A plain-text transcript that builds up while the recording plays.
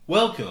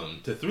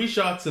Welcome to Three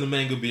Shots and a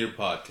Mango Beer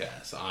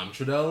podcast. I'm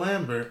Tredel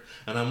Lambert,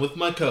 and I'm with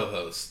my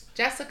co-host,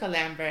 Jessica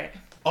Lambert.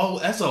 Oh,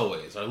 as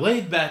always, our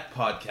laid-back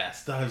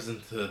podcast dives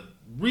into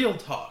real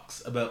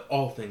talks about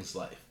all things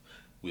life.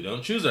 We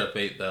don't choose our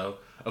fate, though.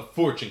 A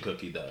fortune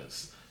cookie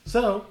does.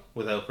 So,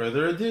 without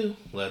further ado,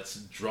 let's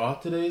draw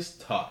today's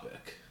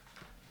topic.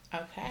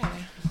 Okay.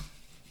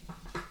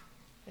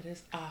 It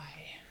is I.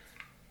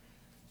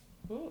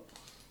 Ooh,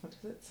 what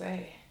does it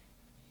say?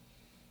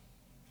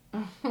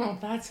 Oh,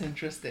 that's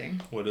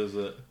interesting. What is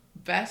it?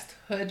 Best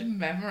hood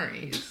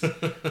memories. I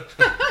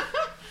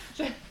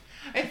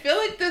feel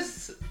like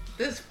this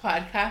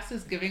podcast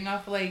is giving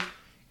off like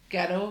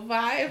ghetto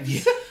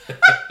vibes.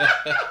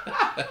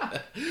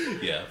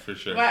 Yeah, for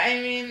sure. But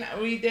I mean,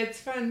 we did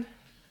spend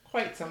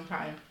quite some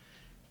time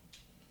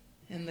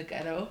in the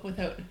ghetto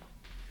without...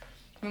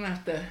 I don't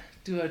have to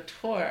do a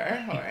tour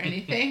or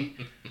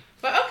anything.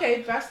 But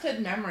okay, best hood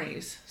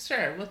memories.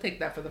 Sure, we'll take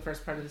that for the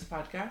first part of this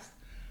podcast.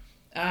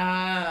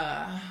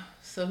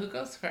 So who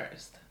goes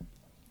first?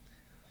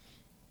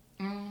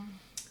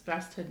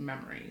 Best hood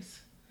memories.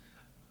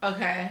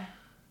 Okay.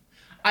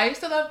 I used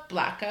to love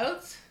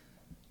blackouts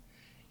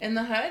in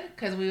the hood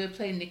because we would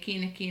play Nicky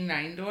Nicky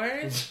Nine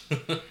Doors.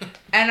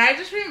 And I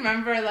just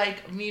remember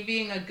like me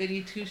being a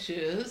goody two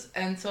shoes.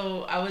 And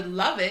so I would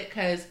love it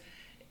because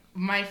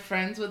my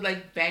friends would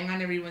like bang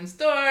on everyone's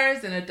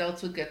doors and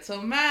adults would get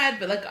so mad.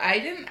 But like I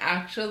didn't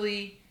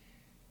actually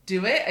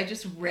do it. I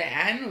just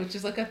ran, which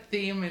is like a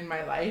theme in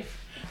my life.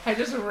 I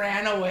just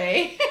ran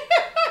away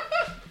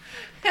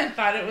and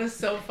thought it was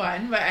so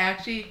fun, but I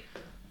actually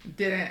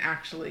didn't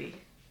actually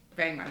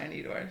bang on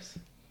any doors.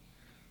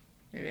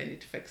 Maybe I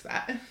need to fix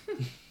that.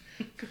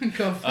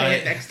 Go play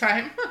it next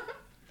time.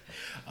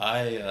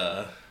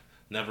 I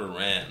never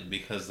ran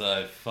because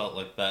I felt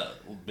like that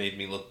made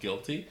me look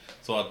guilty.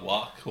 So I'd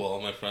walk while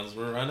all my friends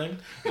were running,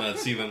 and I'd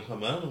see them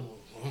come out.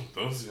 Oh,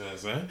 those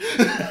guys, eh?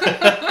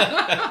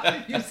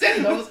 You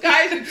said those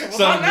guys?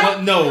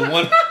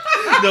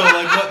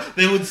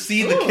 They would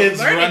see the kids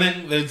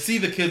running. They'd see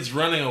the kids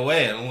running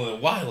away, and I'm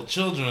like, wild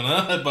children,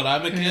 huh? But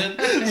I'm a kid,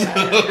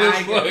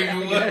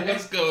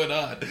 what's going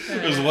on?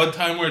 There was one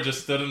time where I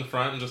just stood in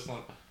front and just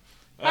like,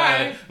 all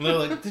right. And they're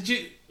like,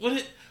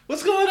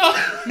 what's going on?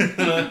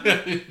 And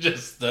I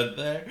just stood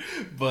there,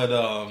 but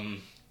I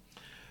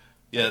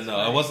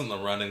wasn't the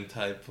running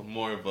type. I'm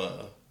more of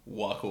a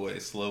walk away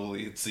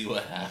slowly and see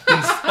what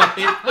happens.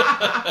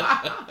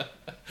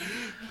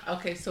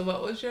 Okay, so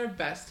what was your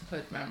best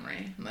hood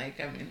memory? Like,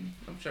 I mean,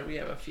 I'm sure we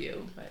have a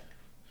few, but...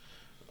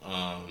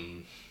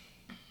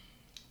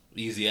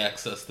 Easy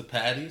access to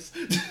Patties.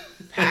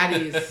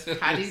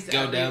 Patties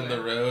go down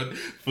the road.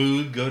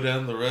 Food, go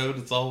down the road.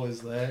 It's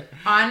always there.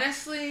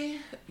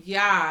 Honestly,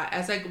 yeah.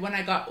 As like when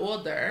I got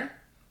older,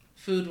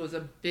 food was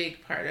a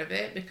big part of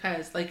it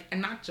because like,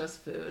 and not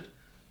just food,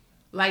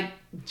 like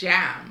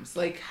jams,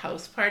 like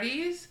house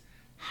parties,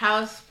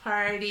 fried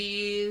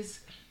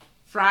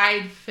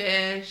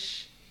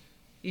fish,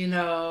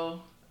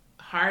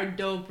 hard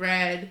dough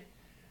bread.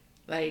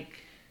 Like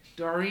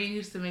Doreen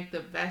used to make the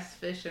best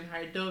fish and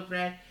hard dough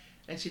bread,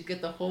 and she'd get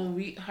the whole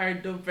wheat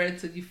hard dough bread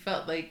so you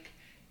felt like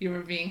you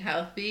were being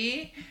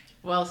healthy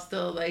while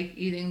still like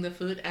eating the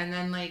food. And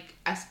then like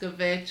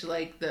escovitch,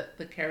 like the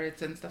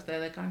carrots and stuff that I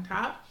like on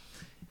top.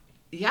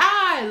 Yeah,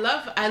 I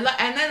love, and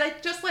I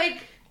like just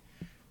like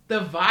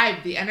the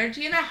vibe, the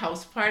energy in a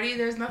house party.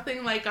 There's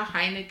nothing like a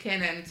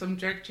Heineken and some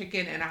jerk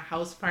chicken in a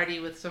house party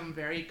with some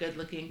very good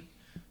looking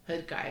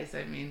hood guys.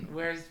 I mean,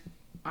 where's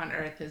on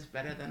earth is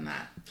better than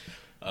that?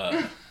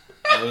 I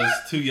was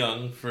too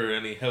young for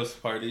any house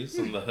parties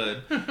in the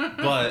hood,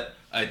 but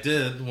I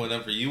did,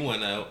 whenever you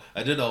went out,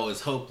 I did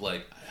always hope,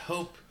 I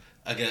hope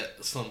I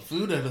get some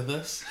food out of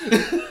this.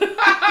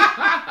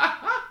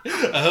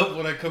 I hope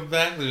when I come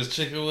back there's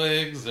chicken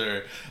wings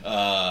or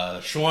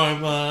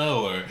shawarma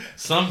or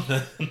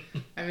something.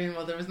 I mean,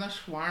 well, there was no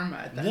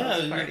shawarma at the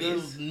house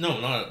parties. No,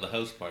 not at the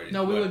house parties.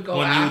 No, we would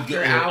go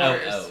after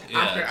hours.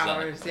 After exactly.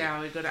 hours,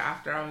 yeah, we'd go to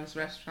after hours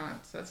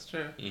restaurants. That's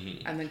true.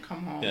 Mm-hmm. And then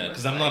come home. Yeah,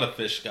 because I'm not a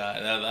fish guy.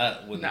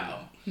 That wouldn't.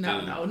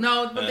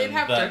 No. But they'd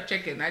have jerk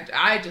chicken.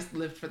 I just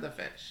lived for the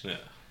fish. Yeah.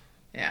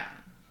 Yeah,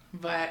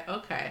 but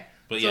okay.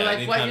 But so, yeah,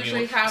 like, what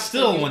usually happens?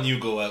 Still, when you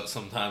go out,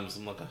 sometimes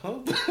I'm like, I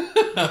hope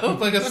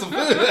I get some food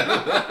out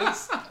of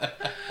this.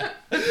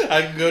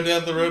 I can go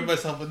down the road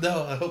myself, but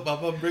no, I hope my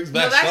mom brings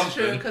back something. No, that's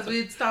true, because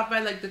we'd stop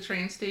by, like, the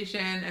train station,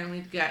 and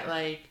we'd get,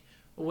 like,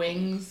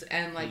 wings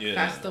and, like,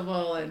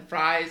 festival and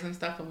fries and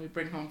stuff, and we'd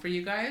bring home for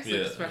you guys,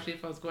 like, especially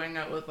if I was going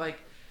out with, like,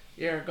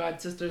 your god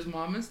sister's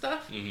mom and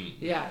stuff.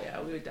 Mm-hmm. Yeah,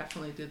 we would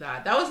definitely do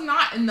that. That was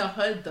not in the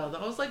hood, though.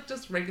 That was, like,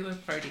 just regular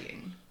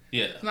partying.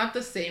 Yeah. It's not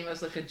the same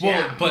as, like, a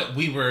jam. Well, but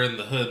we were in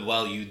the hood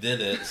while you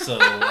did it, so,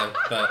 like,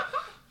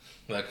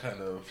 that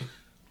kind of...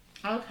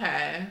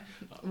 Okay.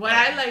 What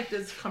I liked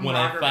is camaraderie. When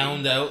I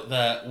found out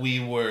that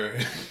we were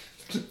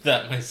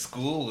that my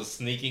school was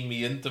sneaking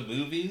me into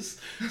movies,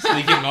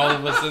 sneaking all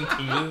of us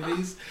into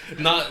movies.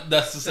 Not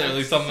necessarily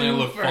That's something I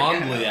look super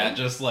fondly ghetto. at,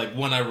 just like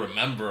when I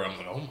remember, I'm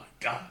like, oh my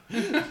god,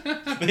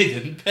 they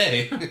didn't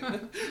pay.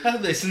 How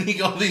did they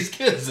sneak all these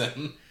kids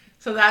in?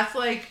 So that's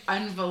like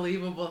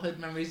unbelievable hood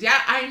memories.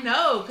 Yeah, I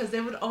know, because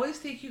they would always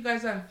take you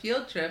guys on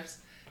field trips,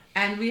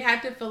 and we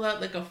had to fill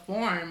out like a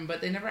form,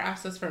 but they never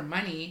asked us for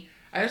money.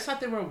 I just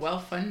thought they were well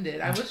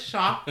funded. I was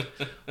shocked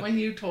when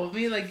you told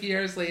me like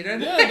years later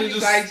that Yeah, you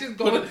guys just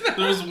go.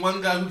 there was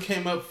one guy who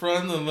came up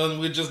front, and then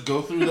we'd just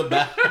go through the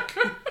back.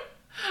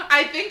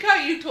 I think how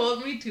you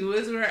told me too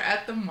is we were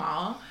at the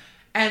mall,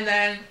 and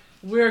then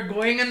we were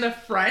going in the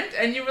front,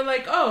 and you were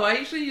like, "Oh, I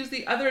usually use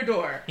the other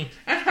door," and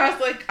I was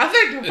like,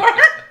 "Other door?"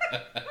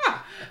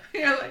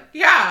 You're like,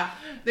 "Yeah,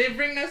 they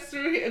bring us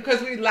through here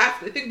because we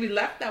left. I think we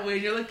left that way."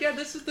 And you're like, "Yeah,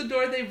 this is the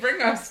door they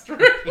bring us through."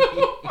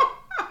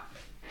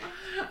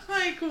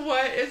 Like,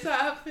 what is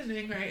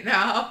happening right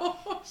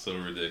now? So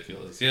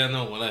ridiculous. Yeah,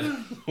 no,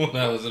 when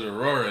I was in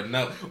Aurora,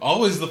 no,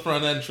 always the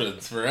front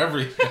entrance for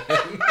everything.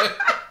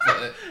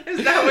 But,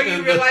 Is that when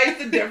you realize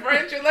the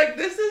difference? You're like,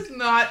 this is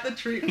not the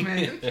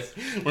treatment. yes,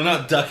 we're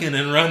not ducking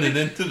and running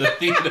into the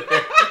theater.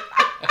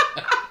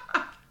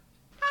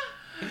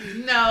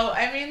 No,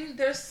 I mean,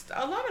 there's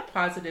a lot of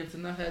positives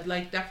in the hood.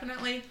 Like,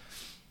 definitely,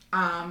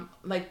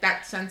 like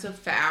that sense of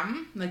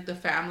like the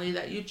family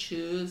that you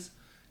choose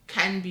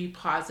can be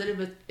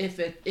positive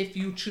if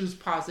you choose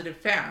positive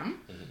fam.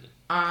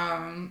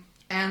 Mm-hmm.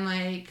 And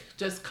like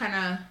just kind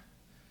of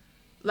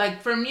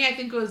like for me, I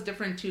think it was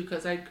different too,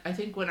 because I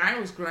think when I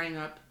was growing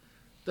up,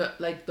 the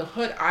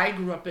hood I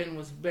grew up in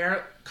was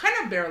kind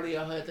of barely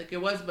a hood. Like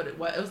it was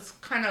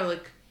kind of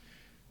like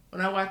when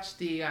I watched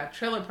the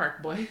Trailer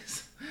Park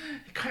Boys,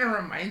 it kind of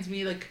reminds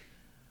me like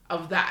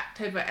of that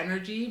type of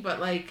energy. But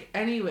like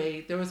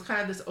anyway, there was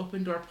kind of this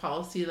open door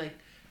policy, like.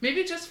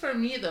 Maybe just for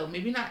me, though.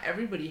 Maybe not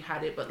everybody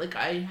had it, but, like,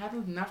 I had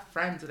enough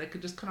friends that I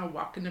could just kind of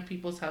walk into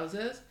people's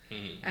houses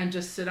and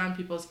just sit on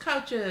people's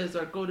couches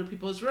or go to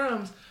people's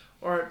rooms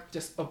or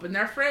just open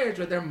their fridge,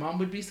 or their mom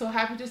would be so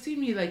happy to see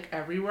me. Like,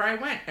 everywhere I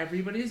went,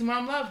 everybody's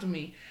mom loved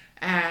me.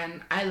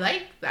 And I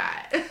liked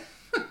that.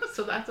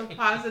 So that's a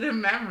positive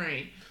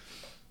memory.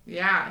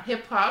 Yeah,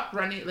 hip-hop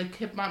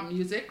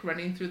music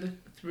running through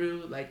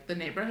the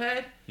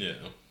neighborhood. Yeah.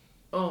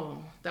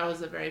 Oh, that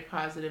was a very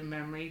positive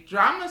memory.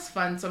 Drama's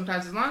fun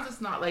sometimes, as long as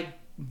it's not like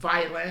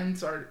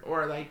violence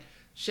or like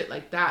shit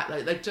like that.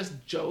 Like just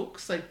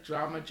jokes, like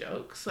drama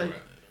jokes. Like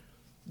Right.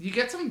 You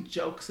get some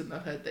jokes in the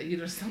hood that you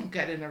just don't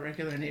get in a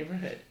regular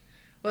neighborhood.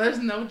 Well, there's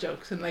no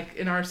jokes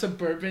in our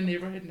suburban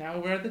neighborhood now.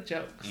 Where are the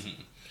jokes?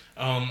 Mm-hmm.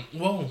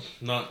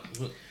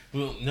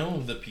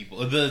 No, the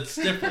people. It's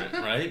different,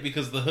 right?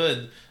 Because the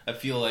hood, I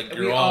feel like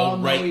you're all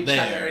right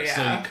there, other, yeah.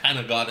 so you kind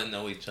of got to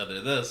know each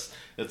other.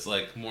 It's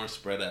like more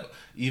spread out.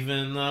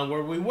 Even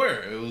where we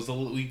were,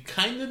 we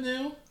kind of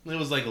knew. It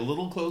was like a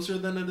little closer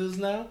than it is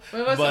now.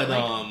 But it wasn't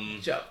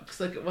like jokes.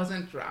 Like it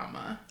wasn't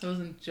drama. It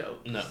wasn't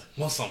jokes. No.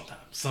 Well,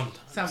 sometimes.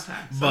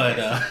 But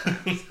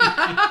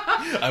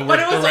I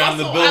worked around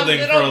the building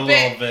for a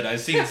little bit. I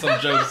seen some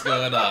jokes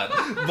going on,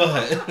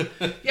 but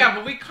yeah,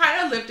 but we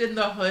kind of lived in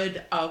the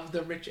hood of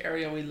the rich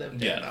area we lived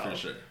in. Yeah, for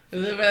sure. We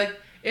lived like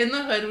in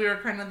the hood. We were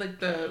kind of like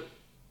the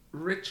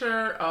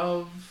richer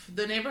of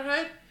the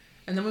neighborhood,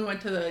 and then we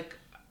went to like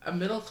a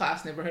middle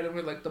class neighborhood, and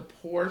we're like the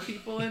poor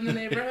people in the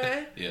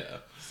neighborhood. Yeah.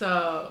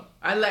 So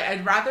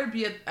I'd rather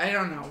be I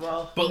don't know.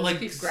 Well, but like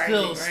keep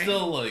grinding,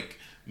 still like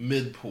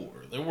mid poor.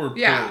 There were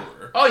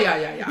poor. Oh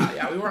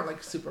yeah. We weren't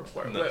like super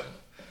poor. No. But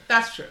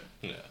that's true.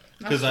 Yeah.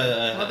 Because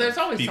I there's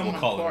always people someone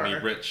calling poor. me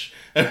rich.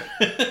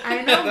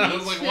 I know. I Me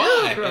was like, too,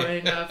 why?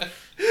 growing up.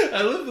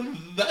 I live in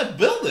that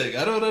building.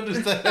 I don't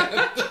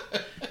understand.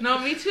 No,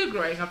 me too.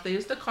 Growing up, they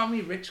used to call me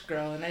rich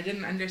girl, and I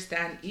didn't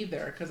understand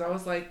either because I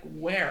was like,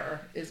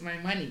 "Where is my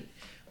money?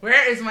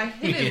 Where is my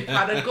hidden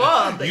pot of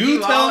gold?" That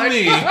you tell all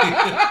me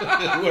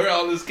where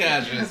all this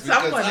cash is.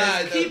 Someone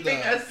is keeping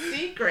a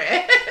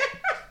secret.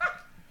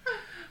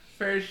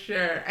 For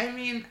sure. I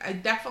mean,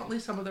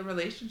 some of the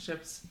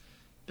relationships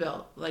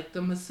built, like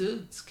the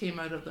Masouds came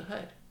out of the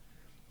hood.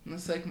 And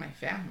it's like my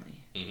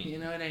family. Mm-hmm. You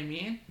know what I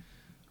mean?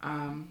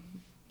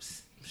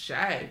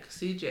 Shag,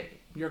 CJ,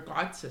 your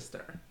god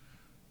sister.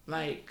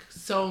 Like,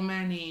 so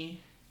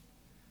many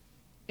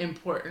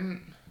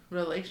important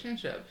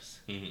relationships.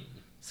 Mm-hmm.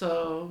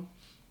 So,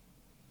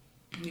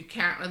 you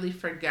can't really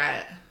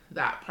forget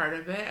that part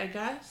of it, I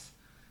guess.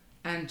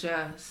 And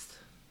just,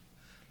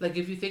 like,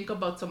 if you think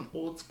about some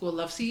old school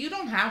love, see, you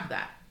don't have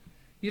that.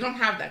 You don't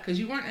have that because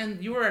you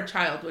were a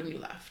child when you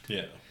left.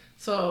 Yeah.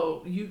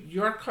 So,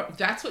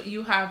 that's what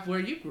you have where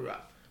you grew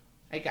up,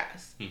 I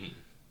guess. Mm-hmm.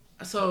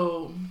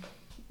 So,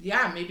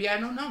 yeah, maybe, I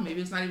don't know,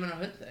 maybe it's not even a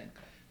hood thing.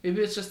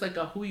 Maybe it's just like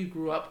a who you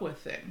grew up with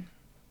thing.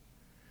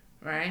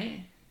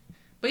 Right?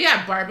 But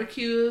yeah,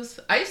 barbecues.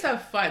 I used to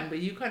have fun, but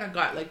you kind of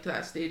got like to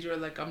that stage where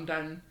like, I'm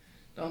done.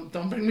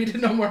 Don't bring me to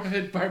no more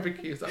hood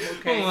barbecues. I'm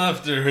okay. Well,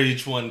 after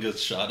each one gets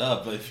shot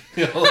up, I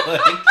feel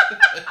like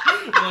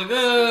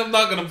I'm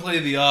not gonna play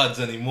the odds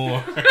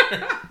anymore.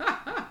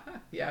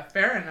 Yeah, Yeah,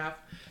 fair enough.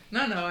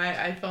 No,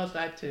 I felt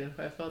that too.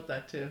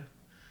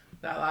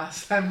 That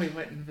last time we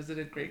went and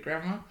visited great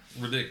grandma.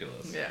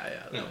 Ridiculous. Yeah,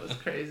 that was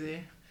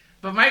crazy.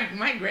 But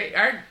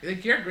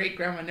your great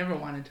grandma never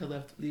wanted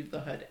to leave the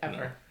hood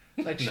ever.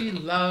 No. Like she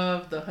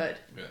loved the hood.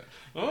 Yeah.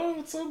 Oh,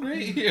 it's so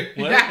great here.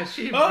 What? Yeah,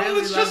 she really loved it. Oh,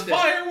 it's just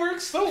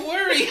fireworks. Don't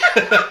worry.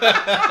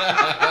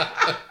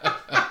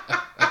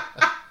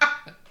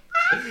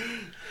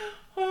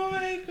 Oh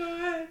my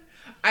god!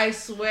 I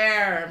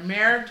swear,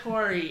 Mayor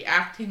Tory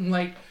acting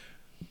like.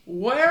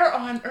 Where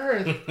on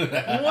earth?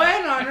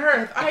 When on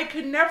earth? I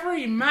could never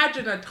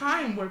imagine a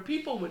time where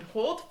people would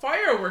hold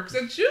fireworks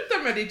and shoot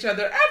them at each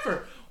other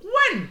ever.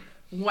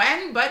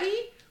 When,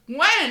 buddy?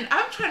 When?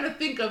 I'm trying to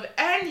think of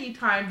any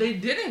time they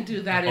didn't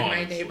do that in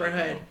my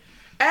neighborhood.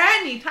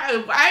 Any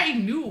time. I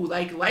knew,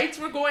 like, lights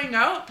were going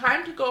out,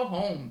 time to go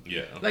home.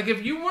 Yeah. Like,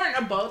 if you weren't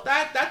about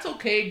that, that's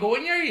okay. Go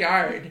in your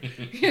yard.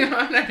 You know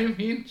what I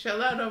mean?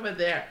 Chill out over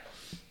there.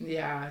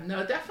 Yeah,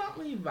 no,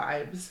 definitely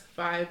vibes.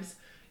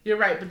 You're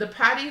right, but the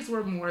patties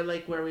were more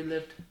like where we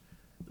lived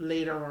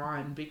later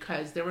on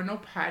because there were no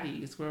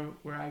patties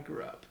where I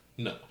grew up.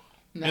 No.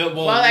 Yeah,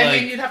 well, I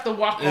mean, you'd have to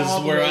walk all the way.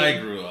 It's where I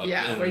grew up.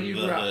 Yeah, where you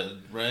grew up.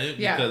 Hood, right?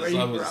 Yeah, because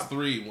I was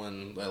 3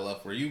 when I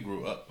left where you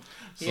grew up.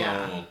 So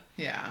yeah.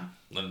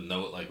 I didn't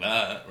know it like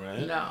that,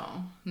 right?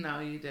 No,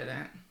 you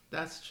didn't.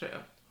 That's true.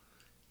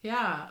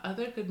 Yeah,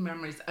 other good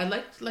memories. I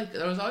liked,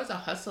 there was always a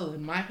hustle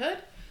in my hood.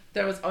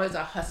 There was always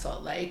a hustle.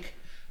 Like,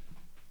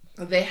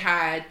 they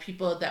had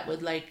people that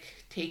would,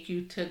 take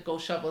you to go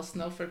shovel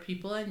snow for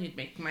people and you'd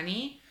make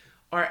money,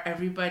 or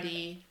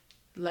everybody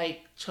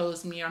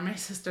chose me or my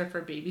sister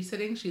for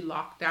babysitting. She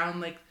locked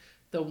down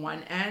the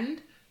one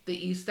end, the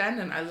east end,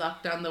 and I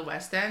locked down the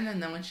west end,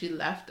 and then when she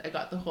left I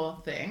got the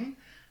whole thing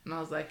and I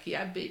was like,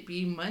 yeah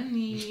baby,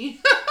 money.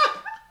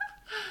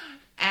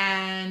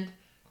 And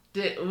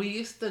we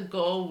used to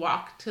go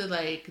walk to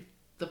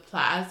the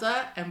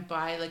plaza and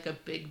buy a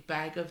big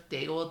bag of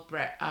day old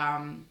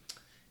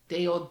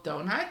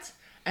donuts.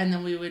 And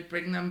then we would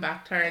bring them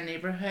back to our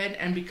neighborhood.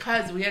 And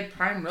because we had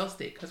prime real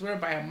estate, because we were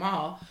by a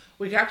mall,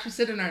 we could actually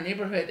sit in our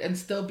neighborhood and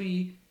still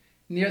be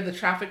near the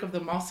traffic of the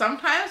mall.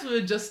 Sometimes we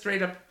would just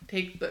straight up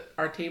take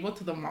our table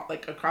to the mall,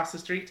 across the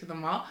street to the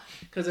mall,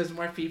 because there's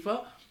more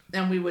people.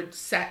 And we would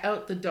set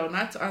out the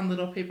donuts on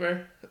little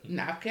paper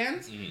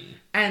napkins.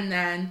 And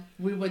then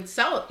we would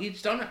sell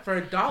each donut for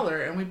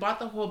 $1. And we bought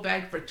the whole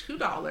bag for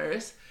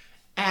 $2.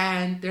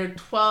 And there are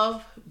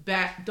 12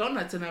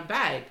 donuts in a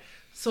bag.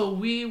 So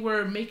we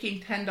were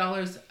making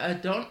 $10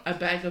 a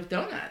bag of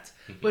donuts,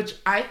 which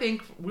I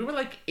think we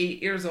were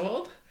 8 years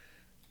old.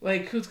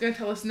 Who's going to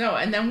tell us no?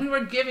 And then we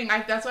were giving,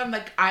 that's why I'm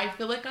I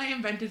feel like I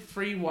invented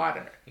free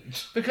water.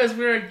 Because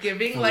we were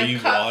giving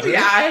cups.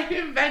 Yeah, I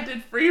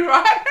invented free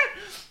water.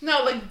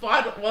 No,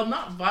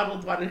 not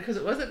bottled water because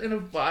it wasn't in a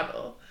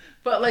bottle.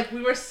 But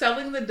we were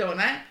selling the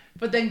donut,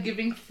 but then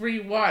giving free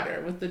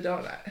water with the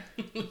donut.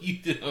 You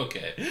did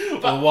okay.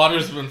 Well,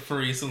 water's been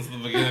free since the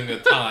beginning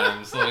of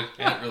time, so I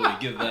can't really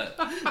give that.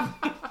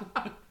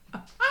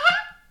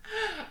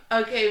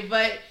 Okay,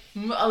 but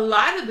a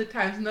lot of the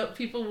times,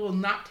 people will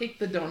not take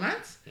the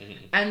donuts,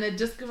 and they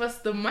just give us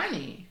the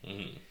money,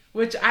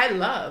 which I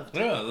loved.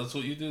 Yeah, that's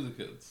what you do to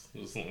kids.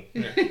 Just here,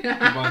 keep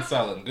on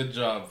selling. Good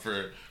job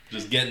for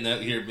just getting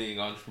out here being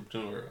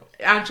entrepreneurial.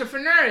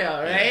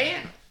 Entrepreneurial, right?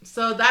 Yeah.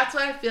 So that's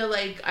what I feel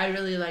like I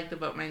really liked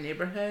about my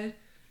neighborhood.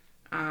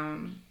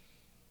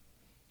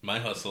 My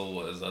hustle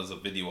was as a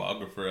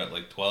videographer at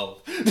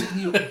 12.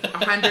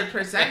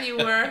 100% you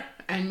were.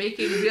 And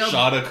making real...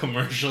 Shot a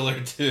commercial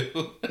or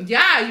two.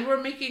 Yeah, you were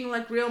making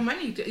real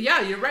money. Yeah,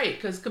 you're right.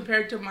 Because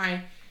compared to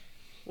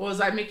was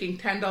I making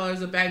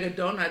 $10 a bag of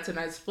donuts and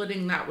I was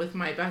splitting that with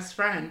my best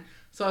friend.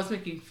 So I was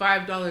making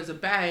 $5 a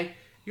bag.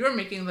 You were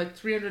making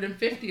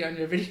 $350 on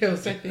your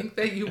videos. I think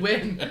that you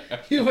win.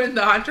 You win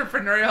the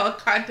entrepreneurial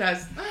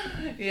contest.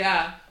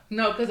 Yeah.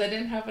 No, because I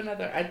didn't have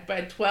another.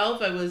 By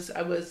 12, I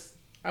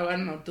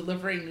don't know,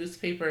 delivering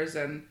newspapers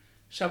and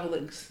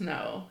shoveling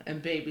snow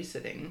and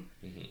babysitting.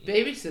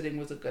 Babysitting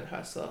was a good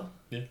hustle.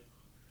 Yeah.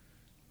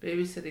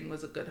 Babysitting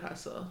was a good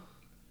hustle.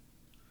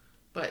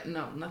 But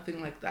no,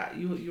 nothing like that.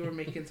 You were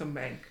making some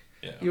bank.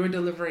 Yeah. You were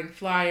delivering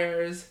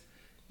flyers.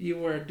 You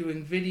were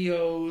doing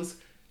videos.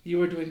 You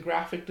were doing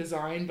graphic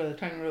design by the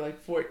time you were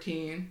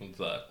 14.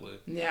 Exactly.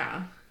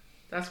 Yeah.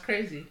 That's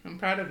crazy. I'm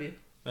proud of you.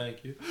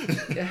 Thank you.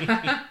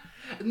 Yeah.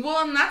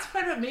 Well,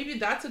 and maybe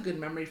that's a good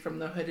memory from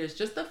the hood, is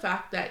just the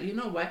fact that, you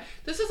know what,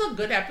 this is a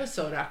good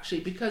episode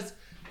actually, because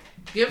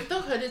give the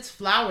hood its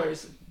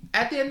flowers.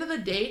 At the end of the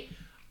day,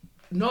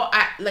 I'm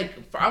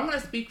going to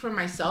speak for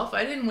myself.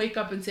 I didn't wake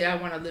up and say I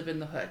want to live in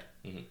the hood.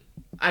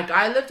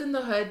 I lived in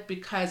the hood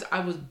because I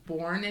was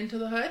born into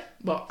the hood.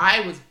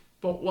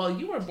 Well,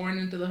 you were born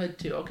into the hood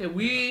too. Okay,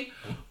 we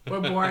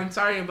were born,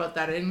 sorry about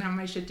that, I didn't have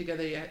my shit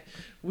together yet.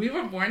 We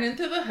were born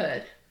into the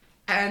hood.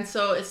 And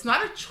so it's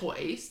not a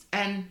choice,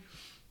 and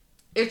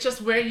it's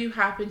just where you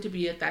happen to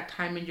be at that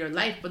time in your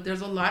life. But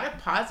there's a lot of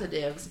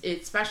positives,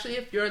 especially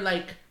if you're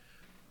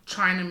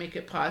trying to make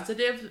it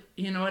positive.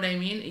 You know what I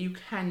mean? You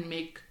can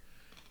make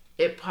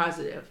it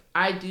positive.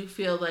 I do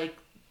feel like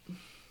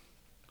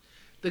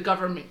the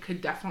government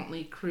could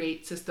definitely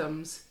create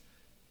systems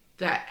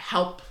that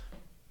help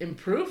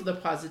improve the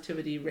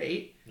positivity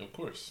rate. Of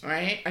course.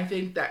 Right? I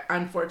think that,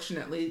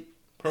 unfortunately...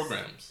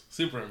 Programs.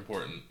 Super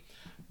important.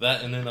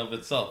 That in and of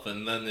itself.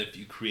 And then if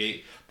you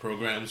create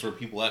programs where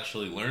people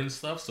actually learn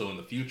stuff, so in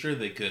the future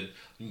they could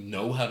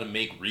know how to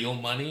make real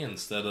money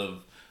instead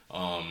of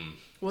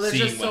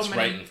seeing what's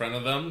right in front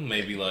of them.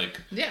 Maybe like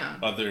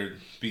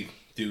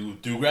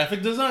do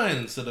graphic design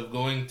instead of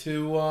going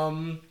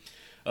to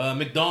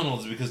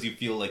McDonald's because you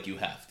feel like you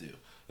have to.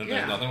 And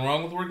there's nothing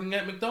wrong with working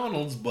at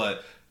McDonald's,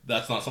 but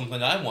that's not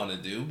something I want to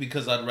do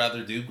because I'd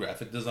rather do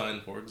graphic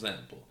design, for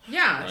example.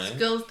 Yeah, right?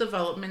 Skills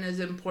development is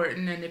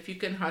important, and if you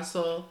can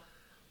hustle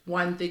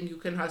one thing, you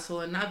can hustle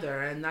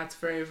another, and that's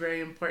very,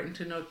 very important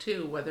to know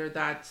too, whether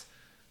that's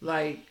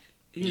like,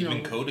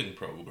 even coding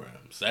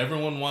programs.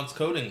 Everyone wants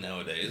coding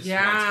nowadays.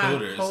 Yeah,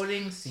 wants coders.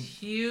 Coding's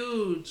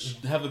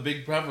huge. Have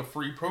a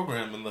free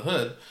program in the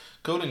hood,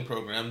 coding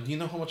program. Do you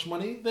know how much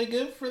money they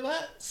give for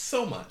that?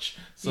 So much.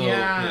 So,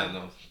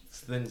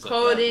 things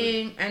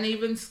coding like that. And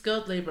even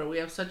skilled labor. We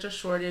have such a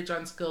shortage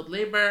on skilled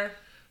labor.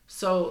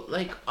 So,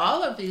 like,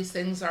 all of these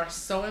things are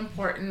so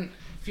important.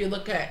 If you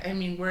look at,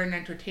 we're in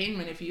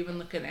entertainment. If you even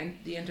look at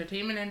the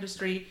entertainment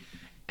industry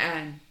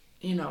and,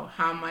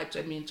 how much,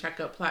 check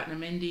out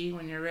Platinum Indie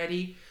when you're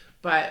ready.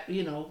 But,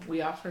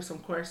 we offer some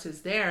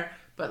courses there.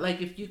 But,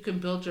 like, if you can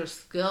build your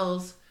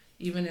skills,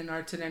 even in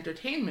arts and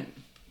entertainment,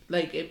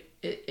 like,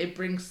 it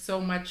brings so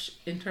much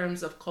in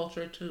terms of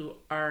culture to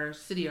our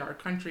city, our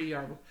country,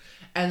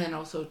 and then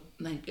also,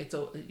 like,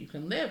 you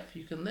can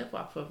live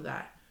off of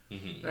that.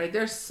 Mm-hmm. Right?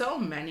 There's so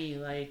many,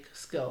 like,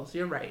 skills.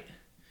 You're right.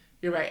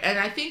 And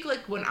I think,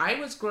 like, when I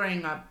was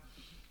growing up,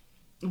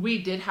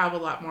 we did have a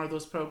lot more of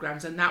those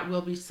programs, and that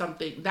will be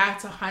something,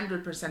 that's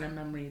 100% a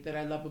memory that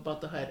I love about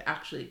the hood,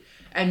 actually.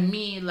 And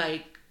me,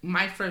 like,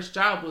 my first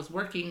job was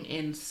working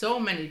in so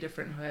many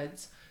different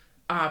hoods,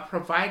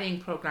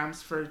 providing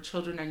programs for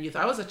children and youth.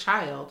 I was a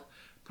child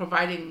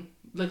providing,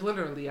 like,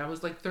 literally, I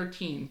was like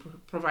 13,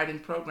 providing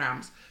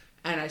programs.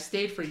 And I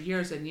stayed for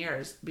years and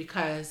years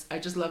because I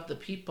just loved the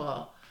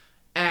people.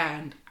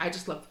 And I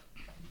just love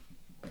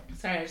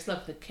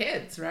the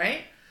kids,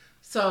 right?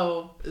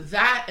 So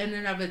that in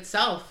and of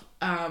itself,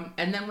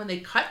 and then when they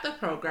cut the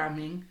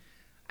programming,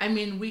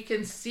 we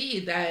can see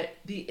that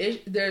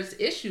there's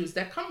issues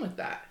that come with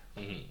that.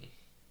 Mm-hmm.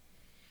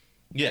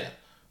 Yeah,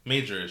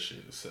 major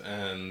issues.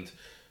 And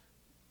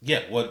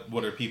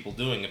what are people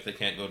doing if they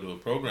can't go to a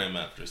program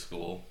after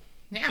school?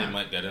 Yeah. They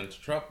might get into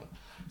trouble.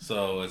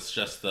 So it's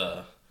just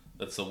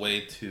that's a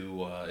way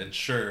to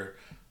ensure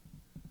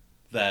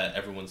that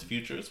everyone's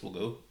futures will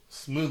go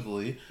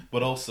smoothly,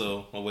 but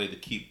also a way to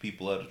keep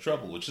people out of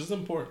trouble, which is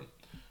important.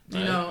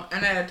 Right?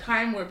 And at a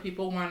time where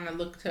people want to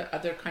look to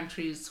other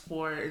countries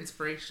for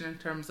inspiration in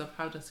terms of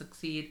how to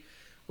succeed,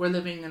 we're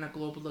living in a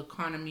global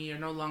economy. You're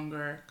no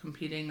longer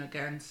competing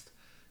against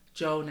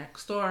Joe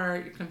next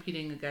door. You're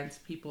competing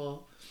against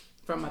people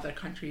from other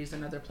countries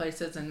and other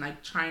places. And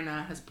like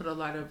China has put a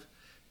lot of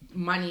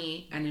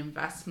money and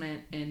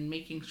investment in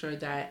making sure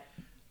that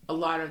a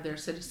lot of their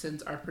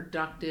citizens are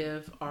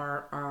productive,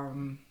 are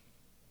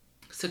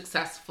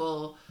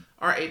successful,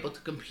 are able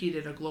to compete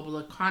in a global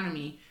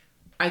economy.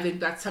 I think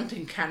that's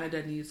something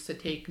Canada needs to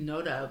take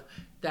note of,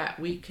 that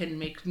we can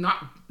make,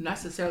 not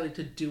necessarily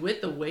to do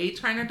it the way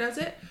China does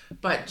it,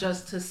 but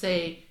just to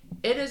say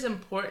it is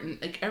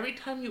important. Like, every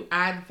time you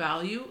add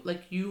value,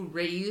 like you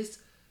raise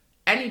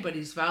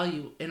anybody's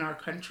value in our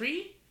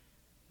country,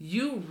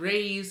 you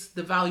raise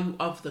the value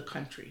of the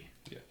country.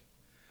 Yeah.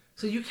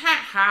 So you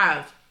can't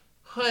have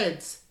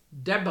hoods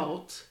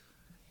debunked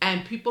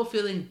and people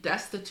feeling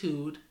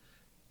destitute.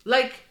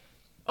 Like,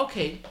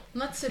 okay,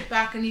 let's sit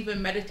back and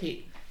even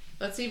meditate.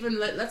 Let's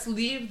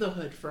leave the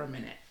hood for a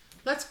minute.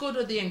 Let's go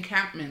to the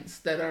encampments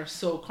that are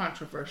so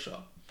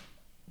controversial.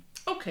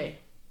 Okay,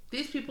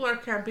 these people are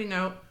camping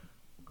out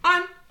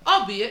on,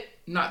 albeit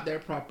not their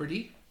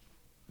property.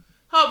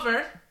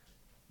 However,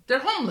 they're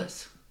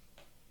homeless.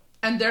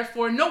 And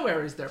therefore,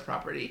 nowhere is their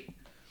property.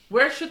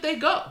 Where should they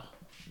go?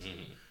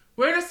 Mm-hmm.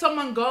 Where does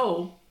someone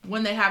go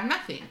when they have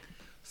nothing?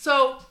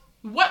 So,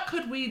 what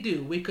could we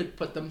do? We could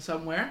put them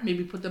somewhere.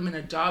 Maybe put them in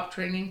a job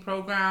training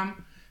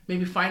program.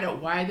 Maybe find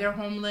out why they're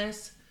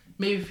homeless.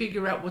 Maybe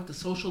figure out what the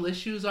social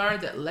issues are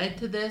that led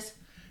to this.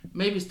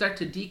 Maybe start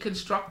to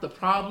deconstruct the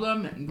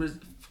problem and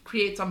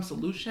create some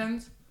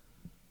solutions.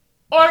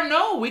 Or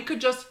no, we could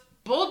just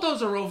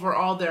bulldozer over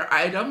all their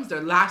items,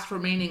 their last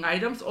remaining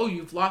items. Oh,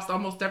 you've lost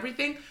almost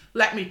everything.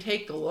 Let me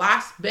take the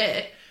last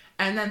bit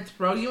and then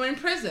throw you in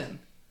prison.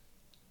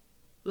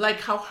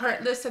 Like, how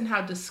heartless and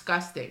how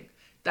disgusting.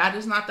 That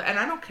is not and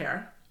I don't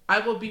care. I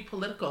will be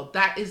political.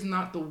 That is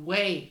not the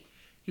way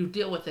you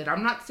deal with it.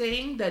 I'm not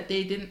saying that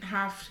they didn't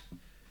have,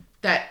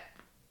 that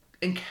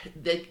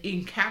the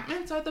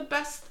encampments are the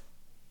best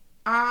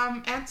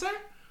answer.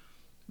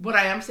 What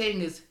I am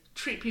saying is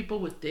treat people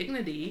with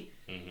dignity.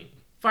 Mm-hmm.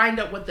 Find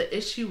out what the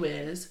issue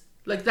is.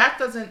 Like,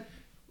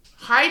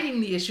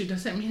 hiding the issue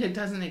doesn't mean it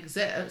doesn't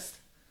exist.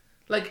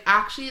 Like,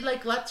 actually,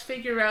 like, let's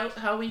figure out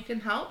how we can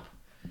help.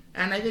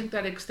 And I think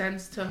that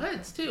extends to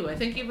hoods, too. I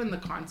think even the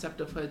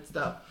concept of hoods,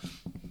 though,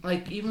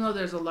 like, even though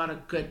there's a lot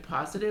of good,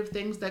 positive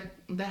things that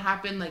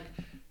happen, like,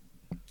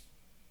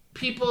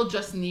 people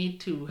just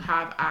need to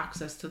have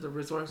access to the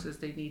resources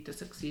they need to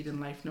succeed in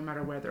life, no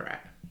matter where they're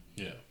at.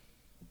 Yeah.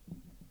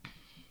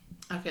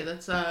 Okay,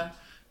 let's,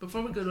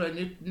 before we go to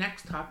a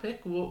next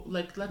topic,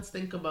 let's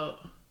think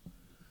about,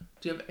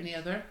 do you have any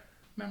other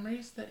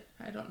memories that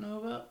I don't know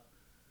about?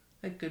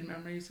 Like, good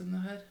memories in the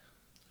hood?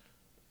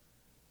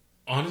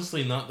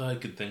 Honestly, not that I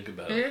could think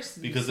about.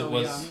 Because so it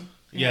was young.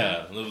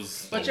 Yeah, it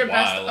was what's a your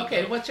while best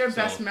ago. What's your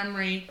best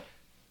memory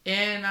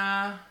in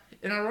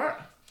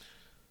Aurora?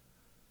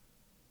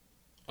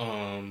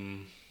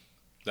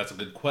 That's a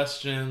good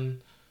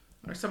question.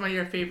 Or some of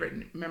your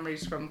favorite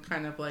memories from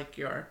kind of like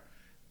your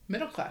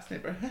middle class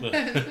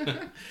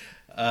neighborhood?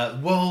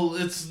 Well,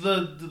 it's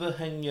the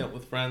hanging out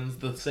with friends,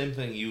 the same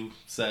thing you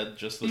said,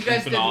 just the you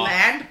guys did off.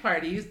 land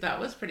parties. That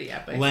was pretty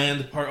epic.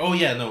 Oh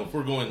yeah, no, if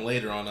we're going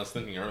later on, I was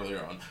thinking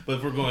earlier on, but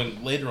if we're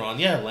going later on,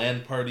 yeah,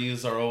 land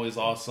parties are always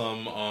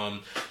awesome.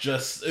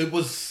 It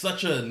was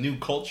such a new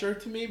culture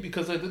to me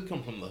because I did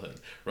come from the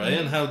hood, right?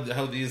 Mm-hmm. And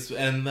how these,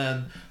 and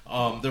then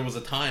there was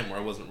a time where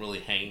I wasn't really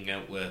hanging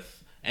out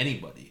with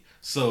anybody.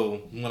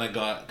 So when I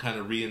got kind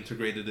of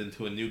reintegrated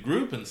into a new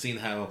group and seen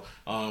how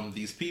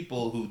these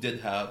people who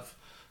did have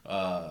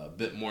a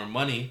bit more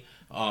money,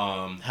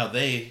 how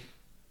they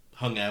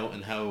hung out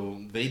and how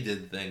they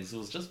did things, it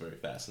was just very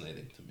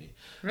fascinating to me.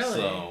 Really?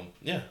 So,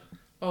 yeah.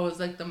 What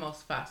was like the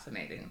most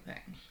fascinating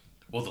thing?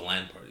 Well, the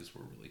land parties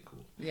were really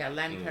cool. Yeah,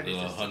 land parties.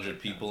 100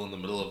 people in the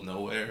middle of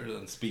nowhere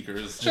and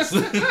speakers just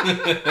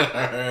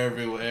are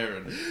everywhere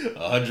and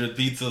 100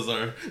 pizzas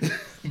are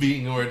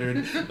being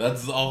ordered.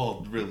 That's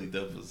all really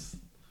dope.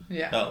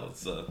 Hell,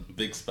 it's a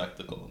big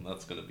spectacle, and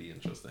that's going to be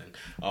interesting.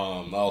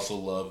 I also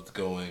loved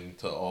going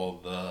to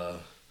all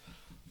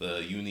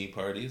the uni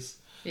parties.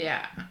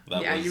 Yeah.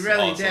 That was you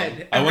really awesome.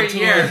 did.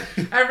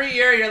 Every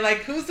year, you're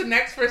like, who's the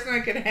next person I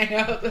can hang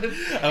out with?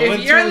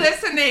 If you're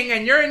listening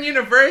and you're in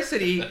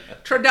university,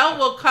 Tredel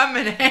will come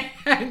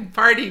and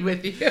party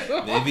with you.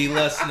 Maybe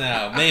less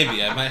now.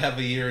 Maybe. I might have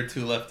a year or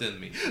two left in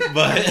me.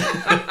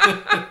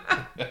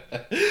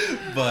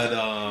 But,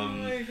 oh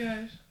my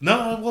gosh.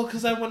 No, well,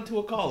 because I went to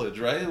a college,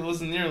 right? It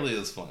wasn't nearly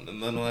as fun.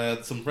 And then I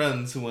had some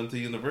friends who went to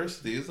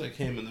universities. I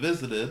came and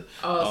visited.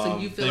 Oh, so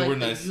you feel like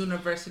the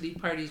university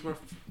parties were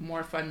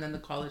more fun than the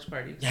college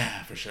parties?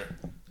 Yeah, for sure.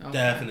 Okay.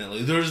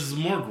 Definitely. There's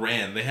more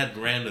grand. They had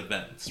grand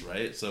events,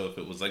 right? So if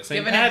it was like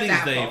St.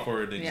 Patty's Day,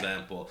 for an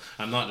example,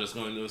 I'm not just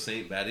going to a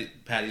St.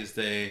 Patty's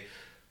Day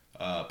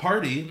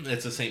party.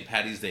 It's a St.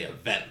 Patty's Day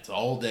event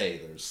all day.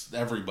 There's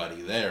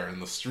everybody there in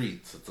the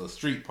streets. It's a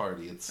street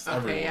party. It's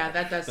everywhere. Yeah,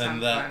 that does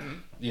sound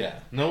fun. Yeah,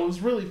 no, it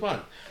was really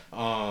fun.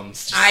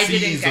 I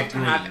didn't get to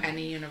have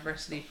any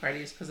university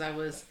parties because I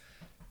was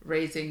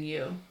raising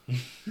you. But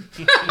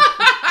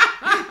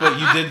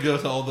you did go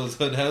to all those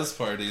hood house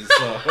parties,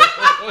 so.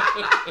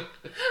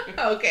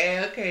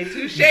 Okay,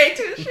 touche.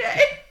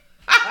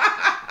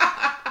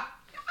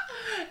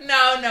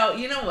 No,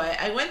 you know what?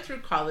 I went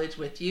through college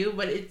with you,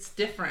 but it's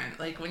different.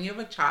 Like, when you have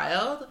a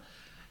child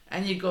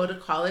and you go to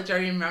college, I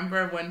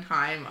remember one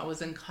time I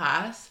was in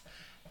class.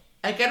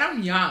 Again,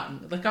 I'm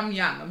young.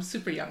 I'm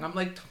super young. I'm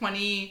like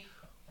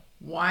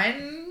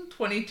 21,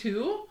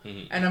 22,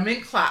 and I'm in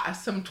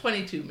class. I'm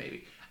 22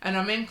 maybe. And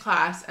I'm in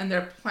class, and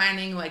they're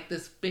planning, like,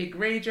 this big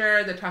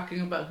rager. They're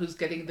talking about who's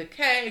getting the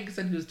kegs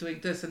and who's doing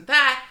this and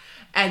that.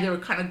 And they were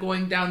kind of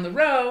going down the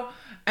row.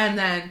 And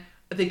then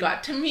they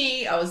got to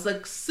me. I was,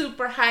 like,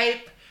 super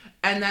hype.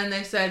 And then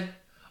they said,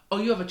 oh,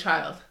 you have a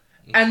child.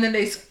 And then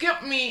they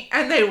skipped me,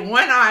 and they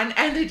went on,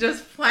 and they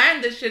just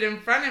planned this shit in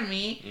front of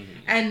me,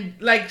 and,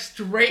 like,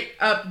 straight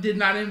up did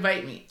not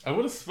invite me. I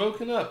would have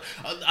spoken up.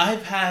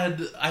 I've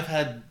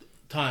had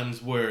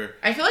times where...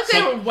 I feel like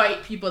they were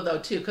white people, though,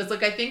 too. Because,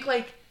 like, I think,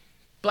 like,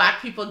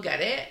 black people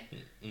get it.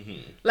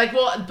 Like,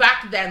 well,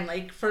 back then,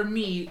 like, for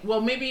me,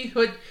 well, maybe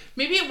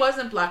it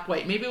wasn't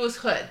black-white. Maybe it was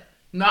hood,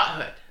 not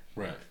hood.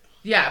 Right.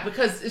 Yeah,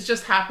 because it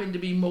just happened to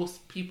be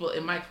most people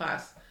in my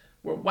class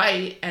were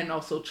white and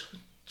also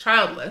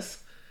childless.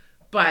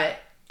 But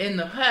in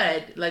the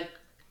hood, like,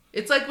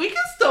 it's like, we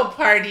can still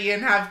party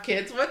and have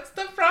kids. What's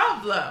the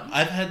problem?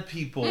 I've had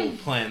people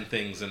plan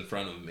things in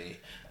front of me.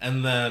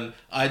 And then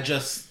I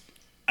just,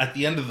 at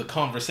the end of the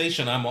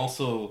conversation, I'm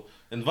also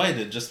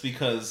invited just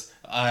because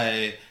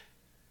I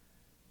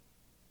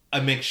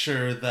make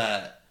sure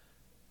that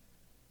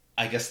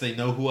I guess they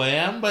know who I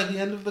am by the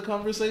end of the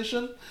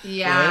conversation.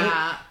 Yeah.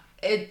 Right?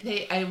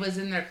 I was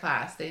in their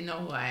class. They know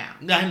who I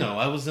am. I know.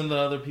 I was in the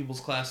other people's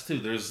class too.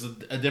 There's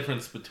a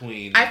difference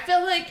between... I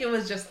feel like it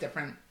was just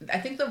different. I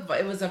think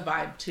it was a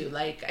vibe too.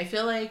 Like, I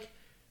feel like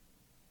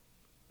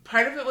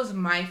part of it was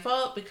my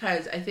fault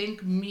because I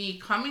think me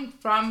coming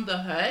from the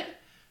hood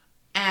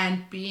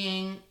and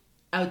being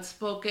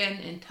outspoken,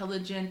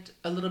 intelligent,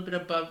 a little bit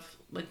above,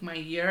 like, my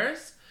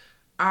years,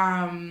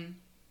 I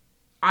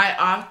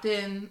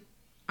often,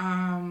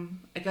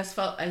 I guess,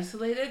 felt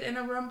isolated in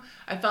a room.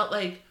 I felt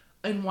like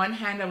in one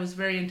hand, I was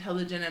very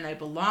intelligent and I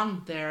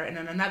belonged there. And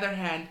on another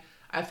hand,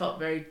 I felt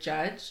very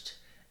judged.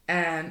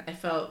 And I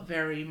felt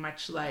very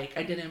much like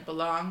I didn't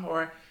belong,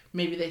 or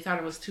maybe they thought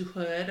it was too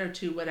hood or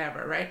too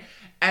whatever, right?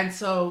 And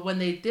so when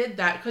they did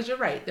that, because you're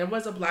right, there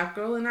was a black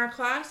girl in our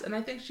class, and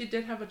I think she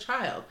did have a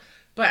child.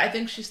 But I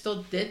think she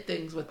still did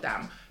things with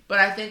them. But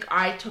I think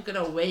I took it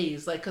a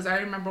ways. Like, because I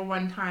remember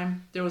one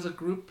time there was a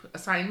group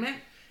assignment,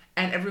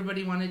 and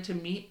everybody wanted to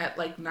meet at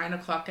like 9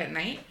 o'clock at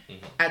night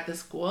at the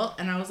school.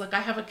 And I was like, I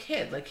have a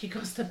kid. Like, he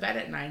goes to bed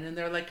at 9. And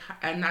they're like,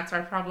 and that's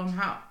our problem,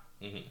 how?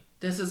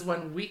 This is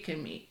when we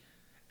can meet.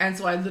 And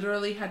so I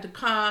literally had to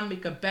come,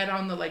 make a bed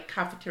on the like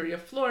cafeteria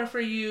floor for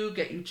you,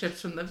 get you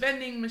chips from the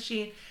vending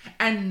machine,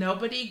 and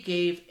nobody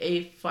gave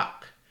a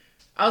fuck.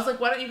 I was like,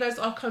 why don't you guys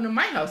all come to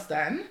my house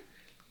then?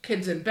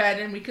 Kids in bed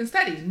and we can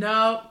study.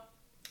 No,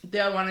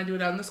 they'll want to do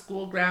it on the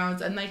school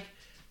grounds. And like,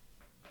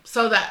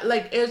 so that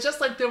like, it was just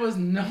like there was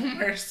no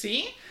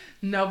mercy.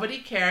 Nobody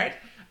cared.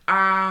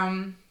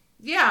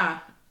 Yeah.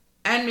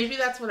 And maybe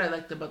that's what I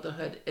liked about the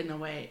hood in a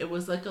way. It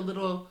was like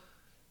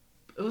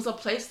it was a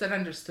place that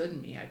understood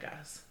me, I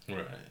guess.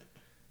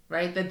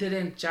 Right? That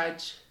didn't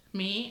judge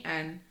me.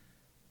 And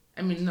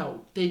I mean,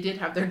 no, they did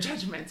have their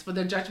judgments, but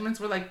their judgments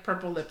were like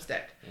purple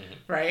lipstick,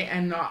 right?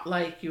 And not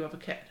like you have a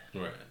kid.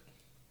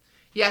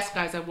 Yes,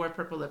 guys, I wore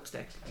purple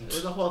lipstick. It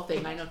was a whole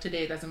thing. I know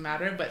today it doesn't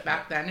matter, but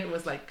back then it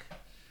was like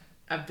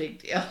a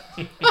big deal.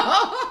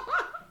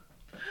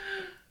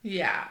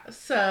 Yeah,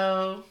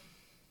 so,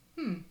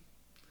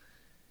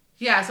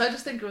 Yeah, so I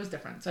just think it was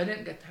different. So I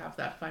didn't get to have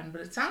that fun,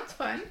 but it sounds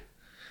fun.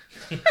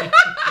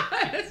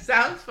 It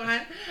sounds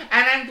fun.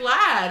 And I'm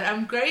glad.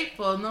 I'm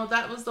grateful. No,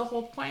 that was the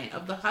whole point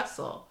of the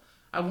hustle.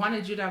 I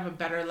wanted you to have a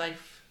better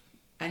life,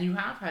 and you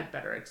have had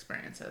better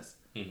experiences.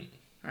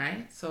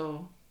 Right?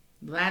 So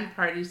land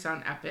parties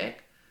sound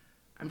epic.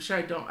 I'm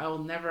sure I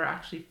will never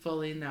actually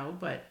fully know,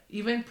 but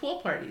even pool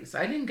parties.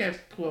 I didn't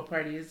get pool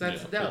parties.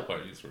 That's dope. Pool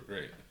parties were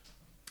great.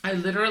 I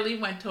literally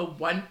went to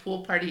one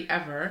pool party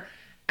ever,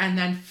 and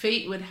then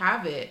fate would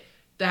have it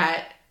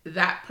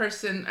that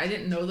person, I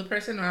didn't know the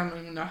person, I don't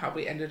even know how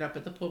we ended up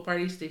at the pool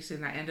party. Stacey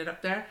and I ended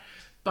up there,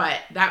 but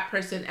that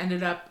person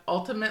ended up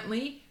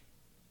ultimately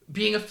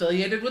being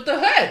affiliated with the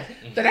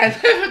hood that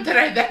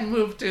I then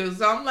moved to.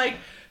 So I'm like,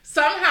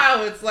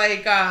 somehow it's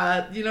like,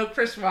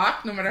 Chris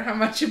Rock, no matter how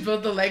much you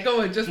build the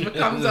Lego, it just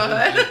becomes a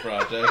hood.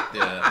 Project,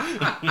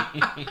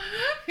 yeah.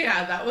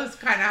 Yeah, that was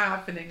kind of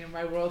happening in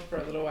my world for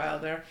a little while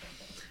there.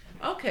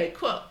 Okay,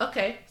 cool.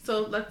 Okay,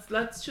 so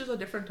let's choose a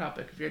different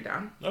topic if you're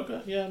down.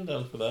 Okay, yeah, I'm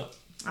down for that.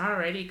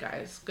 Alrighty,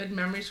 guys. Good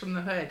memories from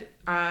the hood.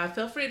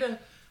 Feel free to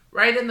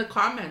write in the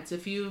comments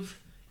if you've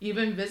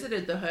even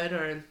visited the hood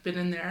or been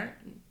in there.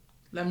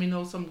 Let me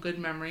know some good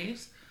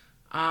memories.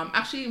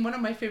 Actually, one of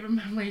my favorite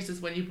memories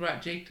is when you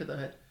brought Jake to the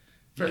hood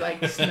for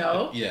like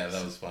snow. Yeah,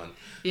 that was fun.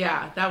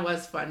 Yeah, that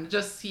was fun.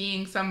 Just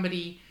seeing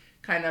somebody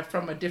kind of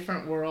from a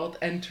different world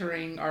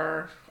entering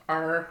our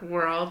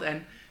world,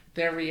 and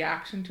their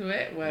reaction to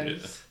it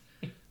was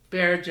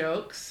bear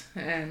jokes,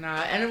 and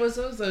it was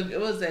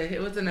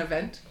an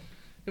event.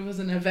 It was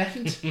an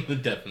event.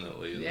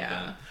 Definitely.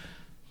 Yeah.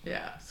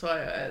 Yeah. So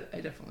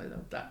I definitely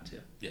loved that too.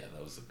 Yeah,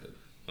 that was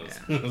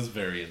that was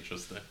very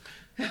interesting.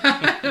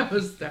 It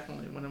was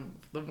definitely one of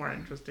the more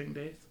interesting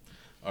days.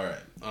 All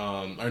right.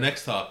 Our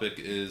next topic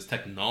is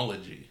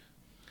technology.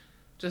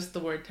 Just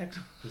the word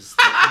technology.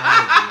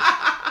 Technology.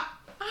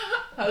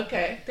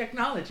 Okay,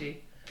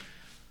 technology.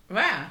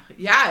 Wow.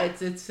 Yeah,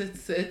 it's up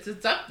there.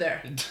 It's up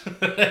there.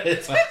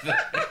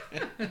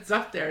 It's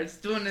up there. It's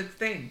doing its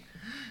thing.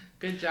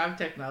 Good job,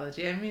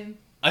 technology. I mean,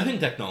 I think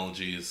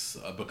technology is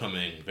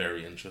becoming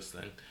very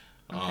interesting.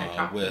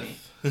 Okay,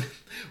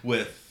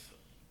 with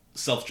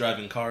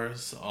self-driving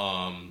cars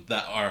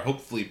that are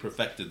hopefully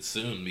perfected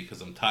soon,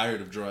 because I'm tired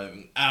of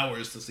driving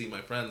hours to see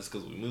my friends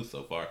because we moved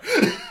so far.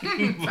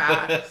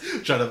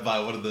 Trying to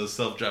buy one of those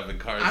self-driving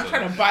cars. I'm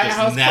trying to buy a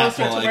house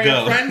closer to where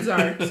your friends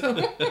are. So.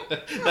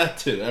 That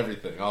too,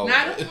 everything. All no,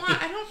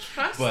 I don't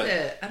trust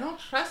it. I don't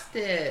trust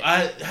it.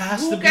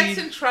 Who gets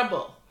in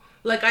trouble?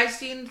 Like I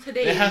seen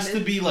today. It has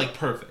to be like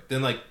perfect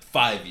in like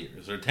 5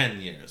 years or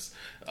 10 years.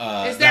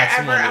 Is there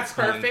ever a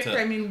perfect?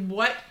 I mean,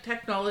 what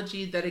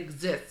technology that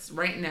exists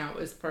right now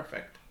is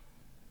perfect?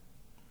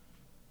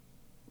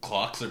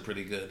 Clocks are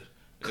pretty good.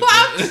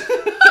 Clocks?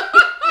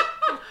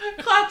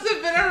 Clocks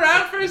have been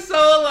around for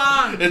so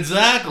long.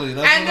 Exactly.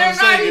 That's and what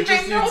I'm saying.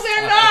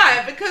 they're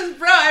not. Because,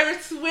 bro, I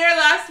swear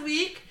last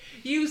week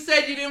you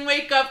said you didn't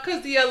wake up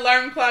because the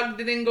alarm clock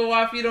didn't go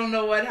off. You don't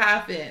know what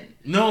happened.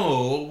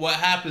 No, what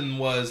happened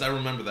was, I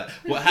remember that.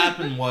 What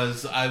happened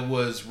was I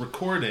was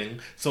recording,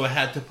 so I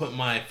had to put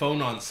my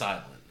phone on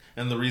silent.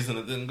 And the reason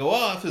it didn't go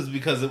off is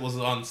because it was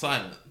on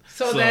silent.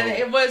 So then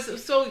it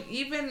was, so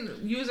even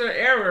user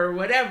error,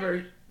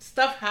 whatever,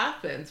 stuff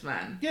happens,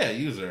 man. Yeah,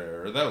 user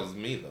error. That was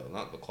me, though,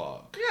 not the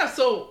clock. Yeah,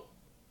 so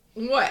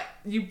What?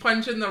 You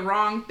punch in the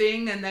wrong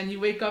thing and then you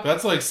wake up...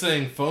 That's like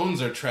saying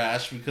phones are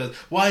trash because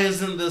why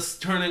isn't this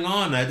turning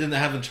on? I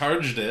haven't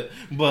charged it,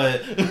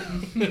 but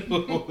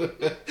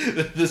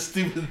this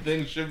stupid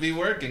thing should be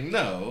working.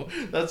 No,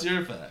 that's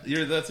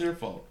that's your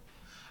fault.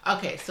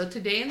 Okay, so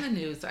today in the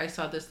news, I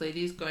saw this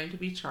lady's going to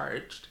be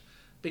charged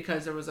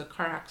because there was a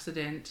car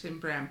accident in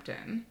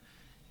Brampton,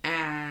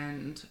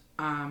 and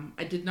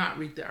I did not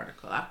read the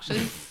article,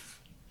 actually.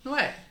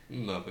 What?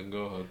 Nothing,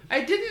 go ahead.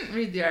 I didn't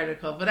read the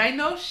article, but I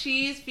know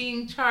she's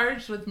being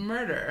charged with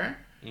murder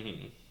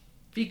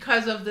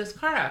because of this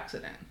car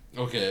accident.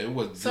 Okay,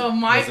 was it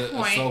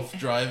a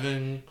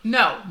self-driving?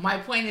 No, my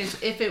point is,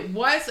 if it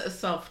was a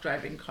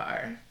self-driving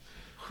car,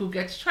 who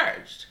gets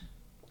charged?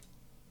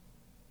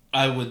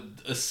 I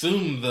would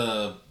assume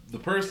the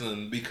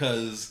person,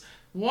 because...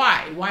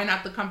 Why? Why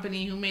not the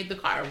company who made the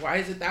car? Why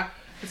is it that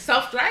it's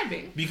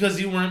self-driving? Because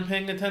you weren't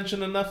paying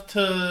attention enough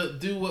to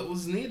do what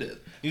was needed.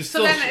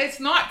 So then it's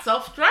not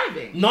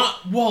self-driving.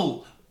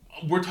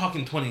 We're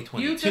talking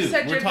 2022. You just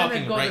said you're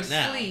going to go to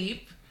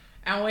sleep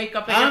and wake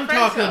up at your friend's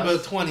house. I'm talking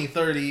about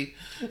 2030.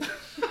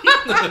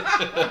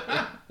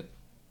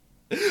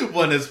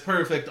 One is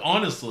perfect.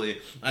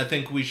 Honestly, I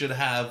think we should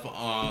have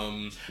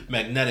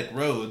magnetic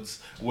roads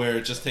where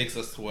it just takes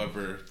us to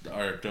wherever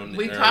our donation.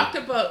 We talked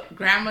about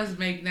Grandma's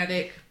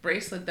magnetic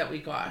bracelet that we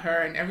got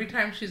her, and every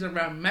time she's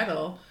around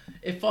metal,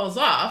 it falls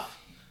off.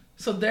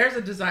 So there's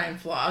a design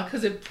flaw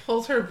because it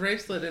pulls her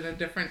bracelet in a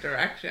different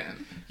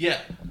direction.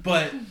 Yeah,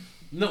 but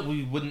no,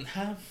 we wouldn't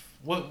have.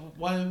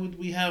 Why would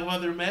we have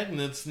other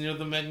magnets near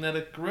the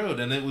magnetic road?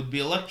 And it would be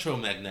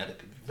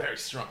electromagnetic, very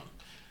strong,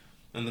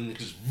 and then it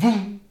just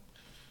boom.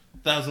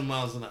 1,000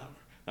 miles an hour.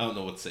 I don't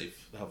know what's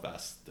safe, how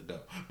fast to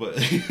go, but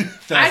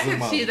I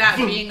could see that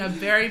being a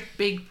very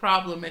big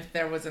problem if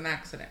there was an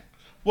accident.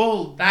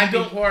 Well, that'd be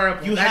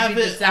horrible. You have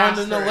it on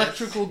an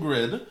electrical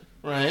grid,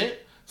 right?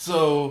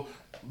 So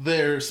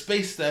they're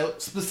spaced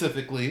out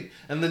specifically,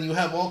 and then you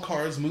have all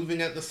cars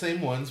moving at the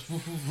same ones,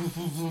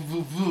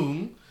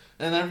 and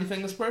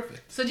everything is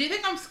perfect. So do you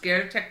think I'm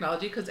scared of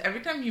technology? Because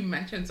every time you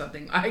mention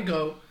something, I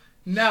go...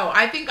 No,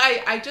 I think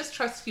I just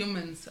trust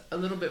humans a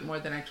little bit more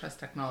than I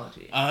trust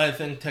technology. I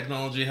think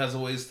technology has a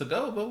ways to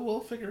go, but we'll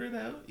figure it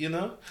out, you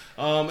know?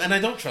 And I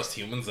don't trust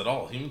humans at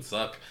all. Humans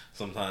suck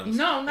sometimes.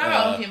 No, not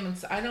all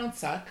humans. I don't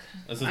suck.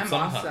 I'm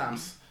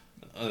sometimes.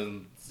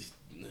 awesome.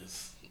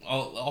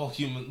 All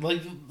humans,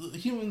 like,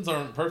 humans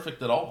aren't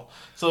perfect at all.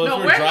 So if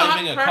we're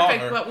driving not a perfect,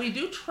 car... but we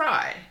do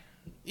try.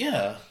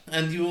 Yeah,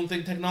 and you don't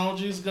think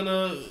technology is going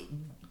to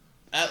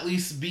at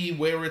least be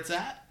where it's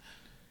at?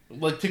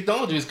 Like,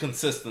 technology is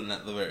consistent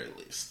at the very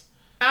least.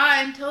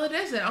 Until it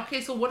isn't. Okay,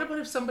 so what about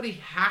if somebody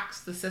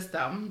hacks the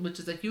system, which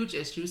is a huge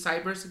issue,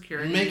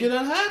 cybersecurity? Make it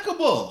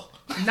unhackable.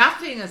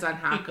 Nothing is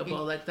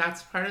unhackable. Like,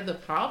 that's part of the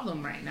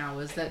problem right now,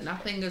 is that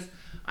nothing is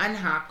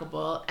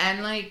unhackable.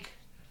 And, like,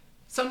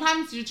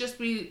 sometimes you'll just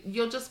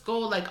go,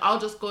 like, I'll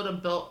just go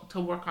to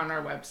work on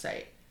our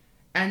website.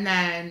 And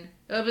then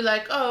it'll be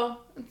like, oh,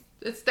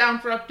 it's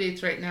down for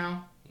updates right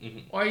now.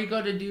 Mm-hmm. Or you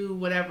go to do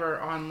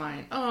whatever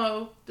online.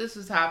 Oh, this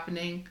is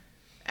happening.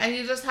 And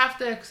you just have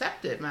to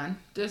accept it, man.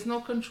 There's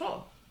no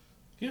control.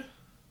 Yeah.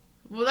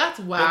 Well, that's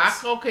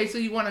whack. Okay, so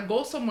you want to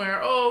go somewhere.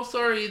 Oh,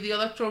 sorry, the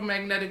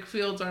electromagnetic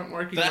fields aren't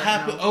working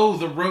now. Oh,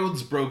 the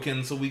road's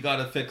broken, so we got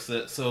to fix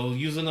it. So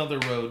use another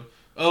road.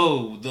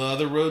 Oh, the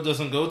other road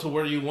doesn't go to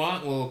where you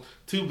want? Well,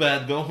 too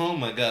bad. Go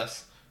home, I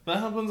guess. That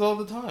happens all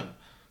the time.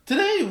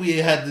 Today we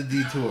had the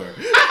detour.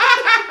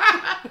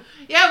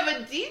 Yeah,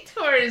 but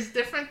detour is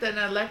different than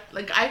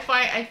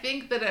I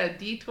think that a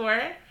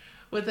detour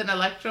with an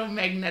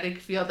electromagnetic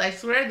field, I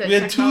swear that we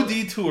had two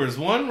detours,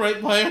 one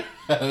right by our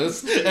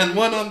house and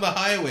one on the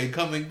highway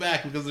coming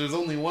back because there's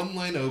only one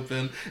lane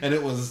open, and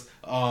it was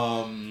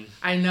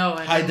I know,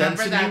 high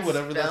density,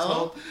 whatever that's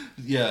called.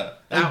 Yeah,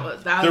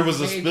 there was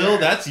a spill.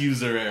 That's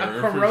user error.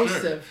 A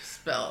corrosive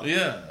spill.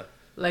 Yeah.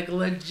 Like,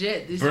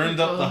 legit. These burned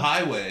up the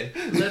highway.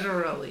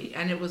 Literally.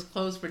 And it was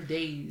closed for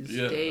days.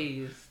 Yeah.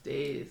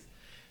 Days.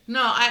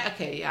 No,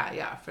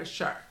 yeah, for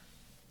sure.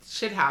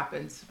 Shit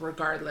happens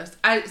regardless.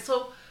 I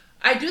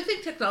do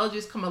think technology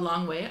has come a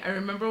long way. I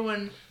remember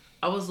when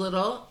I was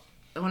little,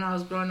 when I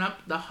was growing up,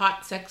 the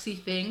hot, sexy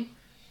thing,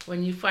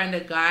 when you find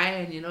a guy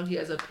and you know he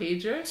has a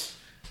pager.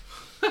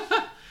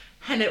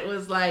 And it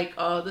was like,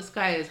 oh, this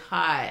guy is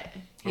hot.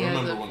 I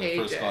remember when I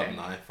first got an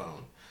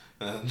iPhone.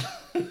 And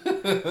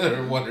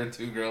there were one or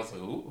two girls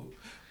like, ooh,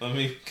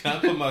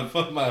 can I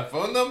put my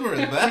phone number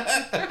in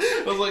that?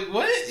 I was like,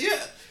 what?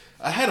 Yeah.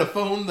 I had a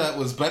phone that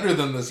was better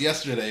than this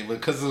yesterday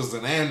because it was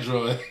an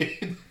Android.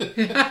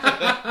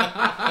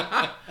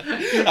 I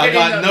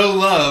got no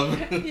love.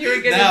 You were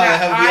getting now that I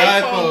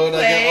have the iPhone,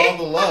 play. I get all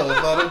the love.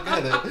 I don't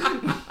get it.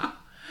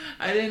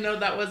 I didn't know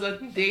that was a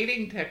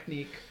dating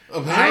technique.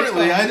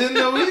 Apparently, I didn't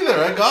know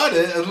either. I got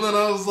it, and then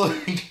I was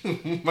like,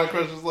 my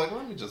crush was like,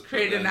 let me just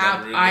create an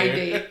app,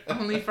 iDate,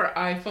 only for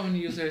iPhone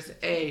users.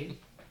 A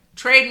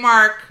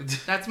trademark.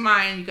 That's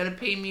mine. You gotta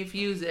pay me if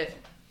you use it.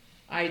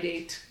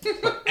 iDate.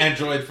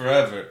 Android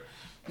forever.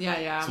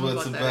 Yeah. That's what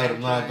it's about.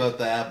 I'm not about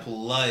the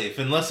Apple life.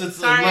 Unless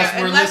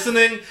we're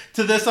listening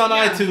to this on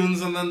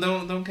iTunes, and then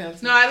don't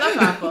cancel. No, I love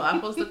Apple.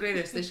 Apple's the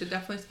greatest. They should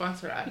definitely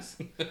sponsor us.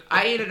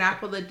 I eat an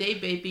apple a day,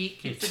 baby.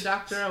 Keeps the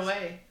doctor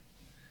away.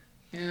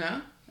 You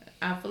know?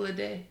 Apple a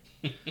day.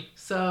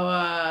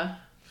 So,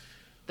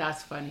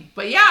 that's funny.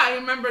 But yeah, I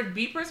remember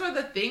beepers were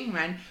the thing,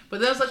 man. But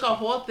there was like a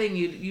whole thing.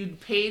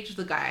 You'd page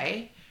the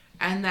guy,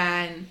 and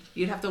then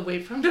you'd have to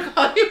wait for him to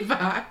call you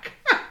back.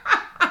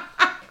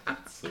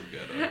 So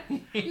ghetto.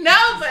 No,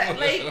 but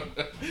like,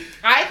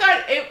 I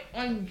thought it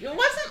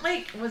wasn't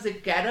like, was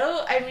it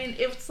ghetto? I mean,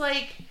 it's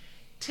like,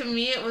 to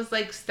me, it was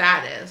like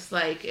status.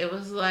 Like, it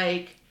was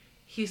like,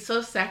 he's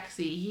so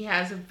sexy. He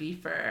has a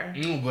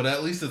beeper. But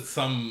at least it's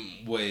some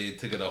way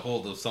to get a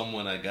hold of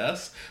someone, I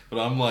guess. But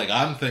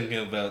I'm thinking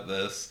about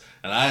this,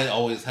 and I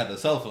always had a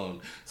cell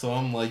phone. So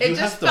I'm like, you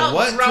have to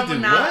what to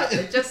do what?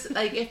 It just,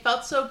 like, it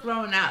felt so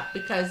grown up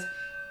because,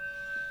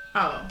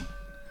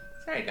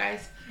 sorry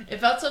guys. It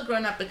felt so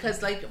grown up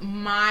because, like,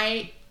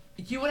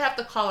 you would have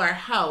to call our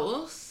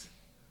house.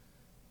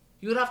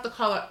 You would have to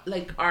call,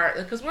 like,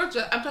 because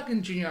I'm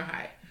talking junior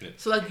high. Yeah.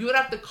 So, like, you would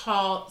have to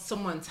call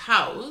someone's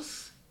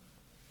house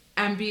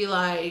and be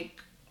like,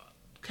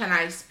 can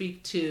I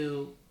speak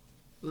to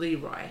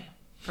Leroy,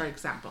 for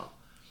example?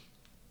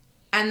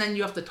 And then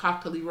you have to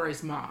talk to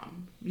Leroy's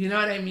mom. You know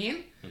what I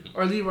mean? Mm-hmm.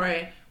 Or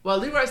Leroy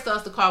still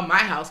has to call my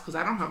house because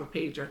I don't have a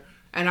pager.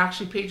 And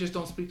actually, pagers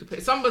don't speak to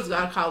pagers. Somebody's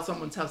got to call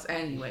someone's house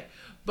anyway.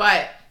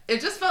 But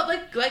it just felt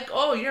like,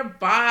 oh, you're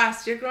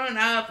boss. You're growing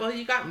up. Oh,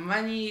 you got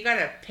money. You got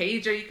a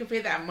pager. You can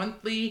pay that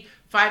monthly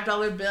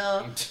 $5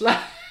 bill.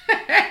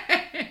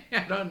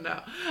 I don't know.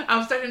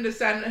 I'm starting to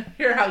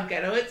hear how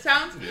ghetto it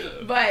sounds. Yeah.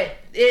 But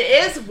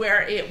it is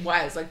where it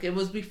was. Like, it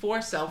was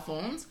before cell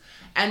phones.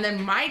 And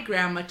then my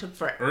grandma took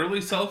for... Early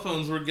cell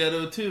phones were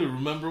ghetto, too.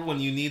 Remember when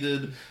you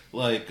needed,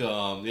 like,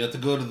 you had to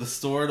go to the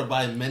store to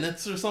buy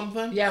minutes or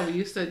something? Yeah, we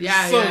used to...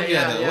 Yeah, ghetto.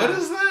 Yeah. What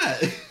is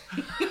that?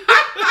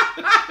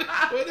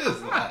 What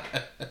is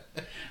that?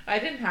 I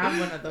didn't have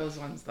one of those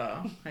ones,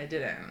 though. I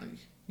didn't.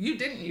 You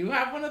didn't? You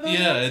have one of those?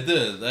 Yeah, I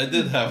did. I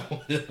did have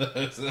one of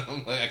those. And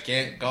I'm like, I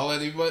can't call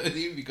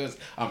anybody because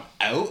I'm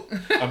out?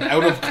 I'm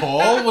out of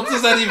call? What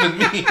does that even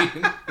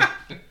mean?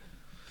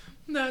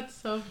 That's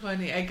so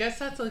funny. I guess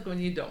that's like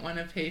when you don't want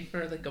to pay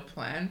for like a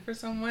plan for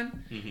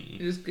someone. Mm-hmm. You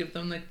just give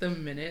them like the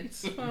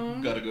minutes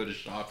phone. Gotta go to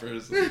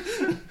Shoppers.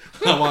 I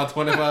want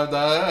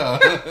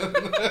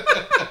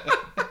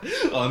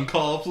 $25. On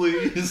call,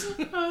 please.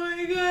 Oh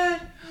my god.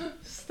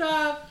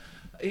 Stop.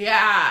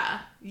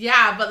 Yeah,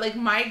 but like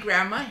my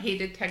grandma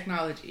hated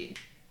technology.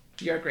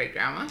 Your great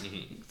grandma.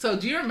 Mm-hmm. So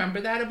do you remember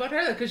that about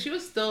her? Because she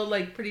was still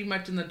like pretty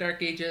much in the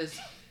dark ages.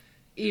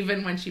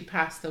 Even when she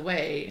passed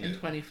away in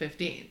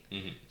 2015.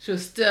 Mm-hmm. She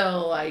was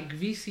still like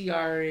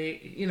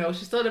VCR, you know,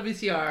 she's still a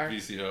VCR.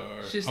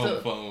 She's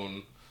home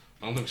phone.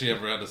 I don't think she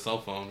ever had a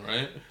cell phone,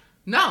 right?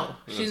 No,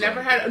 she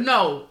never had.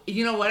 No,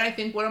 you know what? I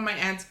think one of my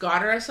aunts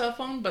got her a cell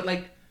phone, but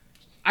like,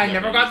 I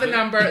never got the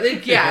number.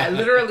 Like, yeah,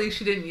 literally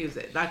she didn't use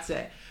it. That's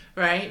it.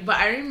 Right? But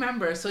I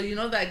remember, so you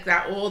know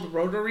that old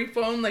rotary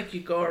phone, like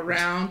you go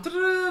around,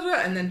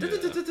 and then,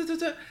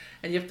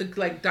 and you have to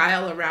like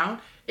dial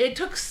around. It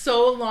took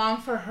so long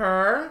for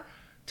her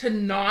to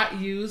not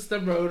use the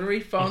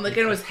rotary phone. Like,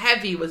 it was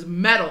heavy. It was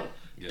metal.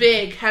 Yeah.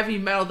 Big, heavy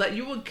metal that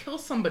you would kill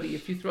somebody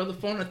if you throw the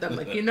phone at them.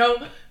 Like, you know,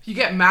 if you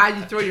get mad,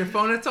 you throw your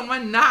phone at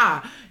someone.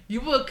 Nah,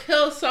 you will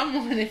kill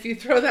someone if you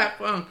throw that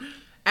phone.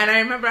 And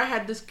I remember I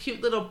had this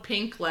cute little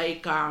pink,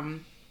 like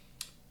you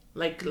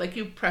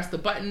press the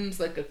buttons,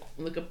 like a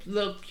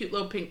little cute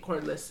little pink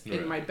cordless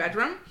in my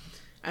bedroom.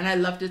 And I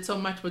loved it so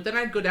much. But then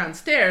I'd go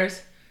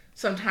downstairs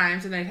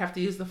sometimes and I'd have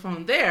to use the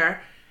phone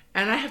there.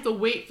 And I have to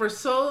wait for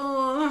so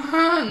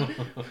long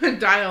and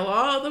dial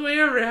all the way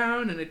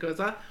around, and it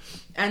goes on.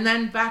 And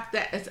then back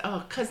then,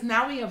 because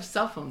now we have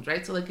cell phones,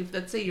 right? So, like, if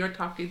let's say you're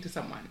talking to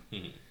someone,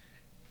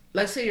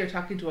 let's say you're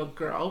talking to a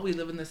girl, we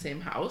live in the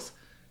same house,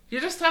 you're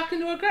just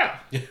talking to a girl.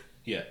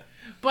 Yeah.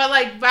 But,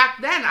 like,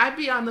 back then, I'd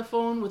be on the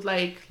phone with,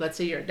 like, let's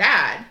say your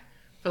dad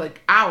for,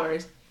 like,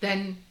 hours.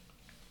 Then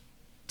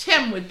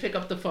Tim would pick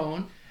up the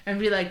phone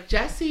and be like,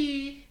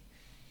 Jesse.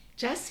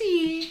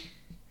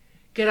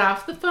 Get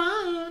off the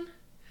phone.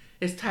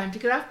 It's time to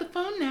get off the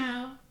phone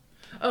now.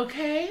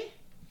 Okay?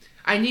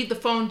 I need the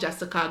phone,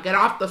 Jessica. Get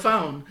off the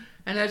phone.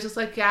 And I was just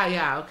like,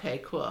 yeah,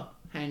 okay, cool.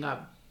 Hang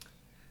up.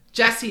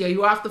 Jesse, are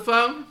you off the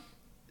phone?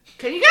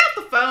 Can you get off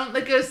the phone?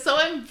 Like, it was so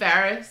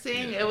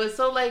embarrassing. Yeah. It was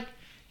so like,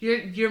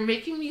 you're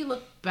making me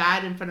look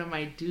bad in front of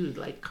my dude.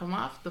 Like, come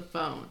off the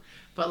phone.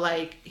 But,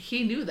 like,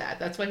 he knew that.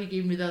 That's why he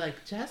gave me the,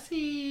 like,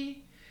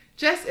 Jesse.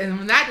 And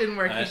when that didn't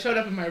work, he showed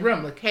up in my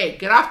room. Like, hey,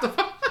 get off the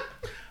phone.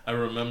 I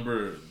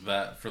remember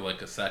that for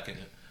like a second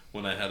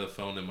when I had a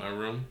phone in my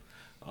room.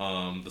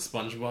 The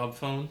SpongeBob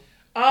phone.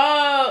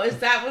 Oh, is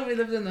that when we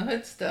lived in the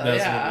hood still?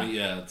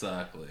 Yeah,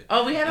 exactly.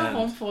 Oh, we had a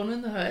home phone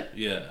in the hood?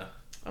 Yeah.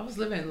 I was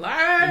living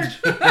large.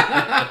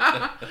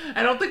 I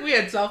don't think we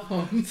had cell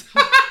phones.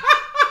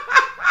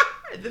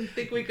 I didn't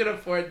think we could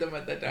afford them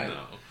at the time.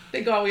 No.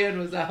 think all we had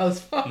was a house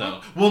phone.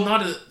 No. Well,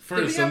 not at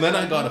first. And then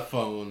I phone? got a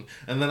phone.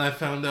 And then I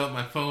found out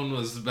my phone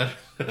was better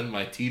than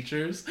my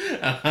teacher's.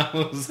 And I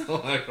was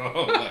like,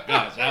 oh my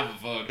gosh, I have a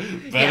phone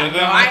better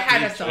than I my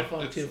had a teacher's. cell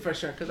phone too, for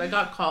sure. Because I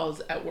got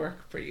calls at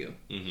work for you.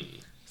 Mm-hmm.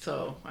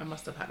 So I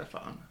must have had a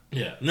phone.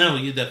 Yeah. No,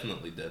 you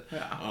definitely did.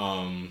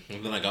 Yeah.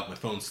 And then I got my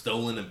phone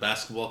stolen at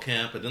basketball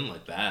camp. I didn't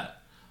like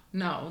that.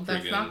 No,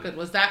 that's not good.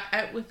 Was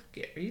that with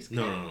Gary's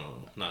camp?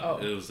 No.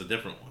 Not, It was a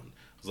different one.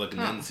 It was like an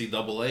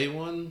NCAA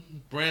one,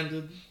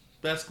 branded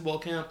basketball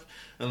camp.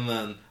 And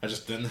then I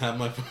just didn't have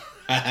my phone.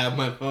 I had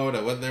my phone.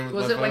 I went there with my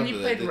phone. Was it when you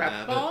played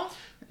rep ball?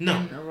 No.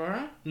 In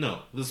Aurora? No.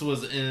 This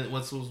was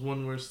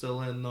when we're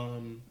still in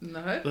the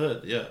hood? The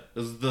hood, yeah. It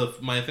was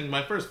I think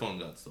my first phone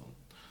got stolen.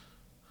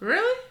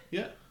 Really?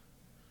 Yeah.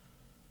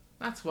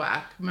 That's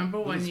whack. Remember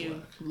when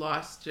you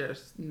lost your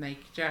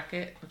Nike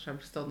jacket, which I'm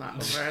still not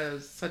over. It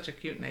was such a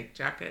cute Nike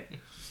jacket.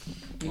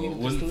 Well, it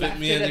wouldn't fit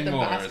me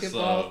anymore,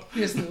 so...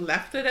 You just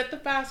left it at the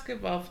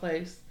basketball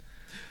place.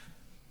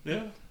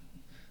 Yeah.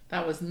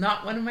 That was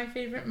not one of my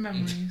favorite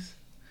memories.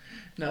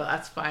 No,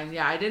 that's fine.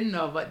 Yeah, I didn't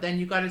know, but then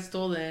you got it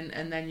stolen,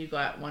 and then you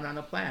got one on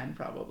a plan,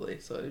 probably.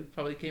 So you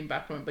probably came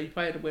back from it, but you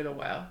probably had to wait a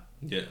while.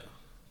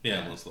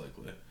 Yeah, most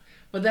likely.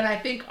 But then I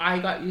think I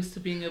got used to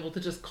being able to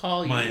just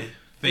call you. My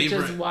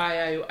favorite... Which is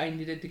why I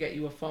needed to get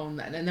you a phone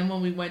then. And then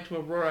when we went to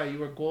Aurora, you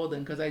were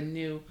golden, because I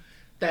knew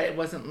that it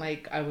wasn't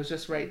like I was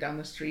just right down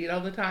the street all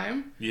the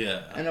time.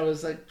 Yeah. And I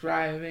was like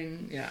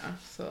driving,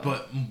 so.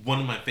 But one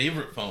of my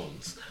favorite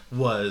phones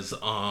was,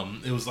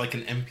 it was like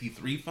an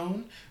MP3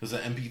 phone. It was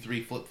an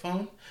MP3 flip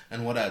phone.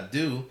 And what I'd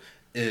do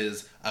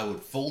is I would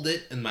fold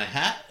it in my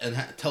hat and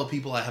tell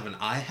people I have an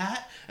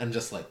iHat and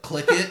just like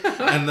click it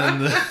and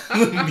then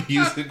the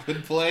music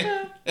would play.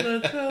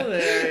 That's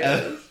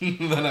hilarious.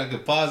 And then I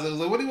could pause it. I was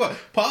like, what do you want?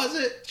 Pause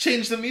it?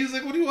 Change the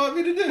music? What do you want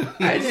me to do?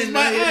 I didn't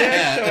know you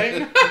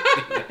were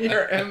showing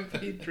your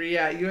MP3.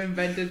 Yeah, you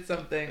invented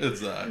something.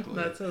 Exactly.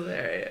 That's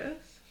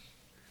hilarious.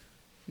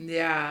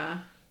 Yeah.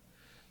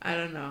 I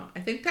don't know.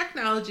 I think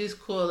technology is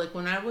cool. Like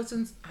when I was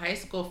in high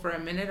school for a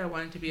minute, I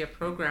wanted to be a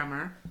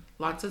programmer.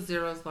 Lots of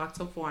zeros, lots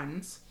of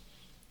ones.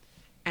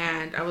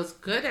 And I was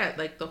good at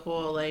like the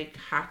whole like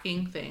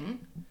hacking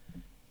thing.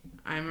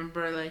 I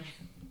remember like,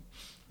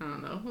 I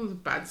don't know, it was a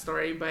bad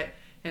story, but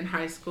in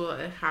high school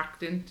I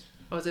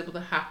was able to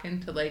hack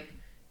into like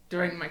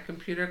during my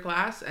computer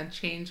class and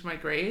change my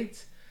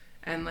grades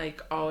and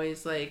like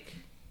always like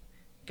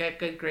get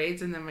good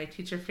grades, and then my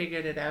teacher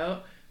figured it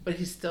out. But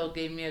he still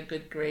gave me a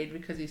good grade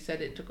because he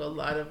said it took a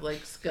lot of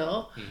like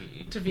skill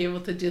to be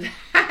able to do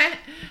that.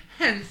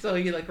 And so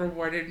he like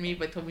rewarded me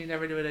but told me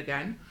never do it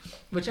again,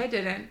 which I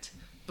didn't.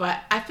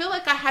 But I feel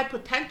like I had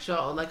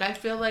potential. Like I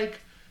feel like,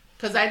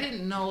 because I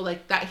didn't know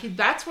like that,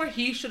 that's where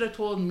he should have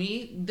told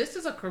me this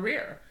is a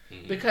career.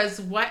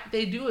 Because what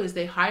they do is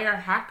they hire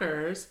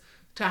hackers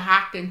to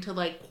hack into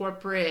like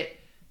corporate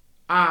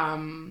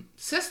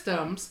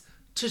systems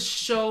to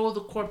show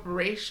the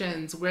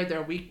corporations where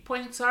their weak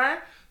points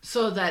are,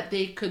 so that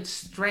they could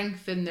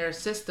strengthen their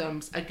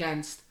systems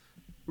against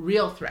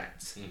real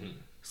threats.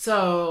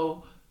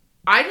 So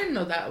I didn't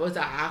know that was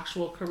an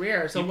actual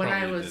career. So when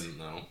I was... Didn't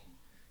know.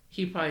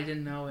 He probably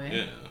didn't know it.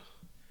 Yeah.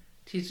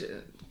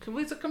 Teacher...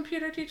 Was a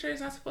computer teacher?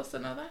 He's not supposed to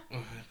know that? I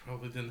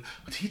probably didn't.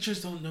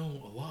 Teachers don't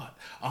know a lot.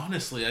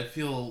 Honestly, I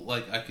feel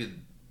like I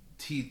could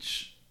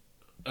teach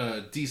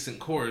a decent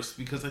course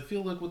because I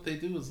feel like what they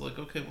do is like,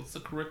 okay, what's the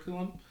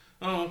curriculum?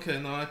 Oh,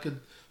 okay, no, I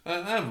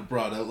have a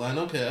broad outline.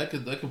 Okay, I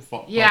could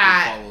follow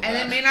that. And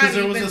it may not even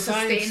there was a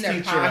science sustain their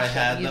teacher I passion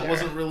had either. that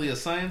wasn't really a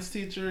science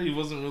teacher. He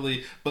wasn't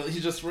really, but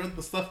he just read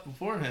the stuff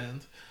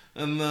beforehand.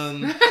 And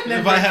then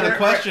if I had a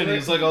question, he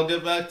was like, "I'll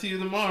get back to you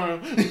tomorrow."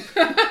 Okay.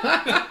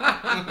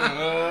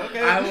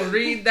 I will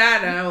read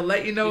that and I will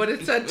let you know what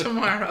it said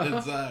tomorrow.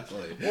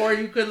 Exactly. Or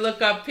you could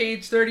look up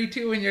page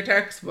 32 in your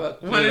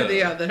textbook. One or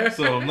the other.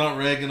 So I'm not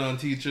ragging on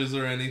teachers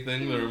or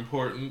anything. They're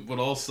important, but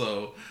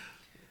also...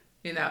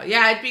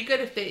 it'd be good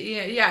if they,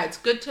 it's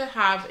good to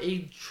have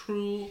a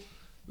true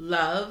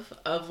love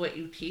of what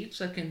you teach,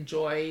 like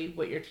enjoy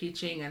what you're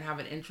teaching and have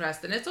an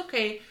interest. And it's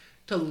okay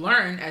to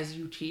learn as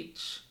you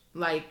teach,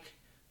 like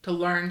to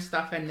learn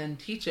stuff and then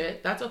teach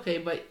it. That's okay.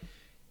 But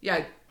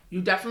yeah,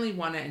 you definitely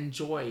want to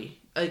enjoy.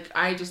 Like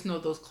I just know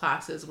those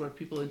classes where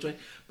people enjoy.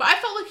 But I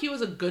felt like he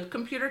was a good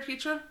computer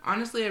teacher.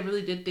 Honestly, I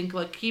really did think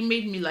like he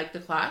made me like the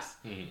class.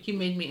 He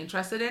made me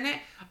interested in it.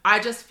 I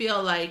just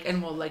feel like,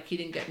 he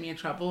didn't get me in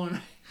trouble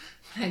when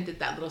I did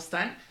that little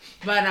stunt.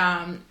 But,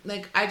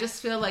 I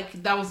just feel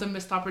like that was a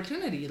missed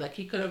opportunity. Like,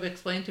 he could have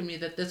explained to me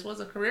that this was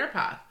a career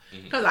path.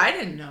 Because I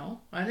didn't know.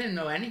 I didn't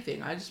know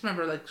anything. I just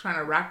remember, trying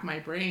to rack my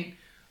brain.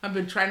 I've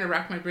been trying to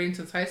rack my brain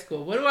since high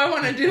school. What do I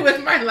want to do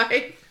with my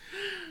life?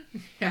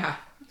 Yeah.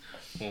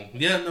 Well,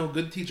 yeah, no,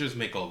 good teachers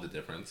make all the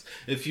difference.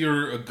 If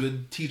you're a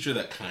good teacher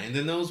that kind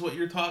of knows what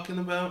you're talking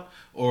about,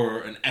 or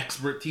an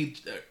expert in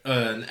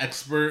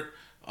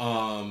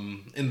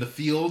the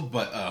field,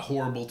 but a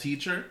horrible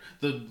teacher,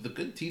 the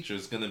good teacher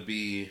is going to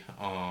be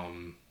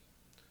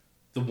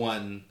the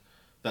one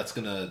that's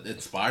going to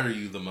inspire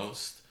you the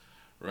most,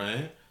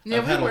 right? Yeah,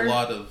 I've had we were. a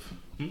lot of...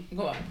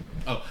 Go on.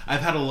 Oh,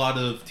 I've had a lot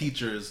of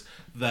teachers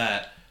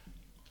that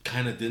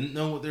kind of didn't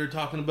know what they were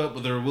talking about,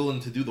 but they were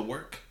willing to do the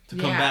work. To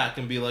come back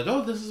and be like,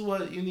 oh, this is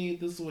what you need,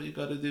 this is what you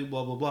got to do,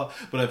 blah, blah, blah.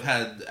 But I've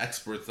had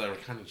experts that are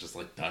kind of just,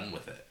 like, done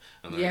with it.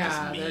 And they're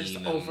just mean they're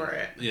just over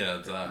it. Yeah,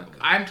 exactly.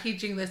 I'm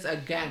teaching this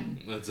again.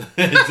 That's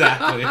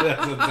exactly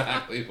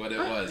what it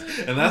was.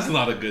 And that's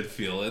not a good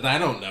feeling. I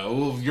don't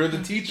know. You're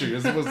the teacher.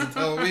 You're supposed to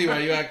tell me why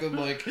you acted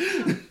like...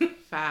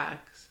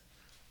 Facts.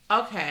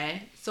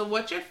 Okay, so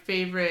what's your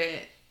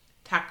favorite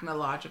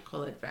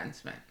technological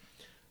advancement?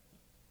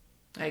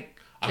 Like,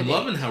 I'm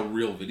loving how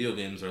real video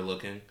games are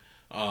looking.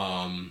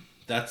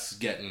 That's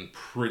getting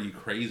pretty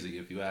crazy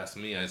if you ask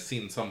me. I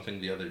seen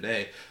something the other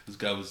day. This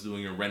guy was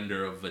doing a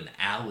render of an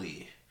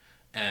alley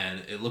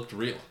and it looked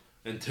real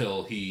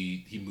until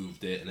he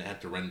moved it and it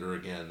had to render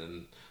again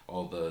and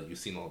you've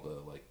seen all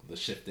the like the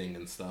shifting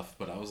and stuff,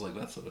 but I was like,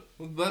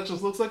 that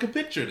just looks like a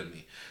picture to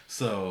me.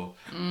 So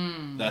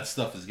that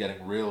stuff is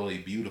getting really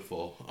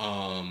beautiful.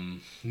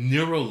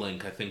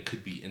 Neuralink I think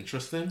could be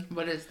interesting.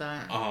 What is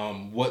that?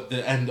 I'm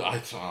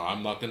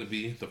not going to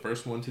be the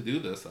first one to do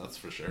this, that's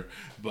for sure.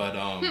 But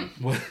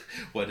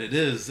what it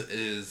is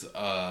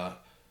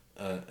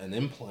an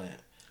implant.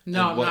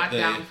 No, I'm not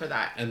down for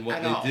that. And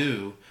what they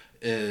do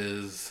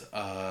is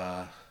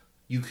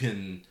you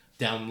can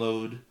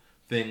download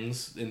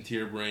things into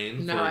your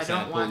brain. No, for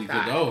example, I don't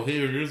want that.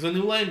 Here's a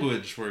new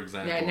language, for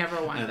example. Yeah, I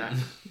never want that.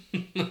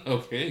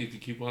 Okay, if you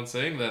keep on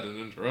saying that and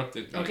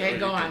interrupting me. Okay,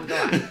 go on.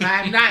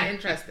 I'm not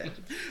interested.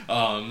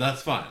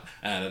 That's fine.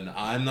 And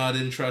I'm not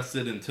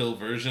interested until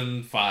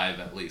version 5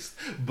 at least.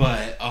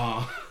 But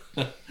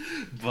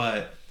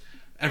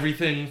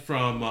everything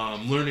from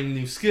learning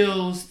new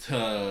skills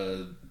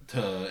to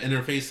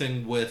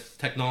interfacing with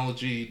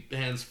technology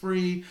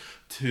hands-free,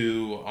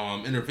 to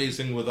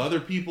interfacing with other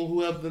people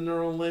who have the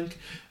neural link,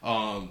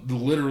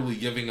 literally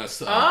giving us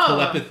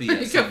telepathy.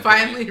 You can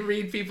finally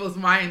read people's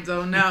minds.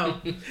 Oh no.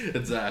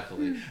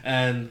 Exactly.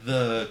 And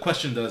the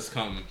question does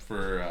come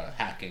for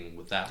hacking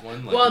with that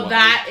one. Like, well,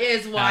 that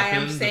is why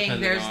I'm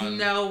saying there's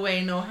no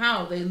way, no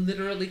how. They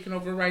literally can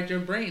override your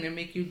brain and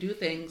make you do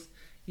things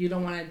you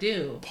don't want to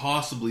do.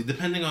 Possibly,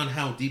 depending on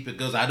how deep it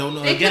goes. I don't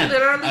know. They can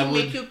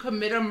literally make you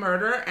commit a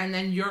murder, and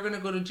then you're going to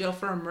go to jail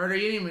for a murder.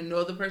 You didn't even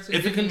know the person.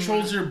 If it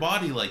controls your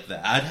body like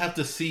that, I'd have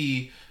to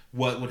see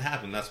what would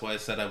happen. That's why I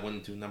said I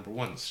wouldn't do number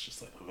one. It's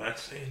just like a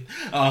vaccine.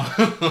 I'd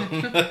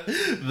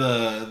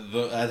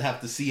have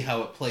to see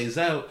how it plays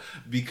out,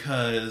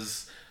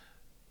 because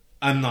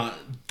I'm not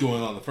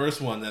going on the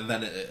first one and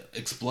then it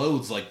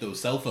explodes like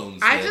those cell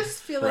phones I did,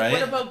 just feel like,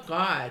 what about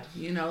God?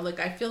 You know, like,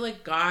 I feel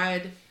like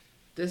God,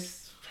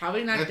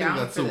 probably not down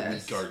for this. I think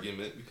that's a weak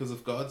argument, because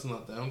if God's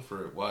not down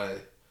for it, why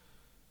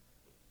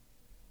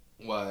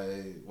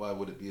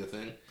would it be a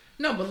thing?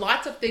 No, but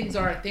lots of things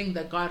are a thing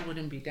that God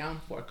wouldn't be down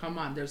for. Come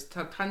on, there's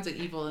tons of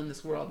evil in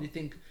this world. You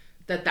think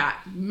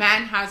that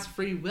man has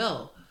free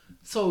will.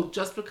 So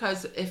just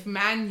because if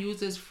man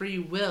uses free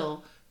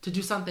will to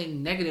do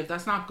something negative,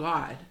 that's not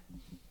God.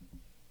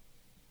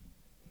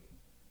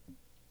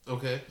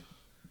 Okay.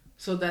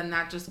 So then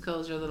that just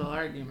kills your little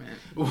argument.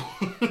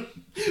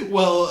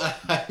 Well,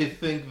 I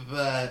think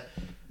that...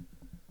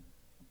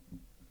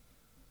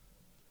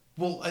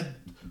 Well,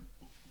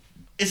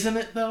 isn't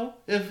it, though?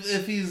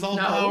 If he's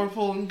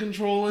all-powerful and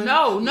controlling?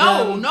 No,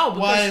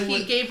 because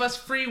he gave us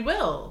free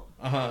will.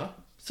 Uh-huh.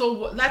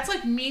 So that's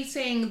like me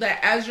saying that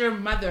as your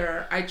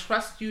mother, I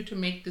trust you to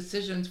make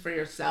decisions for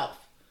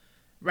yourself,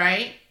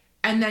 right?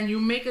 And then you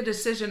make a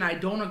decision I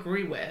don't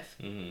agree with.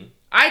 Mm-hmm.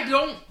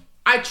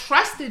 I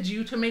trusted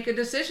you to make a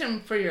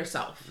decision for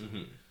yourself.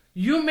 Mm-hmm.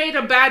 You made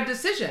a bad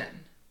decision.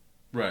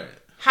 Right.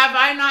 Have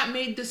I not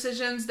made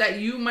decisions that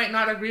you might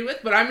not agree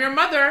with? But I'm your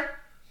mother.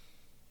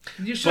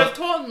 You should have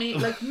told me.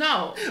 Like,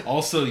 no.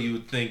 Also, you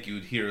would think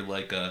you'd hear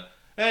like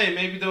hey,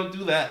 maybe don't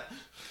do that.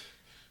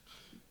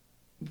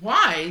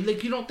 Why?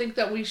 Like, you don't think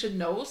that we should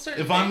know certain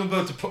things? I'm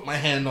about to put my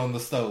hand on the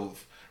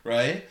stove,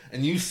 right?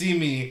 And you see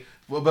me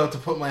about to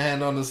put my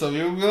hand on the stove,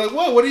 you'll be like,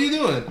 whoa, what are you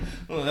doing?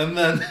 And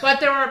then...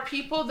 But there are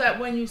people that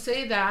when you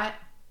say that,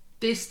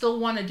 they still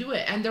want to do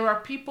it. And there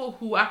are people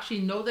who actually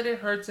know that it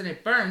hurts and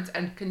it burns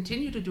and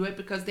continue to do it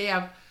because they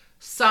have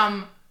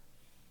some...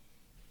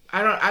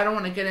 I don't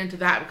want to get into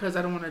that because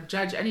I don't want to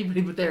judge anybody,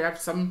 but they have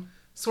some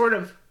sort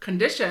of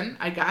condition,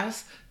 I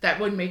guess, that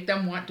would make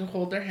them want to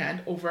hold their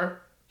hand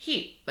over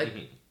heat. Like,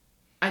 mm-hmm.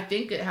 I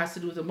think it has to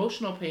do with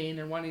emotional pain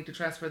and wanting to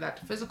transfer that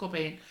to physical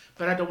pain,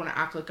 but I don't want to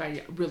act like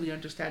I really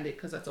understand it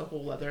because that's a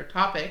whole other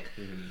topic.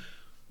 Mm-hmm.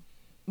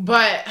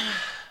 But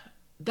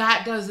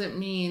that doesn't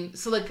mean...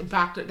 So, like,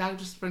 that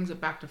just brings it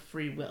back to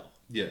free will.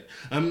 Yeah.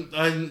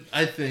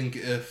 I think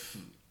if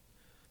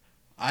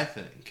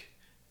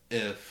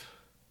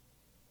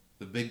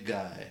the big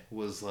guy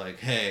was like,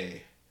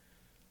 hey,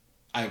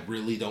 I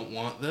really don't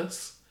want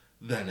this,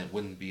 then it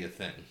wouldn't be a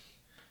thing.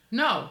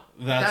 No,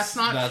 that's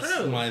not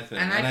true. My thing.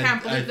 And I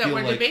can't believe that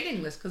we're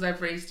debating this because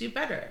I've raised you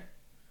better.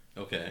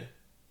 Okay.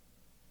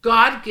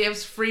 God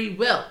gives free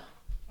will.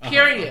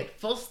 Period. Uh-huh.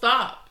 Full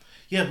stop.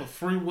 Yeah, but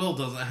free will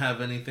doesn't have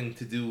anything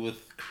to do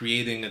with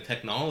creating a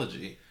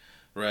technology,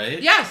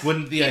 right? Yes.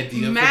 Wouldn't the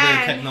idea for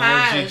the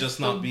technology just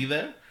not be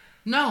there?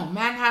 No,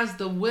 man has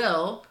the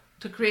will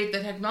to create the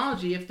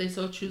technology if they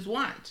so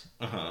want.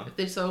 Uh-huh. If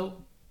they so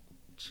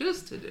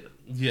choose to do.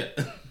 Yeah.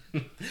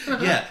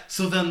 Yeah,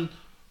 so then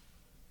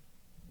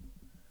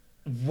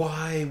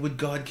why would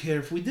God care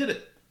if we did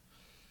it?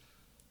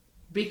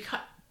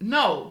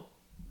 No,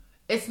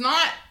 it's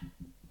not.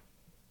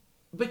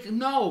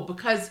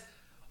 Because,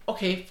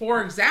 okay,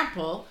 for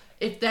example,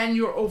 if then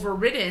you're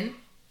overridden,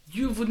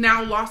 you've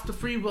now lost the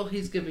free will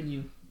he's given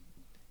you.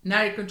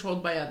 Now you're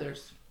controlled by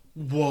others.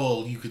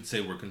 Well, you could say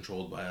we're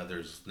controlled by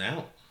others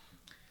now.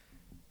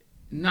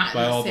 Not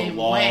by in the all same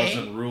the laws way.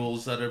 And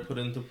rules that are put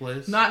into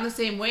place. Not in the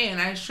same way,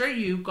 and I assure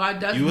you, God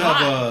does you not.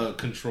 You have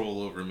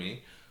control over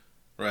me,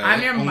 right?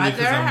 I'm your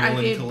mother. I'm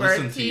I gave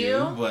birth to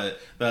you. But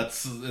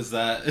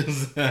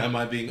am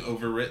I being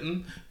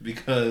overwritten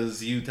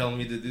because you tell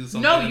me to do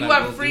something? No, you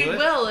have free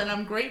will, and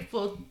I'm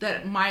grateful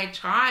that my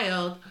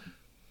child,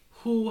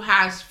 who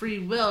has free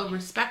will,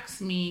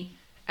 respects me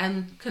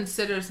and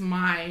considers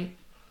my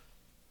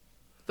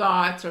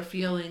thoughts or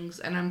feelings,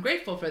 and I'm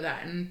grateful for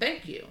that, and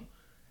thank you.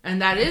 And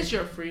that is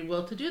your free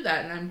will to do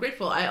that, and I'm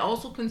grateful. I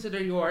also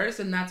consider yours,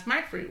 and that's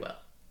my free will.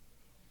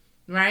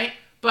 Right?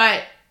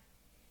 But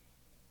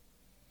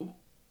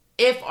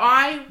if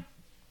I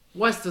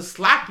was to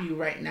slap you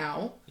right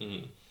now,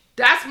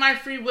 that's my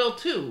free will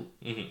too.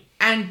 Mm-hmm.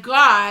 And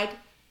God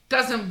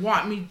doesn't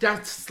want me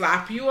to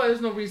slap you.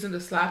 There's no reason to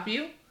slap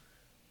you.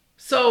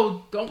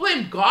 So don't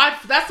blame God.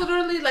 That's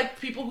literally like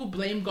people who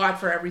blame God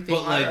for everything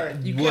on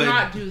earth. You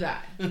cannot do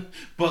that.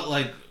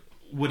 But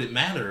would it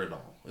matter at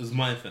all? Is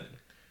my thing.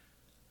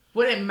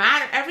 Would it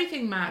matter?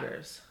 Everything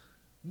matters.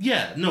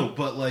 Yeah, no,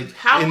 but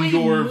how in we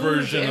your move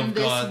version in of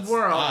this God's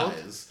world,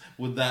 eyes,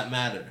 would that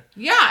matter?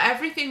 Yeah,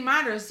 everything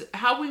matters.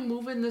 How we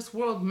move in this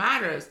world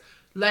matters.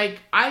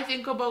 I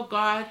think about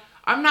God.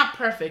 I'm not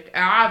perfect.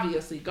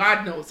 Obviously,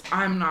 God knows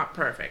I'm not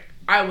perfect.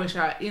 I wish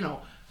I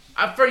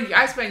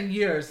spent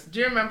years. Do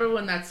you remember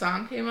when that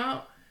song came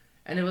out?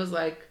 And it was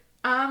like,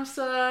 I'm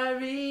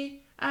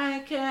sorry,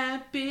 I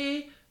can't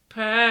be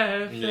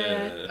perfect.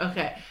 Yeah.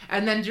 Okay.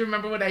 And then do you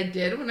remember what I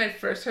did when I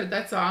first heard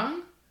that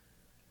song?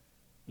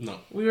 No.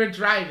 We were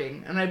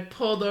driving and I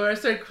pulled over,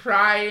 started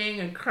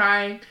crying.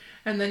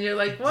 And then you're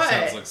like, what?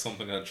 Sounds like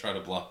something I'd try to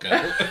block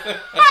out.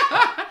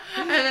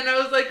 And then I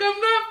was like,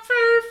 I'm not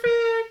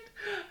perfect.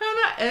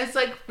 And it's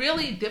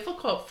really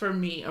difficult for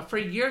me. For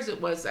years it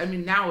was. I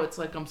mean, now it's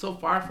I'm so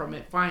far from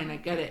it. Fine, I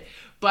get it.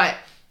 But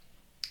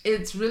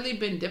it's really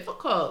been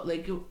difficult,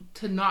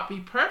 to not be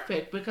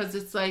perfect, because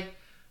it's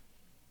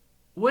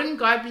wouldn't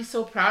God be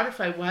so proud if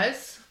I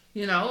was?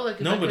 If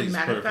Nobody's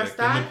I could manifest perfect,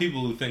 that? and the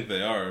people who think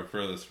they are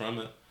furthest from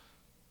it.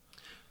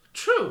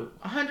 True,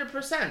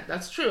 100%.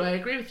 That's true. I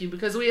agree with you,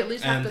 because we at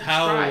least have to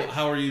strive.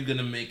 How are you going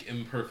to make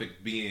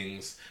imperfect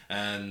beings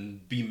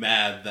and be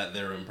mad that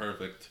they're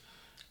imperfect?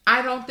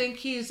 I don't think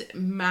he's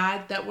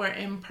mad that we're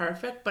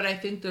imperfect, but I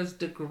think there's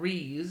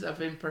degrees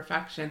of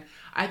imperfection.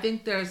 I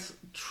think there's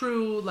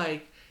true,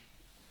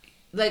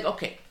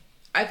 okay,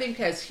 I think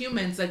as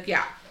humans,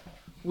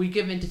 we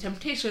give into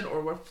temptation,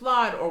 or we're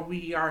flawed, or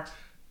we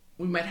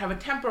might have a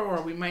temper,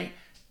 or we might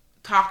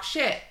talk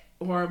shit,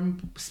 or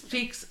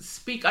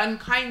speak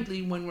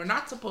unkindly when we're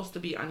not supposed to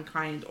be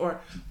unkind,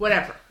 or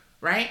whatever,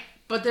 right?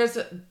 But there's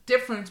a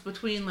difference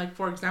between,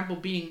 for example,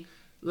 being,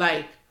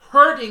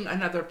 hurting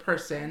another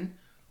person,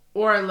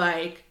 or,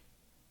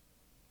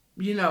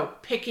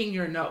 picking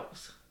your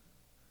nose.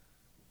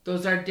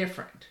 Those are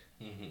different.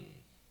 Mm-hmm.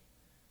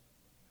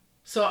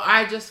 So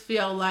I just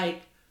feel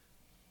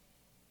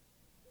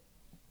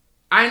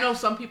I know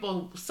some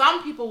people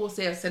will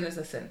say a sin is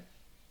a sin.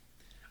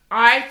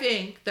 I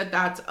think that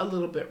that's a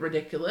little bit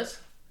ridiculous,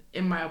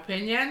 in my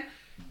opinion.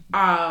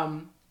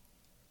 A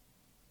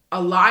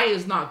lie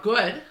is not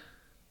good.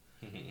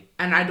 Mm-hmm.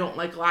 And I don't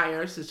like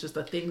liars. It's just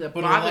a thing that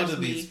bothers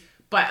me.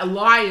 But a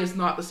lie is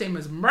not the same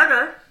as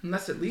murder,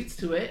 unless it leads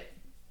to it.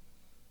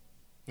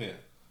 Yeah.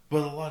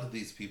 But a lot of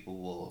these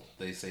people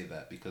they say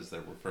that because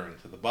they're referring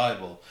to the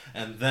Bible.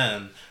 And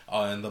then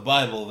in the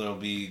Bible, there'll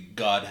be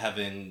God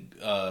having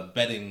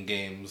betting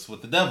games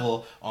with the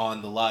devil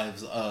on the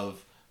lives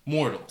of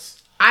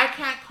mortals. I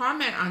can't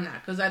comment on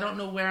that because I don't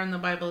know where in the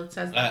Bible it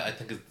says that. I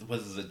think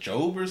was it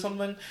Job or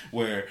something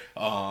where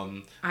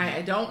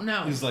I don't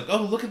know. He's like,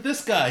 oh, look at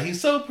this guy,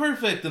 he's so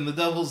perfect, and the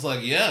devil's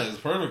like, yeah, he's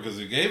perfect because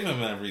you gave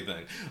him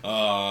everything.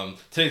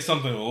 Take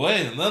something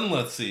away and then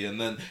let's see, and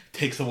then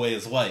takes away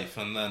his wife,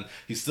 and then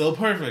he's still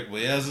perfect,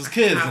 but he has his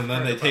kids, and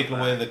then they take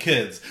away the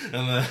kids,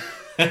 and then.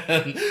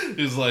 And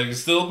he's like,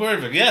 he's still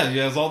perfect. Yeah, he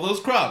has all those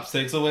crops.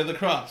 Takes away the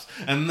crops,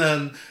 and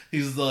then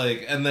he's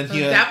like, and then the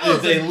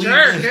devil's a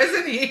jerk,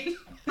 isn't he?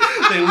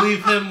 They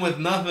leave him with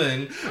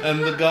nothing,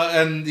 and the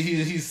guy, and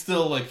he's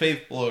still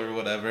faithful or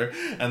whatever.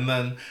 And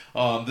then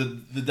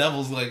the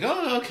devil's like,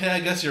 oh, okay, I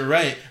guess you're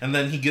right. And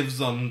then he gives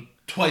them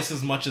twice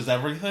as much as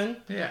everything.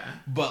 Yeah,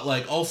 but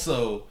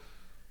also.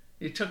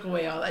 You took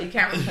away all that. You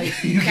can't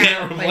replace. You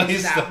can't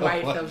replace that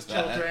wife, those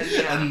children.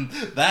 Yeah. And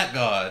that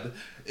God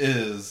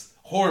is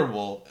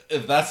horrible,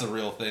 if that's a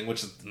real thing,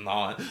 which is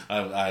not.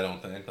 I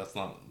don't think that's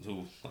not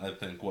who I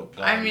think what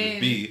God would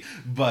be.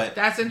 But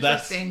that's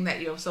interesting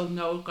that you so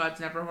no, God's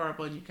never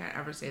horrible, and you can't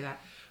ever say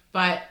that.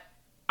 But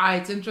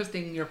it's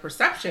interesting your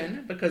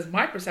perception, because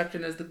my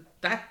perception is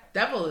that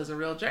devil is a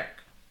real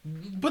jerk.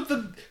 But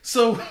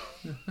so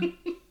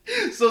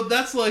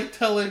that's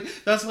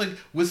like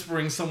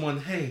whispering someone,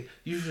 hey,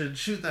 you should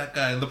shoot that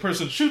guy, and the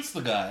person shoots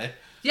the guy.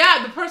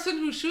 Yeah, the person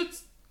who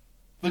shoots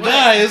the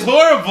guy is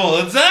horrible.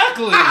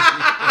 Exactly.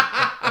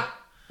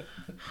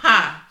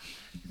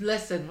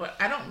 Listen,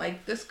 I don't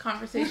like this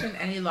conversation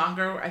any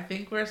longer. I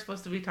think we're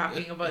supposed to be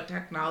talking about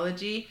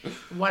technology.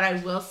 What I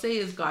will say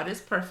is God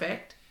is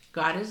perfect.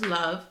 God is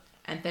love.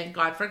 And thank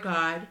God for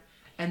God.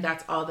 And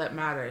that's all that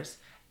matters.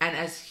 And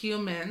as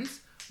humans,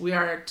 we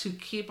are to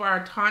keep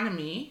our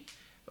autonomy.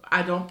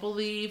 I don't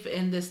believe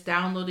in this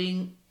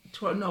downloading.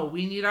 No,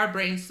 we need our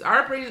brains.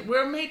 Our brains,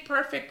 we're made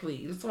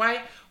perfectly. That's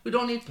why we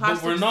don't need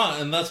plastic. But we're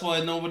not, and that's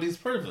why nobody's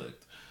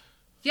perfect.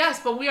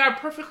 Yes, but we are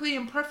perfectly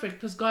imperfect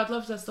because God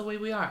loves us the way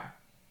we are.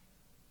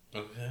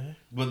 Okay,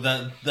 but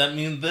that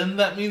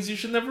means you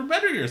should never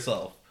better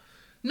yourself.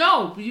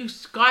 No,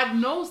 God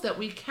knows that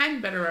we can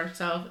better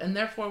ourselves, and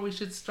therefore we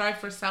should strive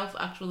for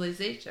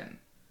self-actualization.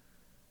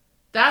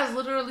 That is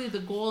literally the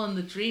goal and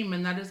the dream,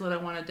 and that is what I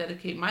want to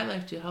dedicate my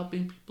life to,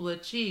 helping people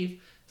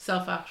achieve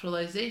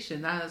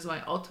self-actualization. That is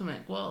my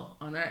ultimate goal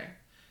on earth,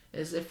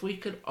 is if we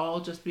could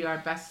all just be our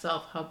best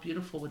self, how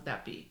beautiful would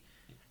that be?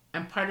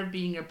 And part of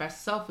being your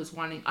best self is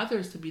wanting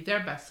others to be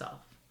their best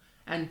self.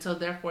 And so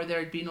therefore there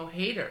would be no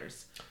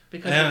haters.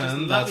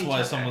 And that's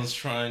why someone's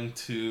trying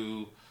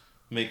to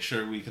make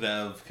sure we could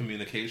have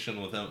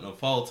communication without no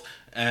fault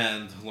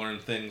and learn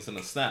things in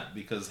a snap,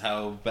 because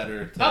how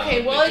better to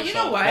make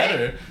yourself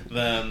better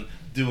than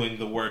doing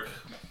the work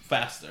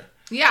faster.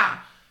 Yeah.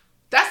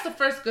 That's the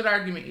first good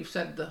argument you've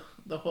said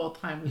the whole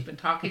time we've been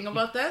talking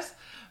about this.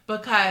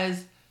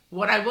 Because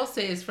what I will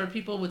say is for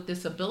people with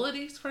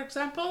disabilities, for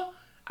example,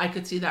 I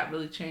could see that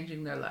really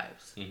changing their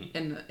lives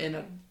in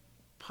a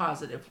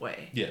positive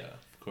way. Yeah,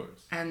 of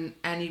course. And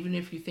even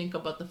if you think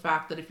about the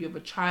fact that if you have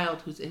a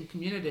child who's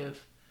incommunicative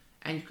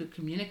and you could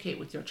communicate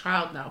with your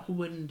child now, who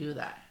wouldn't do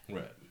that?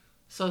 Right.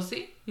 So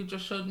see, you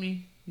just showed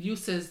me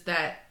uses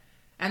that,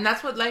 and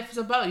that's what life is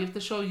about. You have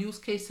to show use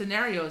case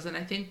scenarios. And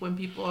I think when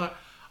people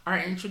are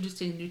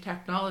introducing new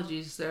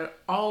technologies, there are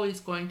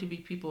always going to be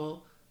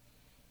people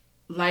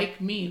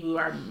like me who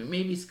are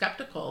maybe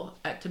skeptical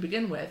to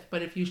begin with.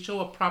 But if you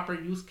show a proper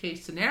use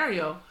case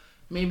scenario,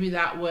 maybe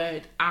that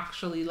would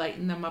actually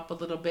lighten them up a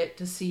little bit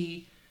to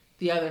see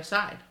the other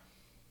side.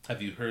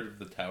 Have you heard of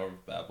the Tower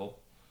of Babel?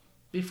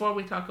 Before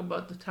we talk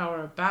about the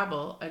Tower of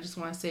Babel, I just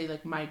want to say,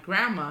 like, my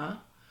grandma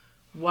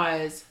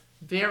was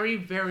very,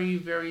 very,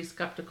 very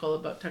skeptical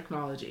about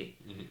technology.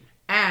 Mm-hmm.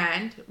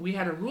 And we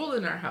had a rule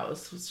in our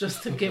house,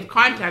 just to give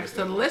context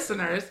to the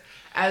listeners,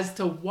 as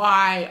to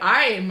why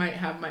I might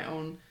have my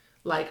own,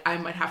 like, I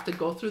might have to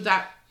go through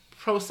that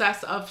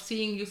process of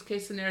seeing use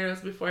case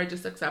scenarios before I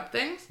just accept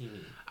things. Mm-hmm.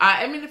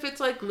 I mean, if it's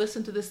like,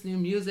 listen to this new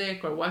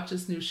music or watch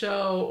this new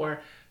show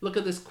or look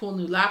at this cool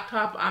new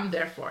laptop, I'm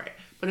there for it.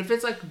 But if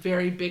it's like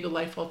very big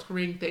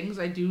life-altering things,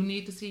 I do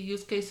need to see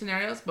use case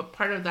scenarios. But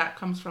part of that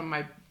comes from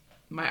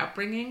my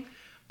upbringing.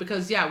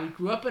 Because, yeah, we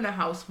grew up in a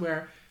house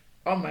where,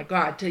 oh my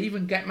God, to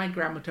even get my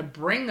grandma to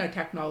bring a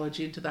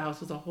technology into the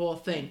house was a whole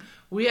thing.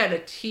 We had a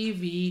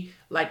TV,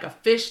 like a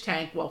fish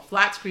tank, while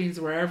flat screens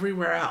were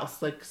everywhere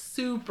else. Like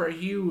super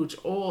huge,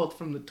 old,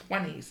 from the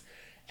 20s.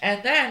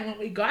 And then when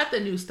we got the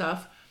new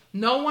stuff,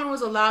 no one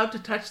was allowed to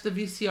touch the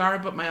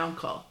VCR but my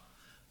uncle.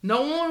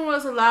 No one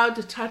was allowed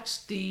to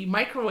touch the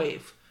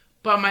microwave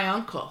but my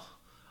uncle.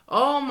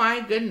 Oh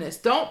my goodness.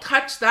 Don't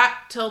touch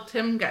that till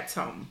Tim gets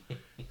home.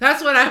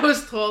 That's what I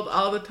was told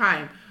all the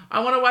time.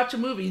 I want to watch a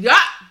movie.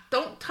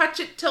 Don't touch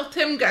it till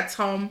Tim gets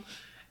home.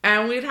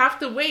 And we'd have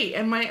to wait.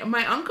 And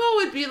my uncle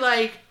would be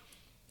like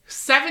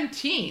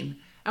 17.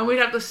 And we'd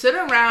have to sit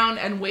around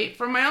and wait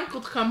for my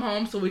uncle to come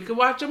home so we could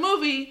watch a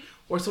movie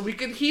or so we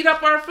could heat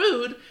up our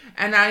food.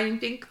 And I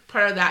think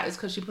part of that is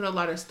because she put a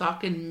lot of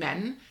stock in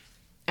men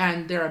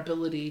and their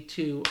ability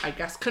to, I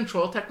guess,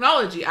 control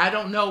technology. I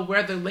don't know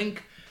where the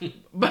link,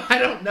 but I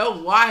don't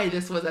know why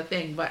this was a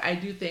thing. But I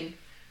do think,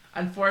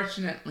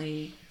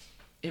 unfortunately,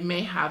 it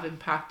may have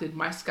impacted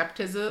my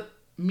skepticism,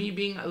 me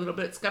being a little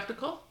bit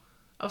skeptical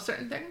of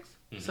certain things.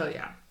 Mm-hmm. So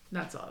yeah,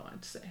 that's all I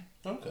wanted to say.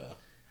 Okay.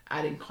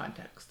 Adding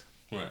context.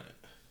 Right.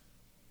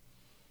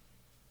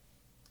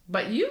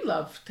 But you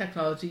love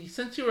technology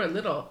since you were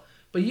little.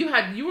 But you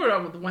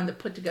were the one that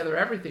put together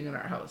everything in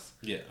our house.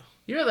 Yeah.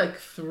 You're like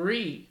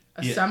 3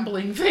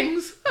 assembling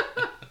things.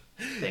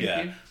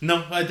 Thank you.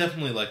 No, I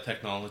definitely like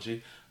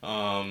technology.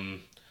 I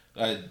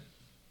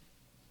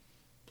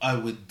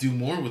would do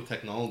more with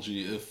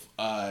technology if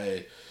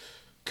I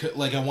could,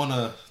 like, I want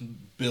to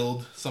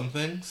build some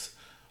things,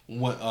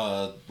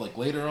 like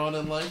later on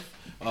in life,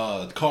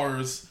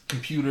 cars,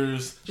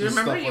 computers. Do you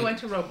remember you went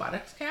to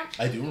robotics camp?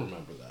 I do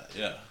remember that.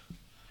 Yeah.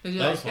 Did you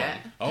like it?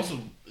 Also,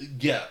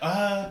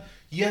 yeah.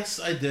 Yes,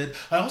 I did.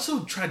 I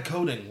also tried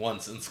coding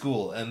once in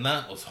school, and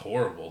that was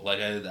horrible. Like,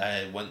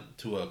 I went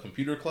to a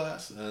computer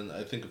class, and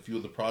I think a few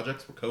of the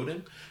projects were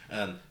coding,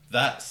 and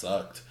that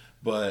sucked.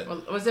 But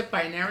Well, was it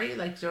binary,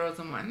 like zeros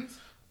and ones?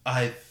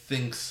 I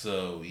think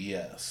so,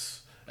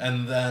 yes.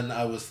 And then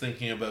I was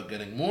thinking about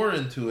getting more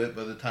into it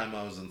by the time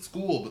I was in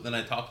school, but then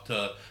I talked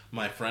to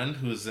my friend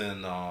who's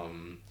in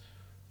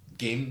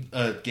game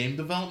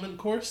development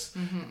course,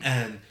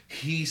 and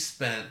he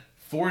spent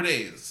 4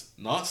 days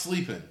not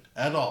sleeping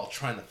at all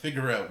trying to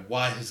figure out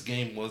why his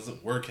game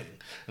wasn't working.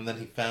 And then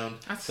he found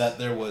that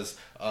there was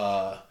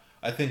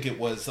I think it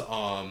was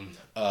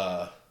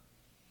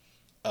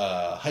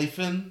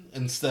hyphen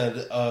instead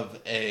of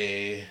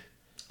a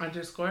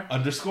underscore.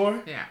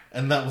 Yeah.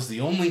 And that was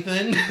the only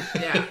thing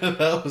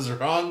that was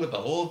wrong with the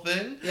whole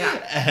thing.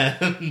 Yeah.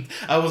 And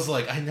I was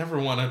like, I never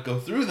want to go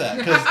through that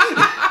because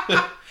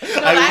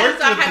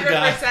that's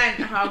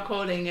 100% how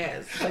coding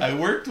is. Like, I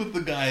worked with the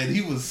guy and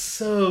he was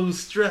so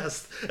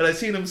stressed. And I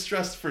seen him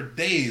stressed for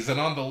days. And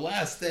on the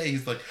last day,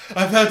 he's like,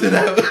 I found it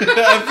out.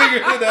 I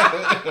figured it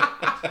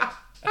out.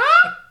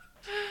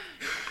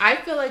 I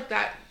feel like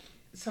that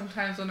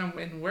sometimes when I'm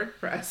in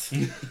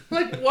WordPress.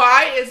 Like,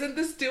 why isn't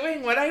this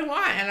doing what I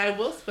want? And I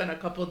will spend a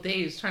couple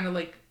days trying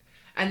to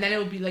and then it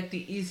will be like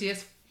the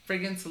easiest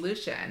friggin'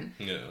 solution.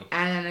 Yeah.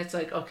 And then it's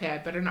like, okay, I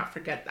better not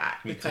forget that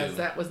because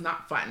that was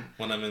not fun.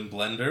 When I'm in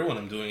Blender, when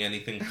I'm doing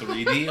anything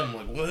 3D, I'm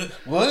like,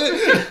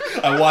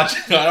 what?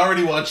 I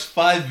already watched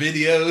 5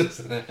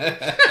 videos. Right?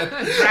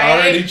 I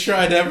already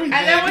tried everything.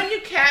 And then when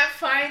you can't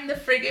find the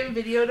friggin'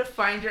 video to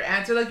find your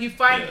answer, like you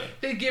find,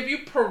 they give you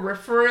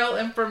peripheral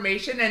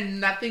information and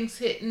nothing's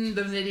hitting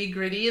the nitty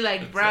gritty.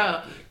 Like,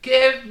 bro,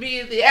 give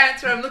me the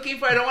answer I'm looking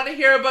for. I don't want to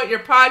hear about your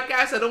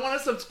podcast. I don't want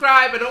to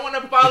subscribe. I don't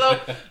want to follow.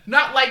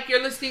 Not like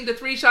you're listening to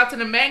 3 Shots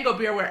and a Mango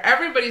Beer where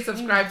everybody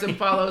subscribes and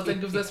follows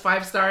and gives us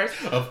 5 stars.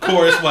 Of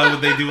course, why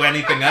would they do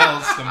anything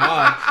else? Come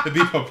on. It'd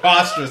be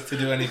preposterous to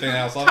do anything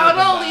else.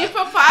 Totally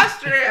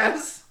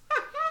preposterous.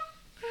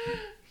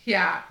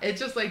 Yeah,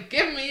 it's just like,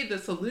 give me the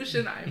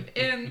solution. I'm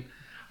in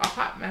a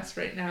hot mess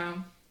right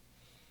now.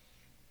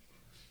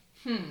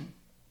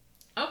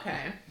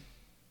 Okay.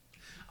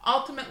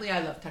 Ultimately,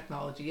 I love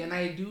technology, and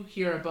I do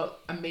hear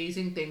about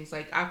amazing things.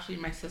 Like, actually,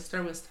 my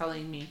sister was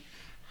telling me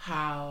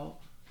how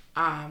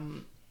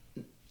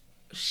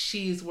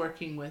she's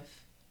working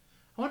with...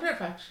 I wonder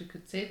if I actually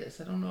could say this.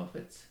 I don't know if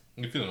it's...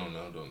 If you don't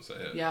know, don't say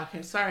it. Yeah,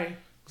 okay, sorry.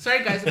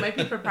 Sorry, guys, it might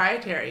be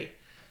proprietary.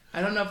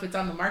 I don't know if it's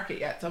on the market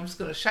yet, so I'm just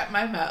going to shut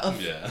my mouth.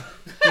 Yeah.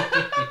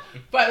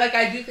 But, like,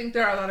 I do think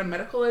there are a lot of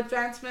medical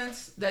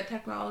advancements that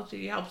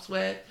technology helps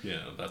with.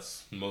 Yeah,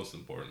 that's most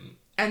important.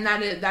 And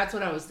that's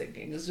what I was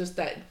thinking. It's just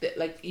that,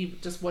 like,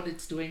 even just what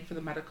it's doing for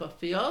the medical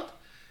field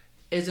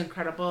is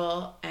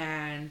incredible.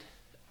 And,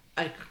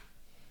 like...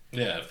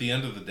 Yeah, at the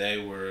end of the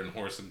day, we're in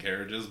horse and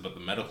carriages, but the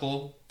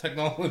medical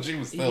technology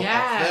was still up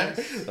there.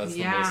 That's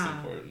the most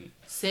important.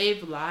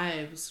 Save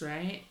lives,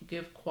 right?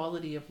 Give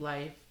quality of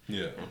life.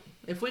 Yeah.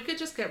 If we could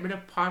just get rid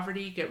of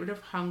poverty, get rid of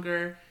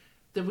hunger,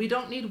 that we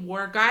don't need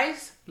war.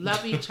 Guys,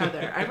 love each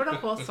other. I wrote a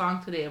whole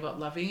song today about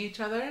loving each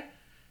other.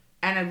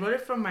 And I wrote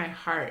it from my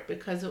heart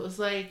because it was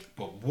like...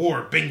 But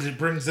war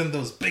brings in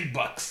those big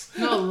bucks.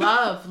 No,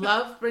 love.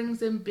 Love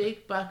brings in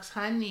big bucks,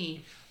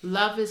 honey.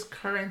 Love is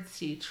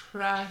currency.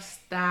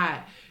 Trust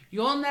that.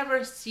 You'll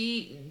never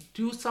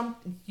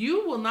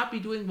you will not be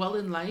doing well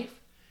in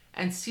life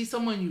and see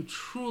someone you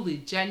truly,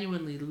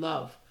 genuinely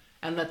love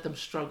and let them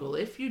struggle.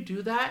 If you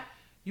do that,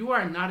 you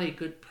are not a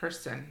good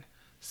person.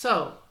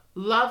 So,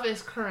 love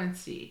is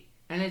currency.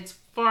 And it's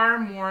far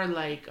more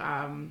like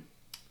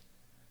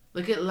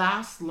it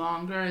lasts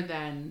longer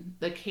than,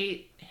 like,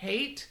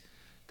 hate,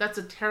 that's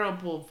a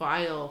terrible,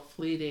 vile,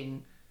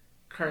 fleeting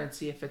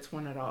currency if it's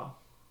one at all.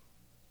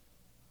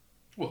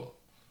 Well,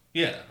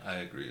 yeah, I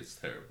agree, it's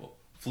terrible.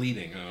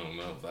 Fleeting, I don't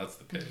know if that's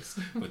the case.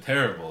 But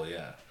terrible,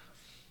 yeah.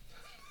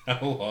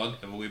 How long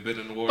have we been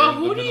in war? But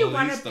who do you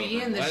want to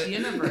be in this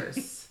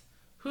universe?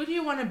 Who do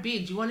you want to be?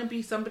 Do you want to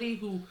be somebody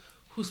who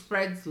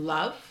spreads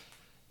love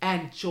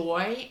and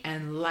joy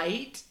and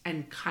light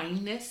and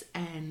kindness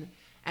and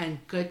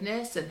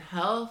goodness and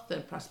health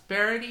and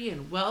prosperity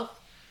and wealth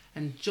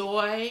and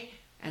joy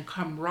and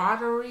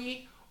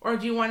camaraderie? Or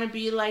do you want to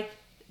be like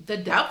the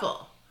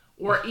devil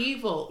or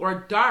evil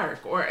or dark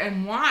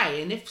and why?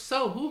 And if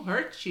so, who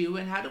hurt you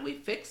and how do we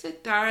fix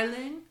it,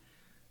 darling?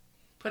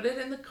 Put it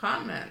in the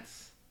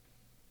comments.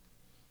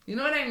 You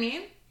know what I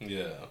mean?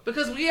 Yeah.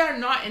 Because we are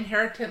not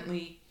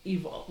inherently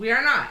evil. We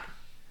are not.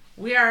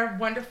 We are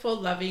wonderful,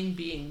 loving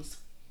beings,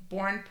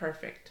 born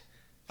perfect.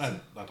 I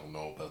don't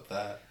know about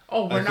that.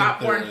 Oh, we're not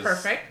born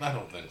perfect? I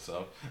don't think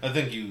so. I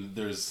think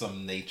there's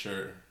some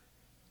nature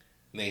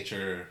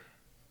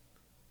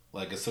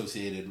like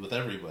associated with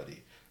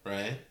everybody,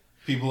 right?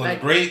 People in a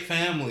great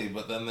family,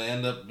 but then they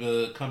end up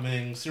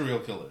becoming serial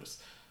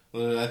killers.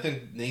 I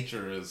think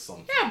nature is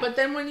something. Yeah, but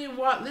then when you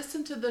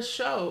listen to the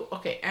show,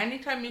 okay,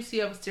 anytime you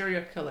see a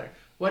serial killer,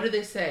 what do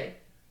they say?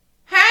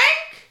 Hank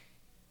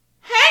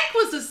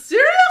was a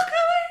serial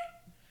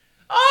killer?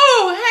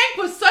 Oh, Hank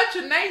was such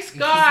such a nice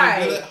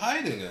guy. He's so good at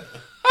hiding it.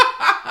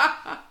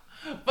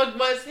 But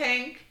was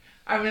Hank...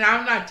 I mean,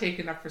 I'm not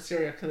taking up for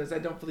serial killers. I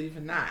don't believe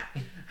in that.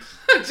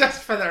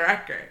 Just for the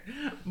record.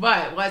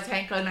 But was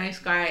Hank a nice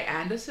guy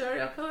and a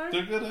serial killer?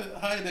 They're good at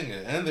hiding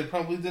it. And they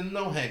probably didn't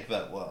know Hank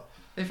that well.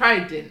 They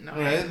probably didn't know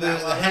Hank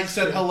that well. Hank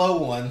said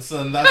hello once,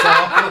 and that's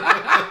all.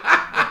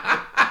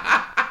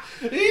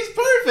 He's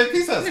perfect.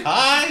 He says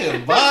hi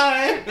and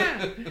bye.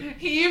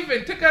 He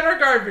even took out our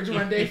garbage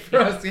one day for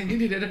us and he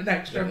needed an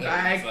extra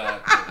bag.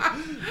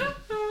 Exactly.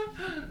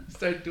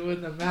 Start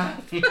doing the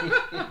math.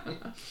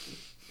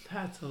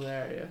 That's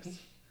hilarious.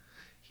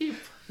 He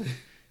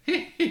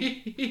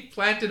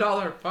planted all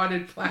our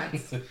potted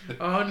plants.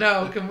 Oh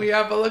no, can we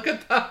have a look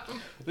at them?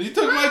 He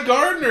took my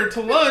gardener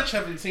to lunch.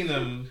 Haven't seen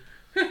him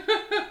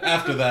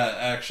after that,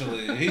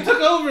 actually. He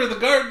took over the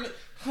garden.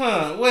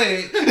 Huh,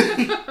 wait.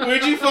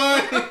 Where'd you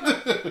find?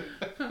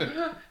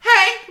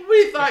 Hank,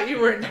 we thought you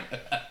were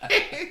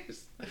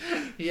nice.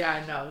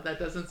 Yeah, no, that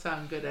doesn't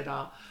sound good at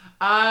all.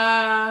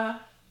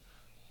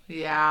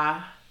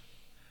 Yeah.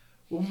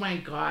 Oh my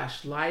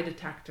gosh, lie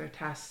detector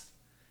tests.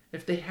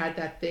 If they had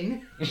that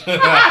thing.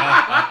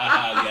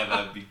 Yeah,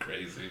 that'd be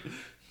crazy.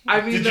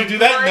 I mean, did you do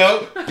that?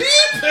 No.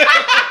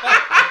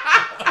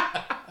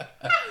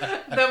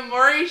 The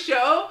Maury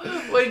show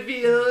would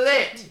be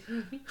lit.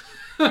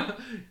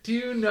 Do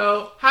you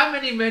know how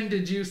many men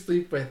did you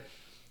sleep with?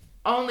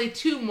 Only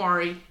 2,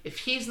 Maury. If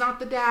he's not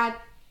the dad,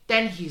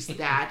 then he's the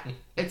dad.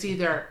 It's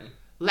either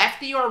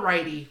lefty or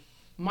righty,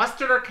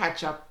 mustard or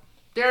ketchup.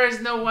 There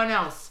is no one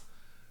else.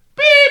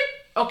 Beep.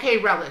 Okay,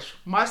 relish.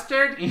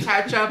 Mustard,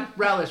 ketchup,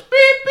 relish.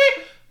 Beep,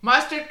 beep.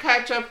 Mustard,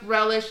 ketchup,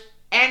 relish,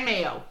 and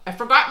mayo. I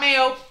forgot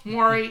mayo.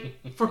 Maury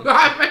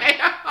forgot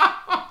mayo.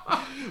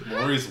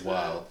 Maury's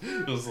wild.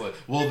 It was like,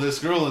 well, this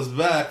girl is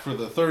back for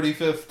the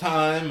 35th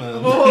time,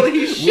 and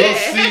holy shit. We'll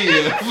see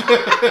if...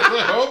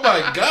 Oh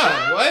my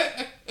god,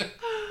 what?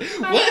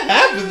 What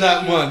happened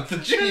that month?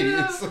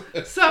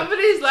 Jeez.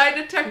 Somebody's lie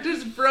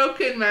detector's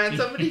broken, man.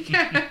 Somebody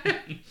can't...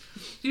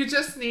 You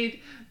just need...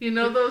 You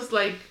know those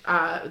like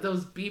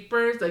those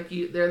beepers,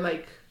 they're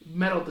like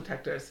metal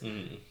detectors.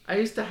 Mm. I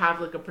used to have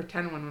like a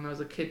pretend one when I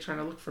was a kid trying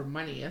to look for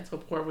money. That's how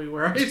poor we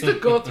were. I used to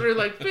go through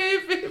like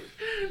beep, beep,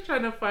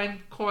 trying to find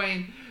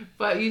coin.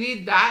 But you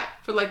need that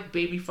for like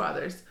baby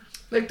fathers.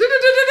 Like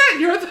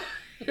you're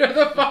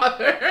the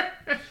father.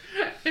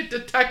 It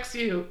detects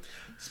you.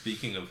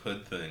 Speaking of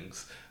hood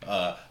things,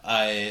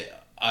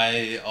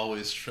 I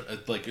always,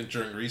 like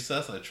during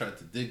recess, I tried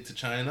to dig to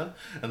China,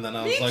 and then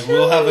I was like,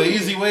 we'll have an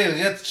easy way to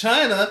get to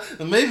China,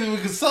 and maybe we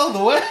could sell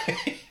the way.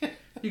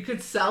 You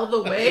could sell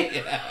the way?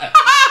 Yeah.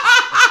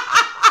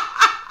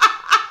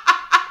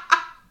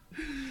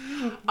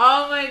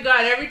 Oh my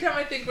god, every time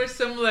I think we're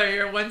similar,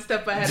 you're one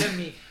step ahead of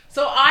me.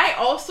 So I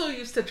also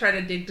used to try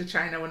to dig to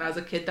China when I was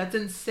a kid. That's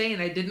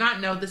insane. I did not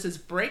know, this is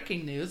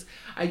breaking news.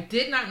 I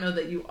did not know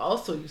that you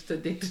also used to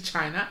dig to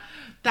China.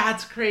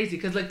 That's crazy.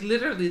 Because like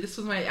literally this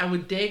was I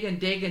would dig and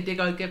dig and dig.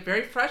 I would get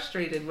very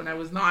frustrated when I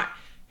was not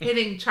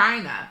hitting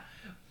China.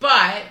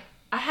 But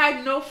I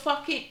had no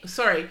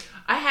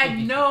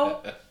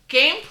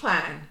game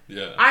plan.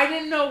 Yeah. I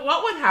didn't know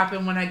what would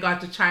happen when I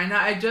got to China.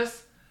 I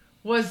just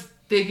was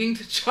digging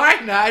to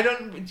China.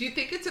 Do you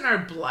think it's in our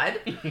blood?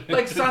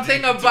 Like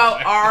something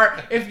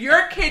about if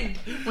your kid,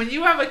 when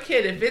you have a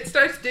kid, if it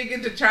starts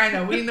digging to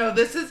China, we know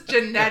this is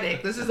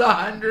genetic. This is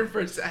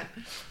 100%.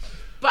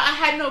 But I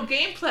had no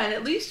game plan.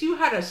 At least you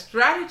had a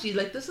strategy.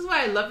 Like, this is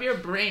why I love your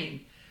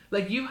brain.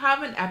 Like, you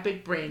have an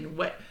epic brain.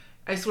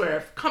 I swear,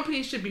 if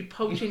companies should be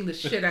poaching the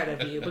shit out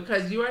of you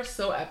because you are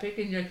so epic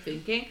in your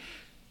thinking.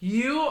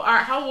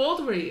 How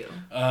old were you?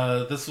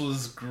 This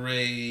was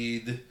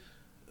grade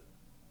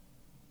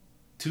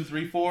 2,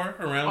 3, 4,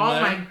 around there. Oh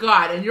my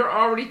god, and you're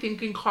already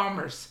thinking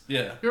commerce.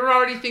 Yeah. You're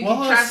already thinking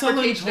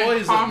transportation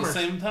and commerce.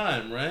 Selling toys at the same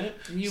time, right?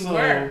 You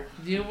were.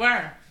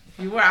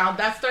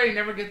 That story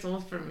never gets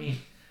old for me.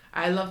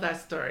 I love that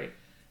story.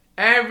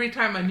 Every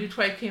time a new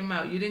toy came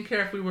out, you didn't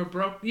care if we were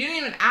broke. You didn't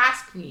even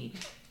ask me.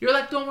 You're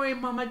like, don't worry,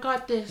 Mom, I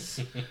got this.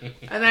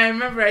 And I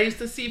remember I used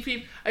to see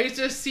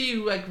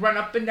you like run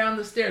up and down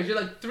the stairs. You're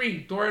like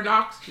 3, door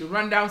knocks. You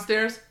run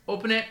downstairs,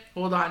 open it,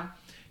 hold on.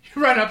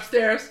 You run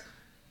upstairs.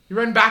 You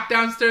run back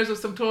downstairs with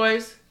some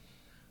toys.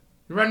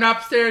 You run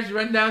upstairs, you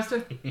run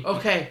downstairs.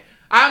 Okay.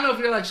 I don't know if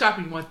you're like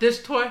shopping. You want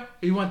this toy or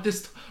you want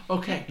this toy?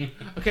 Okay,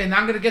 now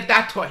I'm going to get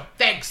that toy.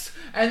 Thanks.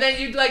 And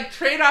then you'd like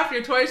trade off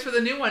your toys for the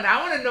new one.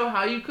 I want to know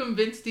how you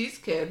convince these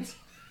kids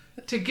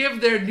to give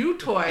their new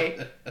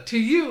toy to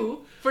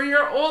you for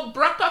your old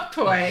Bruck-up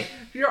toy,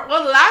 your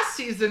old last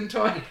season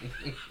toy.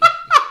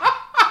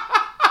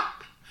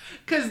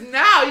 Because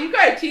now you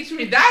got to teach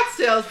me that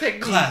sales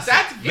technique. Classic.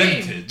 That's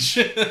game. Vintage.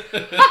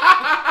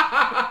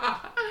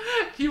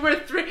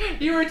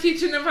 You were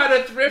teaching them how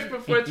to thrift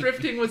before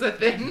thrifting was a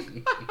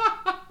thing.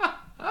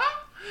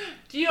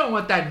 You don't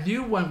want that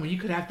new one when you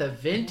could have the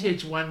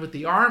vintage one with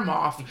the arm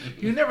off.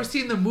 You never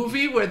seen the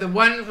movie where the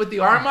one with the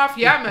arm off?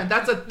 Yeah, man,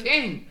 that's a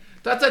thing.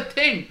 That's a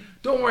thing.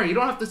 don't worry, you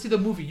don't have to see the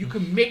movie. You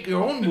can make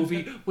your own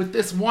movie with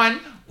this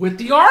one with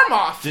the arm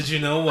off. Did you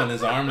know when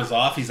his arm is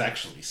off, he's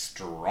actually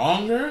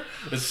stronger?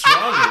 It's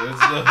stronger. It's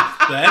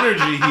the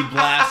energy he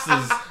blasts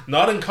is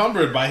not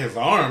encumbered by his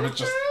arm. It's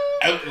just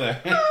out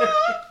there.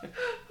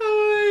 Oh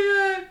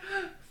my god.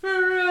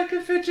 For real, I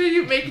can picture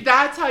you make.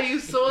 That's how you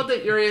sold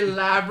it. Your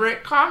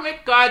elaborate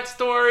comic god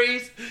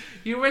stories.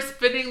 You were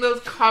spinning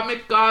those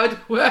comic god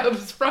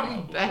webs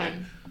from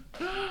Ben.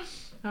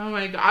 Oh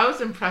my god, I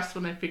was impressed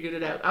when I figured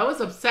it out. I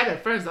was upset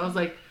at first. I was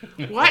like,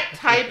 what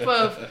type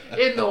of,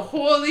 in the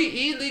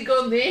holy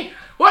illegal name,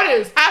 what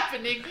is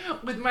happening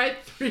with my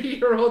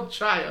 3-year-old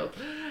child?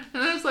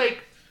 And I was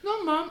like,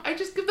 no, Mom, I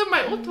just give them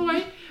my old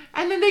toy,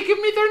 and then they give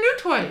me their new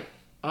toy.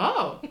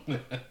 Oh,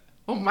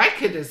 my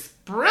kid is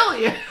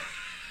brilliant.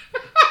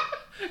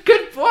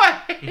 Good boy.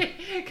 Can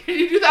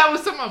you do that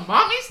with some of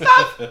Mommy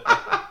stuff?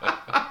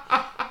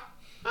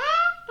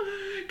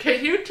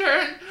 Can you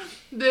turn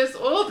this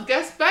old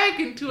guest bag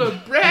into a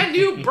brand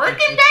new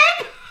Birkin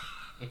bag?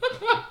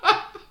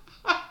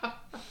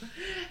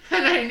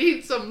 And I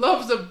need some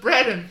loaves of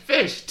bread and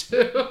fish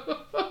too.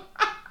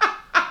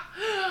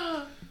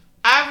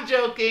 I'm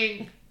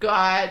joking.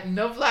 God,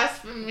 no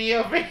blasphemy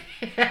over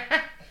here.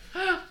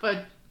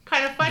 But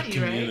kind of funny, the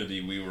community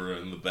right? we were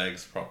in, the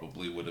bags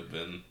probably would have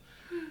been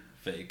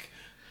fake.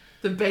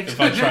 The bags. If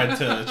I tried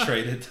to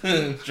trade it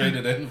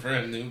in for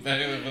a new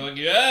bag, I'd be like,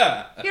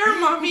 yeah. Here,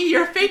 Mommy,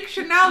 your fake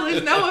Chanel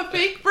is now a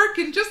fake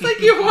Birkin, just like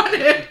you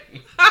wanted.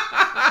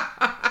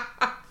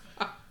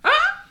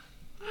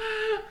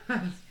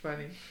 That's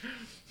funny.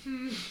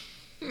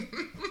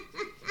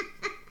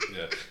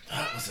 Yeah,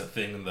 that was a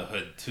thing in the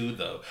hood too,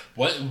 though.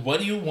 What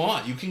do you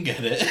want? You can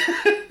get it.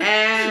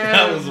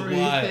 That was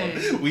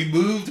wild. We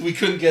moved, we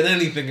couldn't get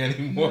anything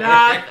anymore.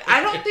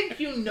 I don't think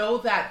you know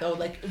that though.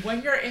 Like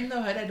when you're in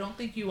the hood, I don't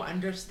think you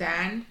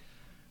understand.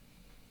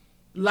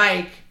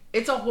 Like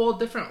it's a whole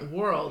different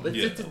world.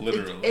 It's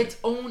its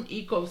own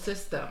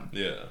ecosystem.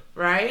 Yeah.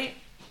 Right?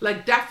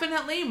 Like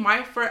definitely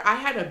I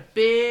had a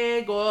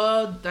big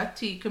old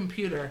dirty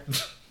computer.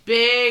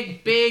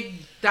 big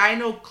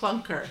dino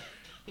clunker.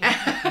 And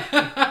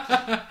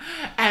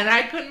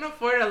I couldn't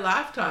afford a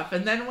laptop.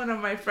 And then one of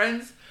my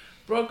friends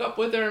broke up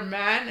with her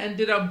man and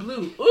did a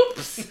blue.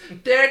 Oops!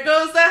 There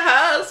goes the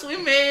house we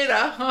made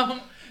a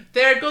home.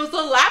 There goes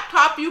the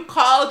laptop you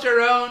called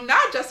your own. Now,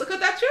 Jessica,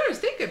 that's yours.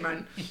 Take it,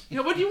 man. You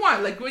know, what do you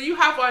want? Like, what do you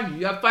have on you?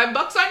 You have $5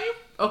 on you?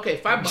 Okay,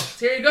 $5.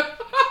 Here you go.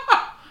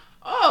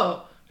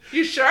 Oh,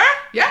 you sure?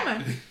 Yeah,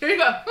 man. Here you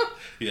go.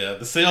 Yeah,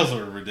 the sales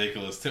are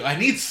ridiculous, too. I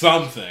need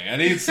something.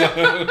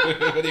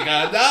 What do you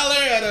got?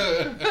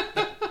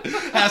 $1?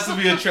 Has to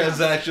be a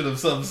transaction of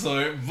some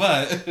sort,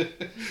 but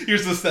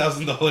here's this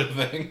 $1,000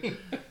 thing.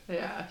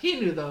 Yeah, he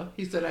knew, though.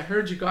 He said, I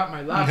heard you got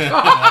my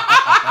laptop.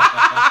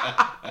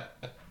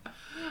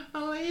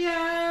 Oh,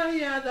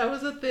 yeah, that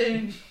was a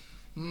thing.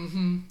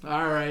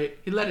 All right.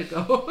 He let it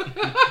go.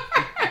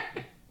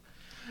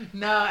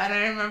 No, and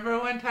I remember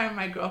one time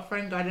my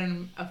girlfriend got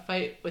in a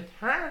fight with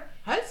her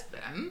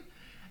husband,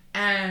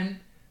 and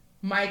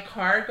my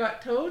car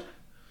got towed,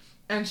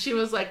 and she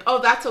was like,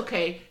 oh, that's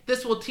okay.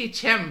 This will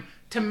teach him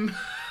to...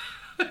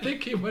 I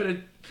think he would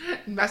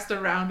have messed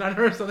around on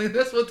her or something.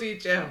 This will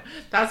teach him.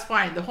 That's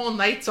fine. The whole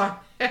night's on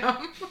him.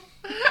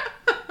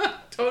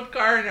 Towed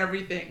car and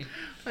everything.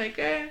 Like,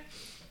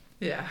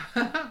 yeah.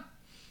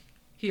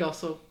 He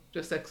also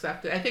just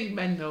accepted. I think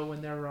men know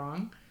when they're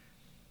wrong.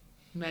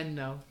 Men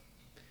know.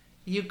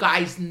 You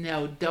guys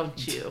know,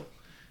 don't you?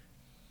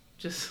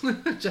 Just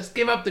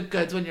give up the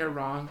goods when you're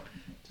wrong.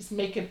 Just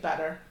make it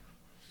better.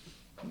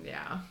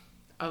 Yeah.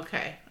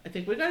 Okay. I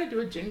think we gotta do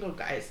a jingle,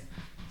 guys.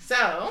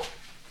 So,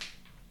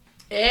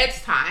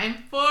 it's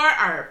time for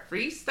our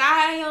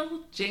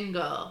freestyle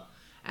jingle.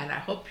 And I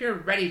hope you're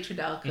ready,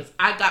 Tredel, because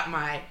I got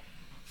my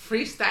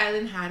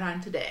freestyling hat on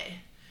today.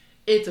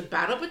 It's a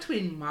battle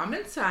between mom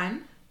and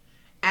son,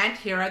 and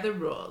here are the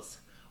rules.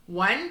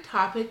 One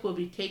topic will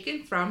be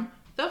taken from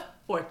the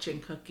fortune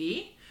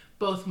cookie.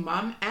 Both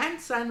mom and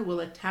son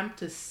will attempt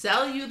to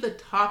sell you the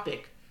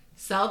topic.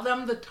 Sell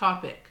them the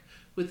topic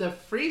with a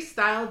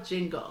freestyle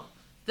jingle.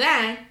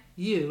 Then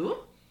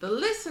you, the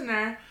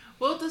listener,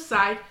 will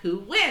decide who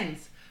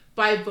wins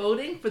by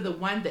voting for the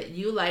one that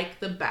you like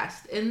the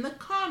best in the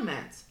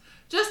comments.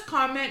 Just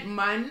comment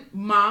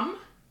mom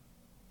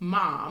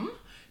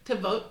to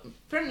vote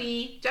for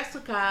me,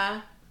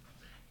 Jessica,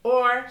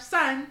 or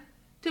son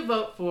to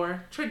vote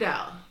for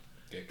Tredel.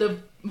 Okay.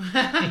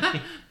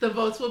 The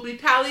votes will be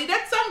tallied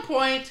at some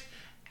point,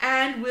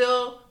 and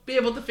we'll be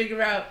able to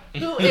figure out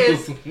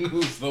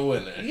who's the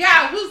winner.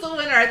 Yeah, who's the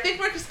winner. I think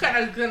we're just kind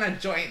of gonna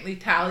jointly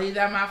tally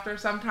them after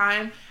some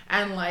time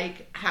and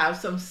like have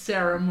some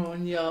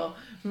ceremonial.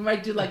 We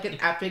might do like an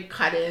epic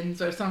cut-ins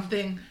or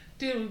something.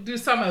 Do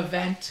some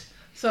event.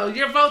 So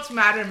your votes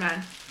matter,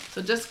 man.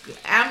 So just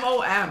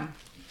MOM.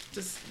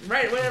 Just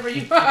write whatever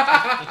you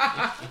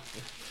want.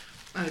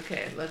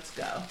 Okay, let's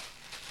go.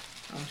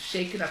 I'm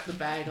shaking up the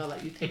bag. I'll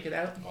let you take it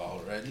out.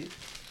 Already?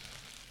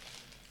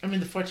 I'm in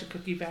the fortune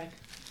cookie bag.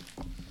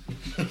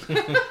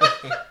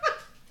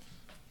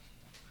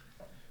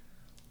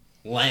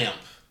 Lamp.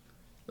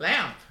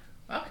 Lamp.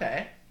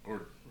 Okay.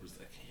 Or is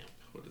that camp?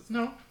 What is it?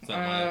 No. It's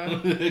not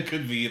mine. It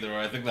could be either, or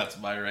I think that's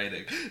my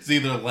writing. It's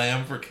either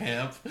lamp or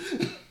camp.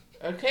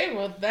 Okay,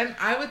 well then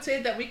I would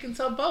say that we can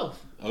sell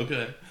both.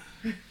 Okay.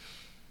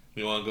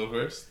 You want to go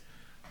first?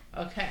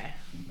 Okay.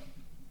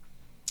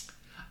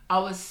 I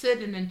was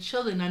sitting and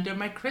chilling under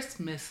my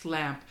Christmas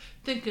lamp,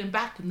 thinking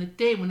back in the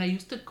day when I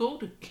used to go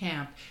to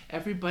camp.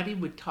 Everybody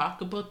would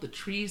talk about the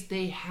trees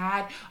they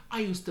had.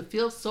 I used to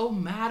feel so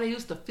mad. I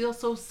used to feel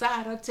so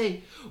sad. I'd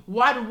say,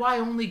 why do I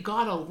only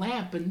got a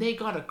lamp and they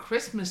got a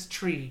Christmas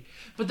tree?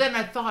 But then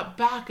I thought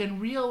back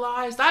and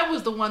realized I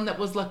was the one that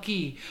was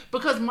lucky,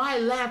 because my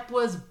lamp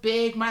was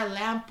big. My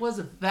lamp was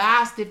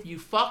vast. If you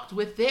fucked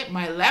with it,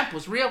 my lamp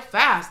was real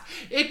fast.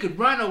 It could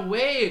run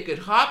away. It could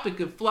hop. It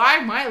could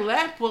fly. My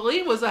lamp, well,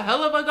 he was a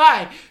hell of a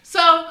guy. So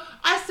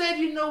I said,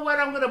 you know what?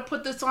 I'm going to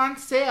put this on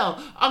sale.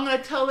 I'm going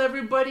to tell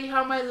everybody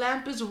how my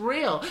lamp is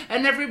real.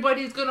 And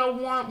everybody's going to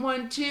want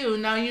one too.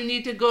 Now you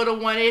need to go to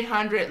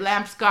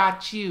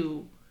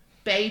 1-800-LAMPS-GOT-YOU.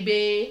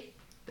 Baby.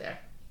 There.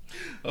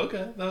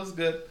 Okay, that was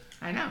good.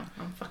 I know.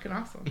 I'm fucking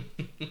awesome.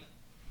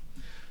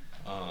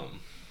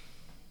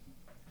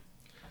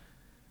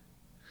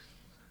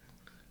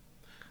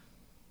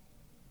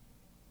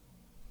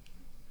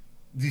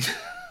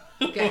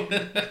 Okay.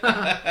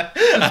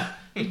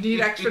 You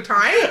need extra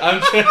time?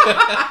 I'm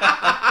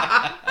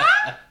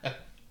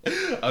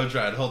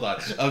trying. Hold on.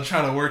 I'm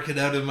trying to work it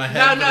out in my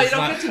head. No, you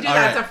don't get to do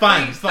that. It's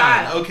a free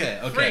style. Okay.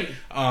 Free.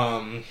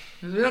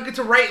 We don't get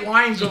to write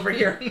lines over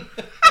here.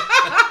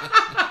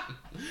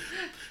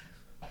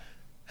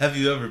 Have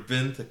you ever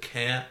been to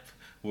camp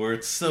where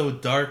it's so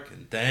dark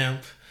and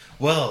damp?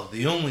 Well,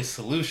 the only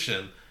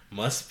solution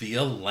must be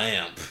a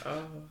lamp.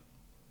 Oh.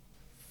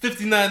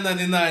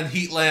 $59.99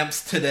 heat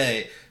lamps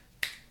today.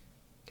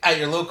 At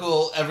your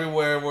local,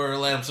 everywhere where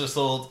lamps are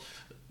sold.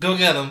 Go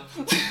get them.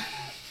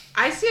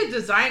 I see a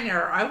design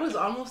error. I was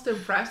almost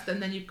impressed,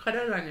 and then you cut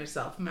it on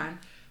yourself, man.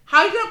 How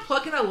are you going to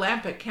plug in a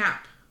lamp at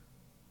camp?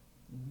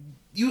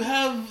 You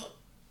have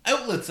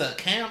outlets at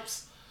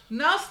camps.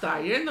 No, Star,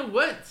 you're in the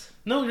woods.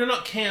 No, you're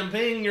not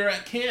camping. You're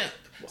at camp.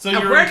 So And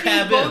you're where in do you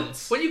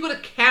cabins. when you go to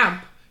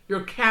camp,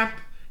 you're camping.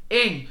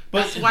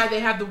 That's why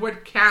they have the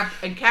word camp.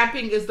 And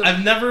camping is the...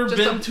 I've never just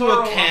been the to plural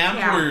a of camp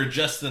where you're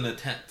just in a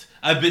tent.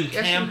 I've been Yes,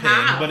 you camping,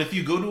 have. but if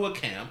you go to a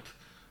camp,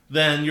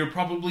 then you're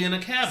probably in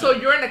a cabin. So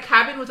you're in a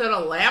cabin without a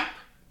lamp?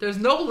 There's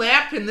no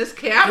lamp in this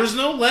camp? There's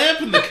no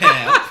lamp in the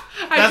camp.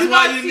 I That's do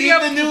why not you see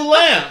need the new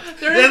lamp.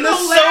 There is And no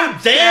it's lamp,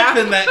 so damp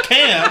Sam. in that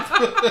camp.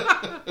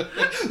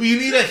 You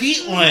need a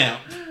heat lamp.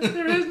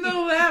 There is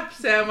no lamp,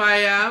 Sam.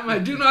 I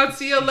do not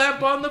see a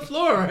lamp on the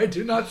floor. I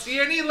do not see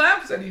any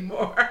lamps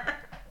anymore.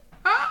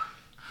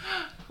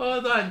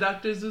 Hold on,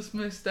 Dr. Zeus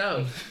missed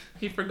out.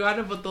 He forgot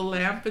about the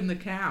lamp in the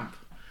camp,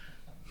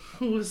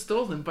 who was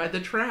stolen by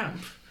the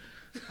tramp.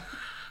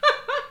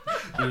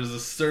 There's a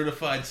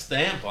certified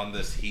stamp on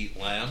this heat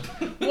lamp.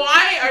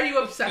 Why are you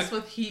obsessed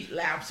with heat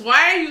lamps?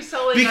 Why are you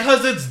selling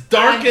Because it's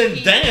dark and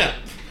heat? damp.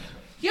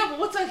 Yeah, but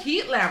what's a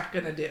heat lamp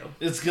gonna do?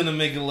 It's gonna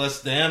make it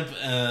less damp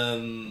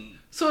and...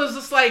 So is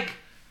this like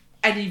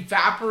an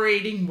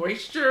evaporating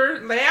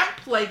moisture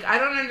lamp? Like, I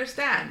don't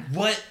understand.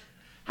 What?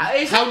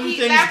 How do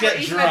things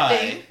get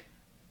dry?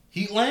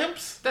 Heat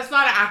lamps? That's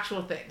not an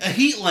actual thing. A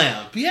heat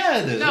lamp. Yeah,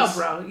 it is. No,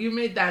 bro. You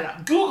made that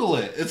up. Google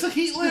it. It's a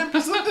heat lamp.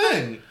 It's a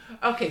thing.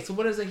 Okay, so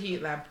what does a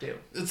heat lamp do?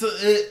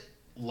 It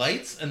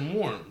lights and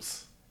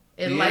warms.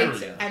 It the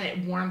lights area. and it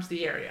warms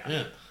the area.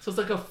 Yeah. So it's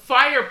like a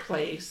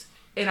fireplace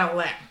in a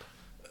lamp.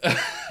 You've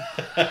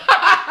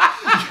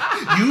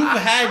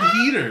had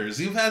heaters.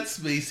 You've had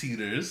space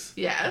heaters.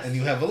 Yes. And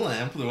you have a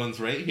lamp. The one's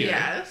right here.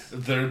 Yes.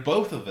 They're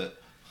both of it.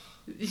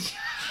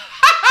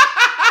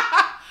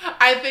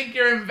 I think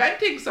you're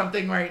inventing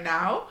something right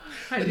now.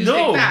 I do No,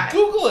 think that.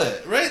 Google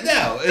it right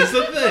now. It's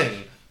a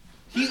thing.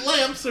 Heat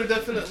lamps are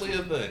definitely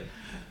a thing.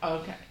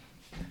 Okay.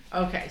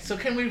 Okay, so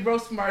can we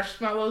roast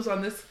marshmallows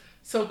on this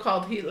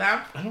so-called heat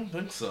lamp? I don't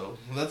think so.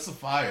 That's a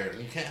fire.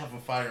 You can't have a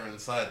fire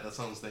inside. That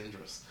sounds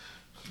dangerous.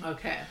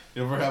 Okay.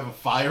 You ever have a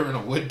fire in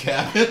a wood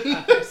cabin?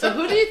 Okay, so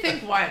who do you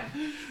think won?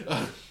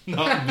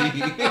 Not me.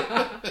 You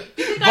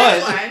think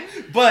I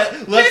won?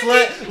 But let's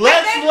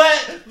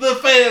let the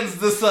fans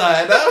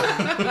decide.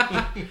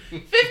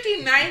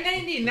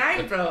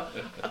 $59.99, bro.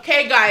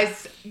 Okay,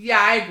 guys. Yeah,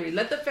 I agree.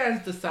 Let the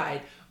fans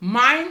decide.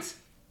 Mine's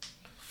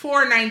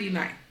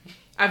 $4.99.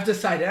 I've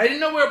decided. I didn't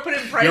know we were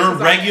putting prices Your on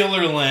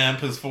regular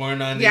lamp is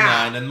 $4.99,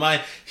 Yeah. and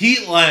my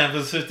heat lamp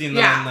is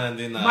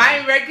 $59.99.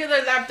 My regular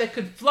lamp that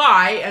could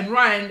fly and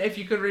run, if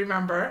you could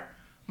remember,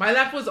 my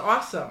lamp was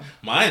awesome.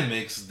 Mine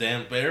makes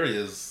damp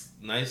areas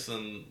nice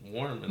and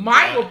warm. And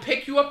Mine dry. will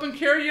pick you up and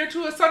carry you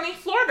to a sunny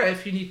Florida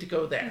if you need to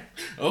go there.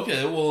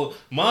 Okay, well,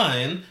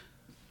 mine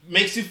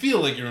makes you feel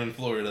like you're in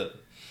Florida.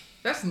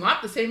 That's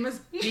not the same as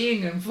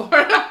being in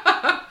Florida.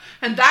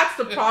 And that's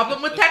the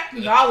problem with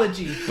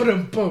technology.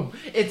 Boom, boom.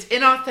 It's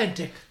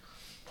inauthentic.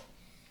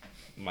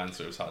 Mine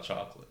serves hot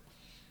chocolate.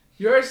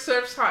 Yours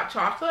serves hot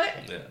chocolate?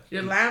 Yeah.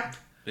 Your lamp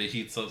It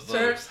heats up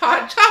serves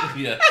hot chocolate.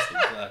 Yes,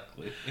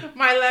 exactly.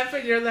 My lamp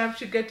and your lamp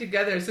should get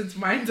together since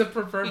mine's a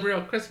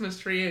proverbial Christmas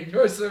tree and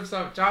yours serves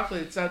hot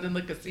chocolate. It sounded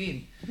like a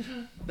scene.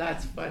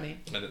 That's funny.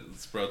 And it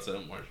sprouts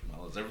out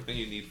marshmallows. Everything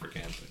you need for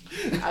camping.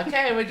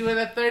 Okay, we're doing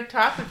a third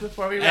topic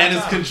before we wrap and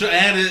up.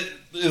 And it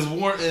is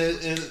warm.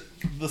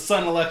 The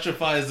sun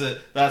electrifies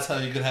it. That's how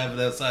you can have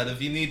it outside if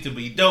you need to.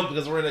 But you don't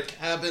because we're in a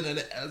cabin and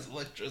it has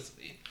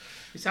electricity.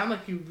 You sound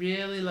like you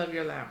really love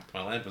your lamp.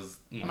 My lamp is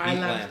my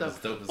lamp is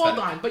dope as Hold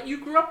heck. on, but you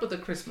grew up with a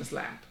Christmas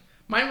lamp.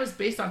 Mine was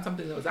based on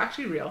something that was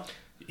actually real.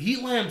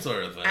 Heat lamps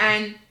are a thing.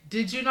 And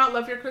did you not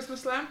love your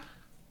Christmas lamp?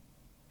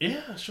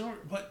 Yeah, sure.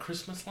 What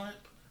Christmas lamp?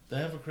 They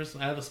have a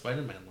Christmas. I have a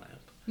Spider-Man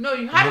lamp. No,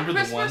 you had Remember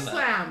a Christmas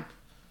lamp.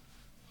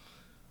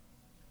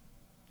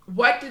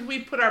 What did we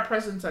put our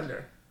presents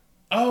under?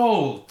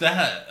 Oh,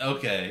 that.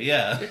 Okay,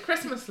 yeah. Your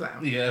Christmas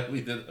lamp. Yeah,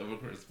 we did have a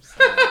Christmas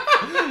lamp.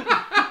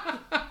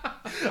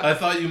 I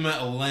thought you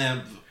meant a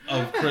lamp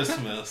of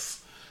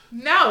Christmas.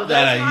 No, that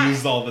that's I not.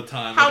 used all the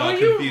time. How were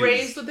you confused.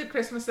 raised with a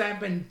Christmas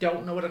lamp and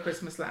don't know what a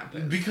Christmas lamp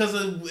is? Because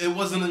it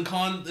wasn't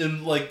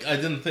I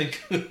didn't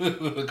think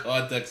the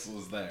context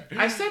was there.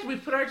 I said we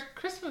put our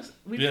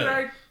put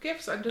our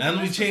gifts under the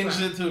And we Christmas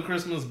changed lamp. it to a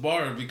Christmas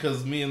bar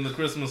because me and the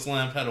Christmas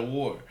lamp had a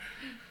war.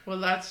 Well,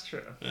 that's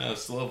true. Yeah, I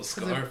still have a 'Cause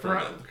scar it from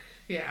it. broke.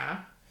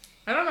 Yeah.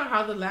 I don't know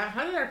how did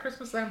our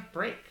Christmas lamp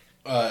break?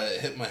 It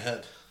hit my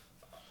head.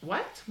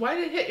 What? Why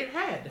did it hit your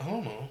head? I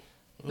don't know.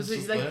 Was it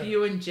just like there.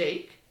 you and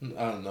Jake?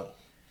 I don't know.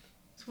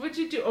 So what'd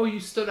you do? Oh, you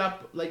stood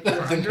up like you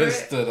were I think under I it?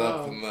 stood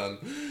up Oh.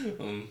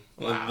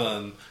 and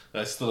then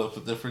I stood up a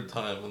different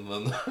time and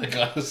then I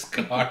got a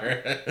scar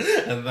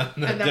and then a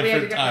we had to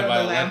different get time rid of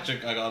the lamp.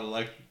 I got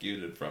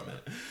electrocuted from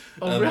it.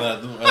 Oh, and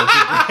really? then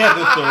I had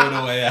to throw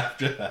it away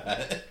after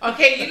that.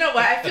 Okay, you know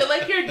what? I feel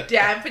like you're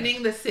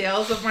dampening the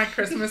sales of my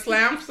Christmas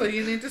lamp, so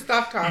you need to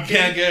stop talking. You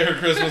can't get her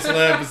Christmas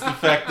lamp. It's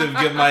defective.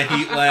 Get my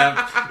heat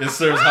lamp. It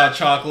serves hot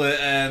chocolate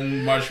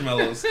and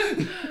marshmallows.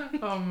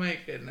 Oh my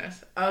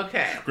goodness.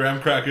 Okay.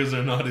 Graham crackers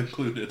are not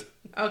included.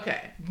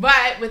 Okay.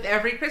 But with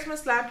every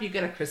Christmas lamp, you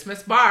get a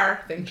Christmas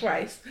bar. Think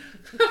twice.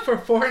 For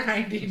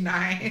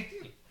 $4.99.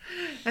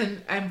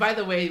 And by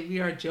the way, we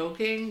are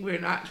joking. We're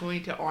not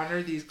going to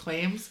honor these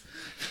claims.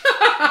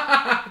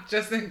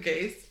 Just in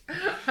case.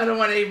 I don't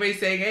want anybody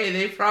saying, hey,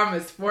 they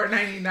promised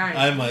 $4.99.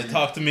 I might.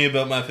 Talk to me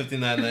about my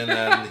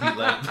 $59.99 heat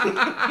lamp.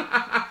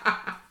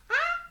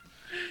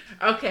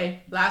 Okay,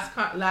 last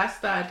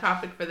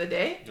topic for the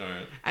day. All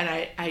right. And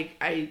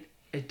I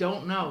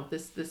don't know.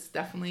 This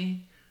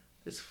definitely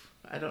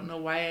I don't know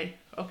why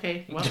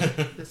okay, well,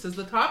 this is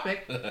the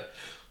topic.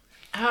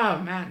 Oh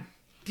man.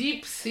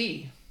 Deep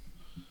sea.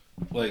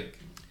 Like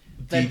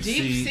The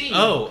deep sea.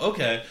 Oh,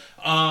 okay.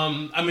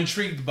 I'm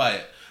intrigued by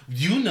it.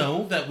 You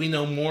know that we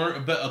know more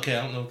about. Okay,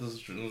 I don't know if this is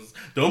true.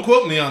 Don't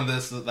quote me on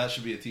this. That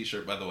should be a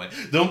T-shirt, by the way.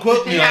 Don't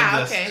quote me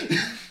on this. Okay.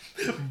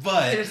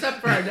 But Here's up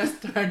for our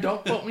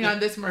don't quote me on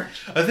this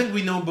merch. I think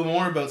we know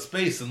more about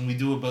space than we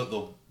do about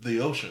the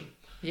ocean.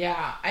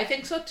 Yeah, I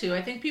think so too.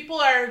 I think people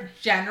are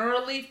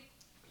generally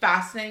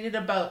fascinated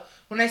about,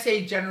 when I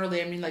say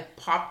generally, I mean like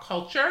pop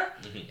culture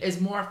is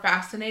more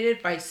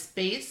fascinated by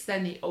space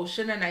than the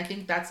ocean. And I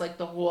think that's like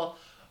the whole,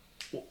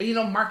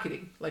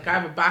 marketing. Like I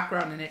have a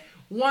background in it.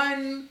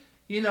 One,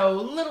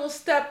 little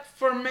step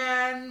for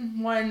man,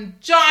 one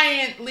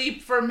giant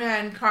leap for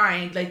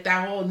mankind. Like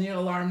that whole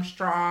Neil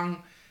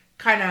Armstrong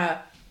kind of,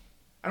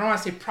 I don't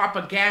want to say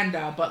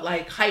propaganda, but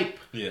like hype.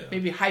 Yeah.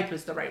 Maybe hype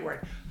is the right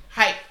word.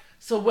 Hype.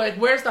 So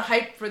where's the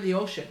hype for the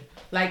ocean?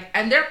 Like,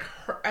 and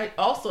I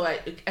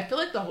feel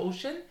like the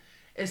ocean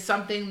is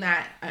something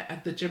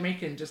that the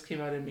Jamaican just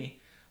came out of me.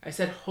 I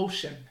said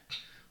ocean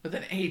with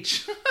an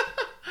H.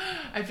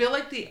 I feel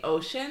like the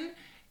ocean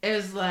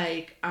is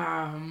like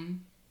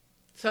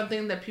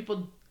something that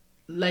people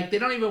like. They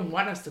don't even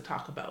want us to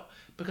talk about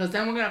because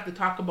then we're gonna have to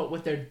talk about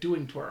what they're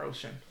doing to our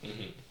ocean.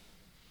 Mm-hmm.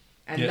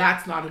 And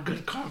that's not a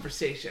good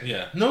conversation.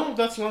 Yeah. No,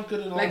 that's not good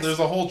at all. Like, there's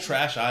a whole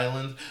trash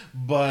island,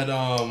 but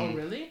oh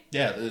really?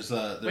 Yeah, there's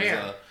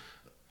Where?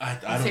 I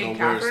don't St.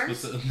 know where Catharines?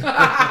 specifically.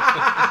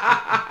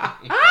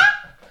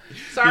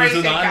 Sorry, There's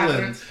an St.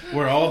 island Catharines.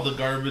 where all the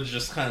garbage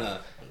just kind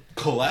of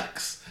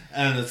collects,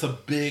 and it's a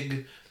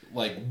big,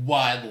 like,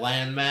 wide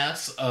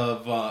landmass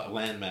of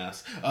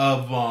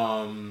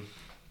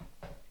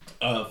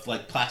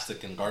like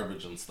plastic and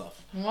garbage and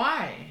stuff.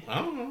 Why? I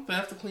don't know. They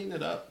have to clean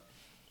it up.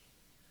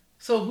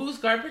 So whose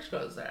garbage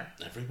goes there?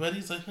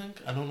 Everybody's, I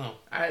think. I don't know.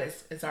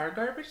 Is our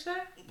garbage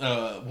there?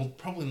 Well,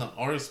 probably not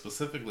ours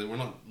specifically. We're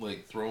not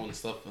like throwing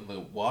stuff in the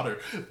water,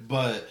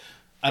 but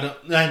I don't.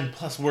 And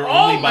plus, we're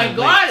only by Oh my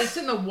god! lakes. It's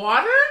in the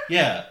water.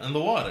 Yeah, in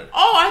the water.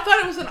 Oh, I thought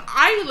it was an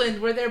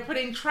island where they're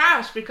putting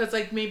trash because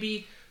like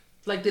maybe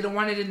like they don't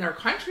want it in their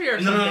country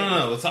or something.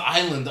 No. It's an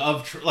island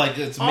of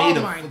it's made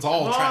of. It's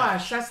all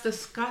trash. That's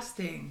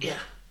disgusting. Yeah.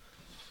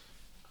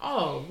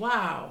 Oh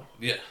wow.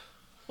 Yeah.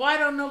 Well, I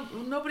don't know.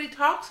 Nobody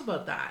talks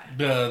about that.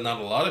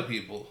 Not a lot of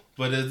people,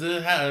 but it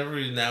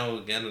every now and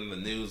again in the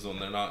news when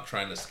they're not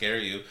trying to scare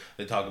you,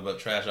 they talk about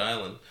Trash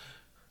Island.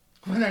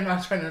 When they're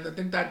not trying to, I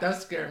think that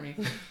does scare me.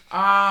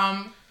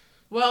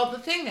 Well, the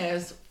thing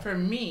is, for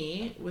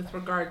me, with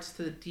regards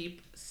to the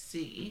deep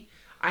sea,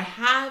 I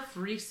have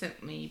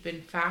recently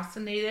been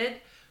fascinated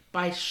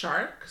by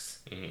sharks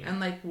and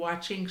like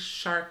watching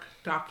shark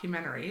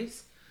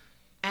documentaries.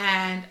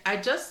 And I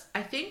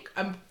think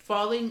I'm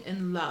falling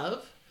in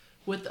love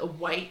with a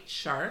white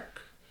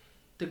shark,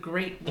 the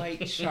great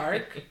white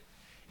shark.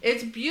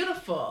 It's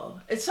beautiful.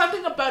 It's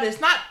something about it.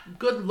 It's not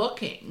good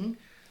looking,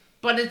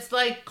 but it's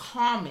like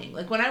calming.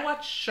 Like when I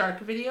watch shark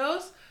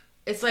videos,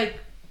 it's like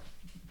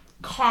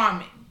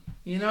calming.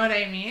 You know what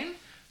I mean?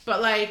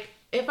 But like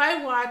if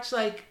I watch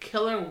like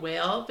killer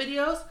whale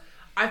videos,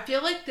 I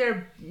feel like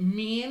they're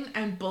mean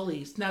and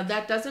bullies. Now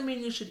that doesn't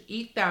mean you should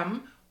eat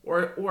them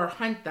or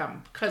hunt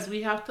them, because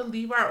we have to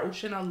leave our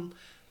ocean,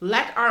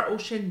 let our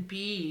ocean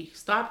be.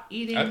 Stop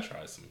eating. I'd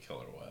try some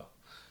killer whale.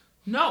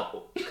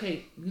 No.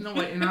 Okay, you know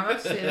what? You're not allowed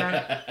to say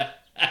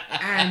that.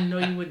 And no,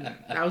 you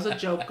wouldn't. That was a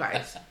joke,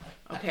 guys.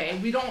 Okay?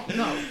 We don't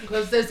know.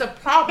 Because there's a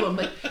problem.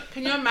 Like,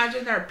 can you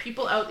imagine there are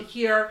people out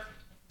here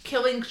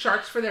killing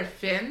sharks for their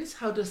fins?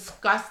 How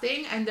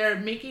disgusting. And they're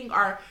making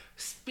our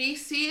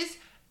species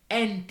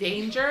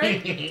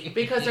endangered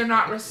because they're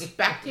not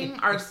respecting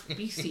our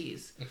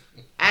species.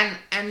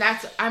 And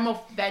that's, I'm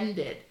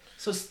offended.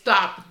 So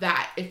stop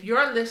that. If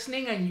you're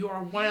listening and you're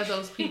one of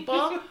those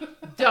people,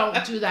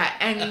 don't do that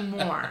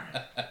anymore.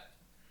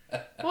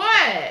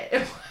 What?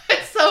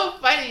 It's so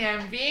funny.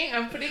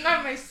 I'm putting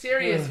on my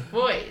serious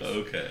voice.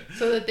 Okay.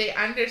 So that they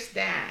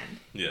understand.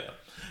 Yeah.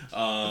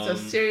 It's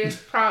a serious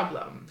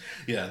problem.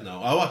 Yeah,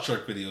 no. I watch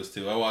shark videos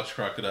too. I watch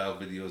crocodile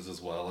videos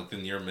as well, like the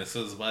near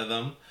misses by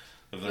them.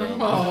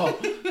 Oh.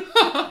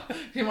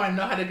 You want to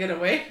know how to get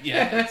away?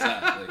 Yeah,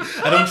 exactly.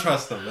 I don't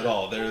trust them at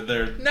all.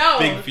 They're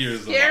big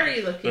fears.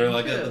 Scary looking. They're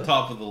like too. at the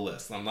top of the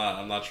list. I'm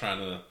not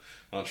trying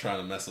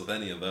to mess with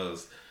any of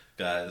those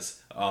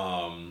guys.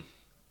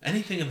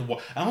 Anything in the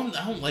water. I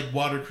don't like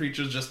water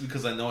creatures just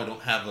because I know I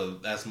don't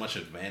have as much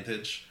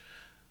advantage.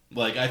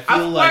 Like I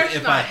feel like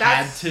if I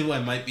had to, I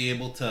might be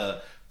able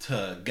to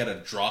get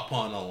a drop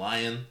on a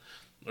lion.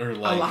 Or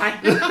like,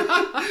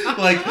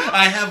 like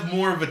I have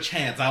more of a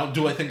chance.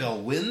 Do I think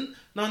I'll win?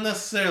 Not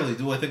necessarily.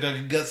 Do I think I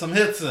could get some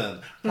hits in?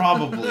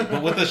 Probably.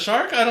 But with a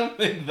shark, I don't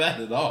think that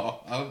at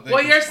all.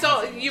 Well,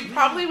 you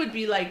probably would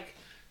be like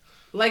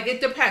it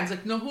depends.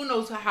 Like, no, who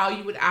knows how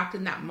you would act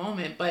in that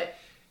moment? But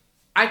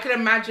I could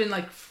imagine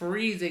like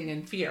freezing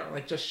in fear,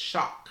 like just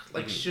shock,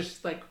 like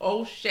just like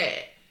oh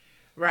shit,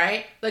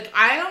 right? Like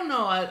I don't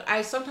know.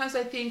 I sometimes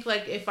I think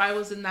like if I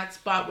was in that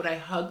spot, would I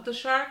hug the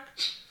shark?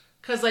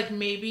 Because, like,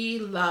 maybe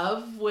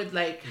love would,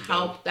 like,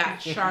 help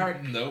that shark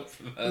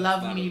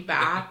love me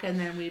back, and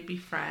then we'd be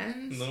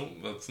friends. Nope,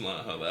 that's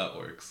not how that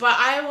works. But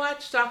I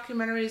watch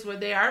documentaries where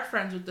they are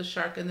friends with the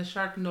shark, and the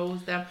shark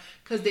knows them.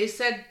 Because they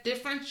said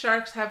different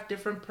sharks have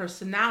different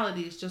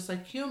personalities, just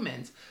like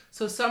humans.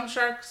 So some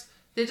sharks,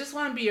 they just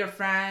want to be your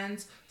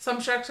friends.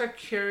 Some sharks are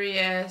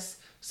curious.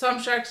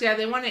 Some sharks,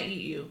 they want to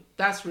eat you.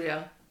 That's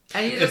real.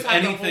 And you just if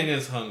anything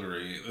is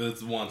hungry,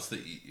 it wants to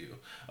eat you.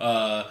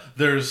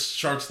 There's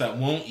sharks that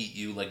won't eat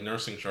you, like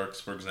nursing sharks,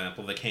 for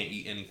example. They can't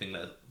eat anything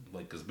that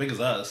like as big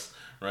as us,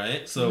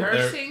 right? So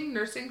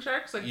nursing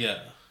sharks, like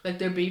like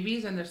they're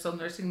babies and they're still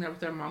nursing them with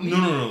their mommy.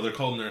 No, they're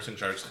called nursing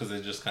sharks because they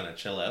just kind of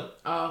chill out.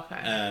 Oh,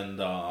 okay. And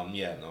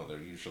they're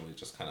usually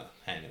just kind of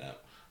hanging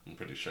out. I'm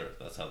pretty sure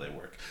that's how they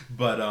work.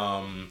 But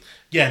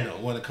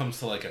when it comes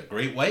to like a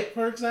great white,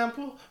 for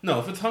example, no,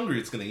 if it's hungry,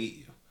 it's gonna eat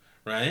you.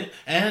 Right?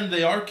 And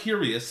they are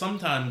curious.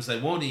 Sometimes they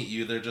won't eat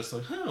you. They're just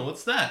like,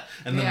 what's that?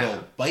 And then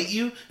they'll bite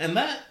you. And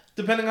that,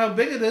 depending how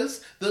big it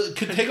is,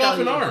 could take off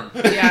an arm.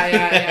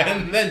 Yeah.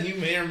 And then you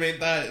may or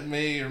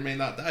may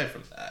not die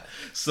from that.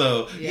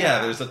 So,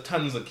 there's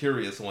tons of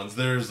curious ones.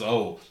 There's,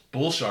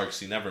 bull sharks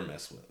you never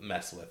mess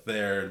with.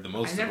 They're the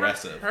most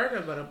aggressive. I never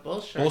heard about a bull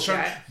shark. Bull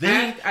shark?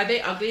 Are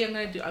they ugly?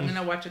 I'm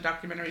gonna watch a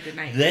documentary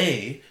tonight.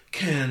 They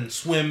can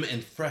swim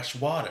in fresh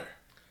water.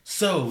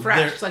 So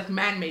fresh, like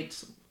man-made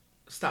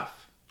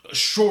stuff.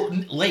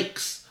 Short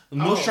lakes.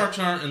 Most sharks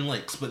aren't in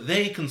lakes, but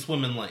they can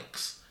swim in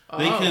lakes.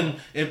 They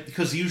can,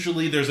 because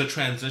usually there's a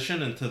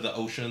transition into the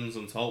oceans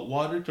and salt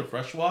water to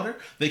fresh water.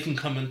 They can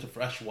come into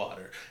fresh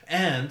water.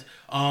 And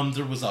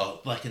there was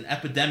an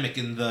epidemic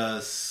in the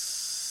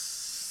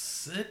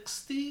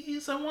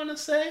 60s, I want to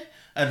say.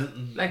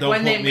 Like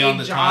when they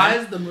made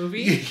Jaws, the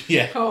movie?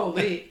 Yeah.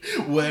 Holy.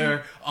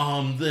 Where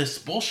this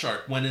bull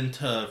shark went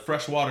into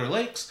freshwater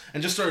lakes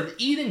and just started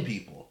eating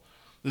people.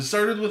 It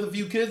started with a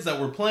few kids that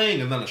were playing,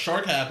 and then a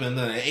shark happened,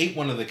 and it ate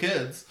one of the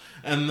kids,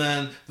 and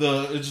then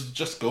it's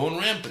just going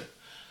rampant.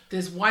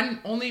 There's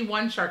only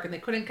one shark, and they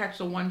couldn't catch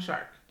the one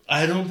shark.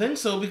 I don't think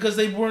so, because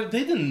they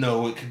didn't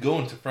know it could go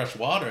into fresh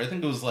water. I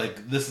think it was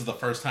like, this is the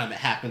first time it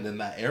happened in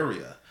that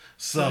area.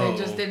 So they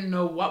just didn't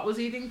know what was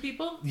eating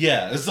people?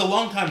 Yeah, it's a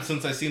long time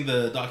since I've seen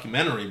the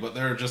documentary, but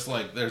they're just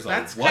like,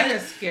 that's kind of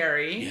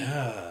scary.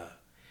 Yeah.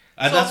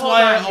 So that's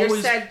why I always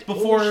you said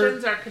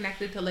oceans are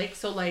connected to lakes,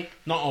 so like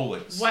not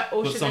always. What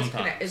ocean is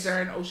connected? Is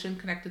there an ocean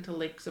connected to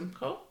Lake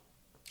Simcoe?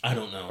 I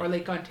don't know. Or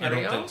Lake Ontario?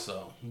 I don't think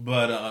so,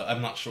 but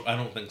I'm not sure. I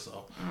don't think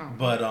so,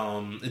 but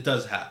it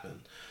does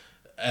happen.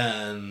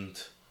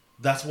 And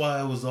that's why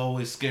I was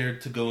always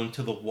scared to go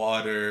into the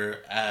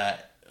water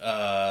at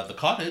the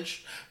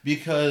cottage,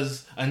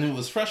 because I knew it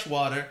was fresh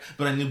water,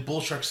 but I knew bull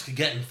sharks could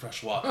get in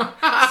fresh water. So,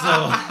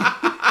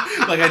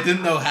 like, I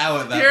didn't know how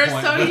at that point.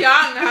 You're so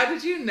young. How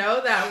did you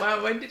know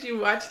that? When did you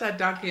watch that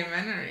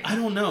documentary? I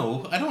don't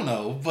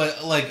know.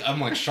 But, like, I'm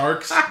like,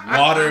 sharks,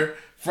 water,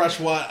 fresh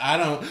water, I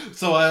don't...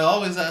 So I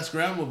always ask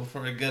Grandma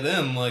before I get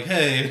in, like,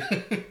 hey...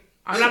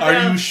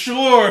 Are you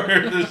sure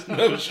there's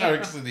no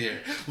sharks in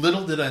here?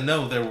 Little did I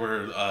know there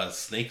were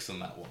snakes in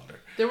that water.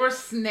 There were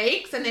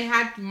snakes, and they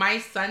had my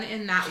son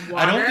in that water?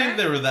 I don't think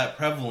they were that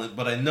prevalent,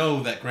 but I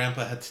know that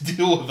Grandpa had to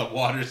deal with a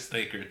water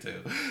snake or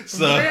two.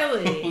 So,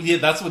 really? Yeah,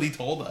 that's what he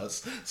told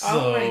us. So,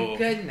 oh my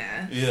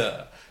goodness.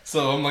 Yeah.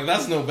 So I'm like,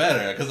 that's no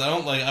better, because I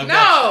don't like... I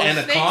watched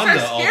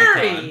Anaconda all the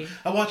time.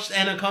 I watched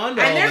Anaconda all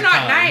the time. And they're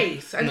not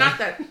nice. And not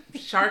that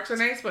sharks are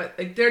nice, but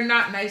like they're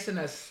not nice in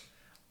a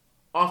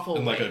awful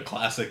in way. like a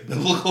classic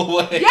biblical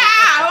way. Yeah,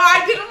 well,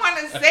 I didn't want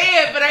to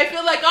say it, but I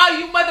feel like, oh,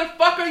 you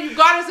motherfucker, you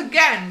got us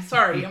again.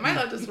 Sorry, am I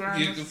allowed to swear on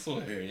this? You can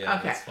swear, yeah,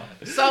 okay. That's fine.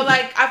 So,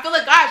 like, I feel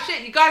like,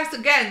 shit, you got us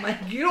again. Like,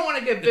 you don't want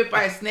to get bit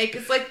by a snake.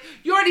 It's like,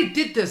 you already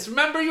did this.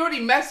 Remember, you already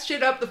messed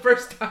shit up the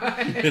first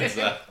time.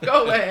 Exactly.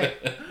 Go away.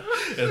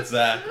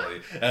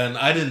 Exactly. And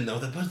I didn't know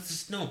that, but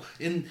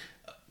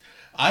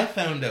I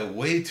found out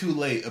way too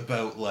late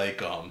about,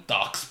 like,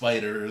 dock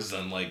spiders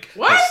and, like,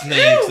 the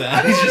snakes. Ew,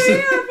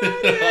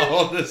 and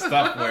all this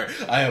stuff where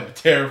I am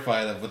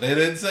terrified of, but they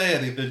didn't say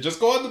anything. Just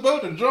go on the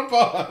boat and jump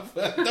off.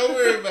 Don't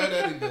worry about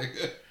anything.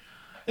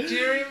 Do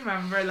you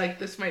remember, like,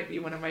 this might be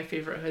one of my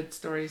favorite hood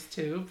stories,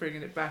 too,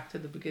 bringing it back to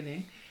the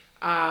beginning,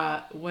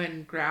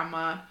 when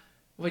Grandma...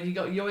 When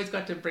you always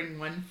got to bring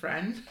one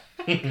friend.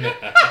 And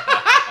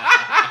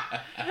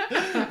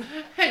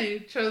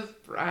you chose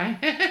Brian.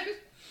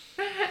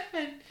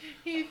 And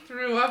he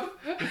threw up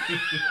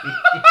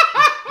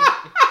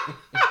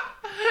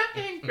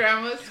in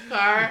Grandma's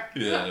car.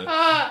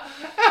 Yeah.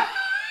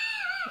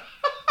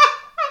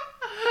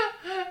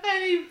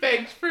 And he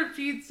begged for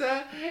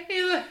pizza.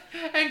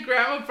 And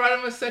Grandma brought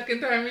him a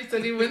second time. He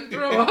said he wouldn't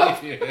throw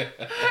up. Yeah.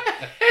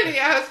 And he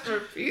asked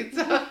for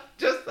pizza,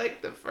 just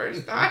like the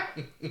first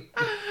time.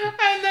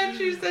 And then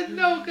she said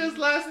no, because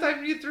last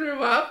time you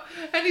threw up.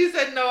 And he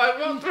said, no, I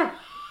won't throw up.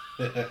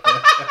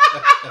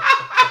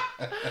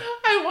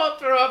 I won't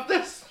throw up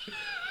this.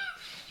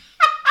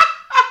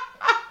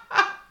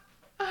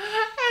 And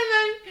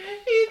then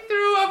he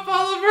threw up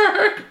all over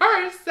her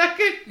car a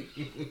second.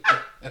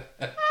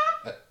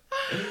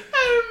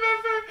 I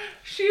remember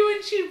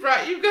when she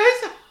brought you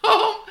guys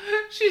home,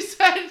 she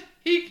said,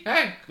 he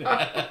can't come.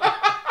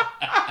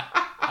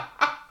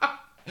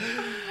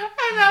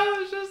 And I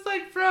was just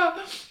like, bro,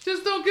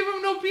 just don't give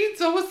him no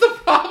pizza. What's the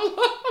problem?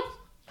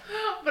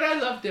 But I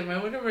loved him.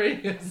 Whenever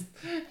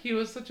he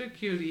was such a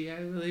cutie. I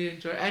really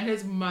enjoyed it. And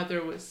his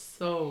mother was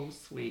so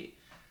sweet.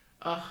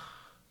 Oh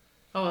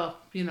well,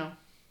 you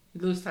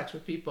lose touch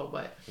with people,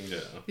 but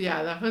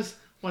yeah, that was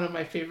one of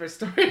my favorite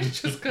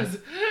stories, just because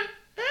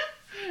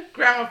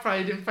Grandma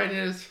probably didn't find it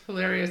as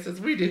hilarious as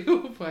we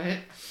do, but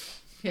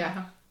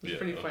yeah, it's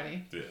pretty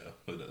funny. Yeah,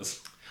 it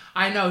is.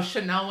 I know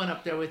Chanel went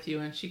up there with you,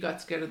 and she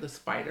got scared of the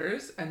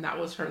spiders, and that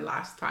was her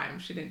last time.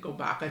 She didn't go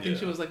back. I think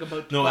she was like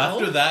about 12. No,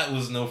 after that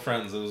was no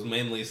friends. It was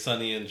mainly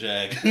Sunny and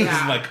Jag.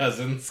 Yeah. My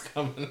cousins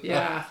coming.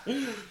 Yeah.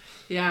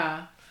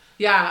 Yeah.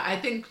 Yeah, I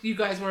think you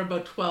guys were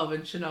about 12,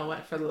 and Chanel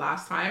went for the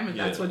last time, and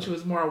that's when she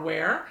was more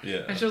aware.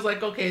 Yeah. And she was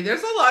like, okay,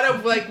 there's a lot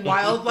of, like,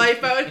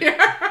 wildlife out here.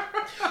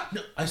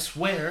 No, I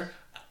swear,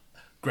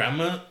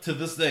 Grandma to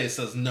this day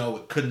says, no,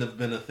 it couldn't have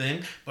been a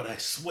thing, but I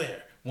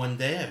swear, one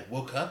day I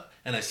woke up,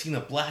 and I seen a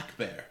black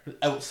bear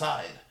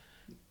outside.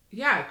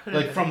 Yeah, it could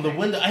have been from the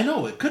window. I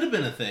know, it could have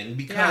been a thing,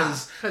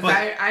 because...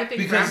 Yeah, I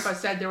think Grandpa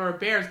said there were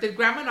bears. Did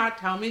Grandma not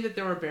tell me that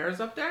there were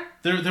bears up there?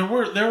 There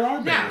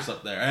are bears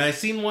up there. And I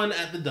seen one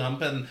at the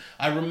dump, and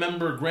I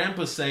remember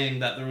Grandpa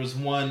saying that there was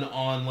one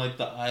on, like,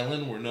 the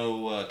island where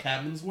no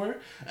cabins were,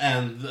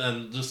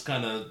 and just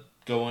kind of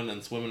going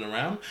and swimming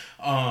around.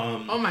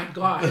 Oh my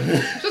God.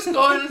 Just a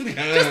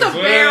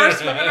bear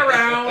swimming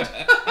around.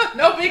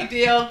 No big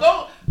deal.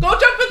 Go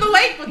jump in the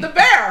lake with the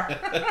bear.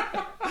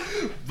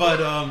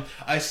 But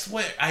I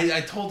swear,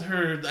 I told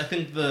her, I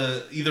think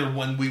either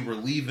when we were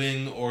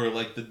leaving or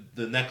like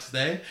the next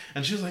day,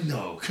 and she was like,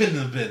 no, couldn't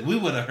have been. We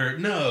would have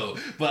heard, no.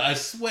 But I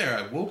swear,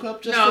 I woke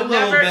up just a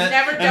little bit,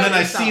 never doubt and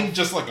then yourself. I seen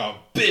just like a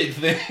big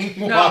thing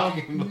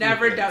walking. No,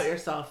 never doubt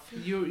yourself.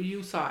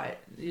 You saw it.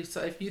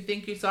 If you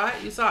think you saw it,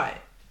 you saw it.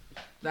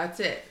 That's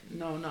it.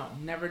 No,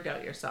 never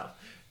doubt yourself.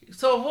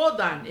 So hold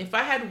on. If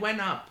I had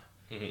went up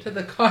to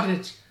the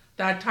cottage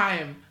that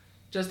time,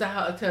 just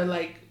to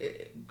like,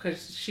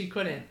 because she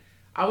couldn't,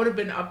 I would have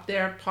been up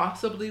there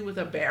possibly with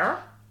a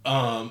bear.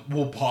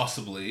 Well,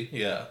 possibly,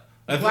 yeah.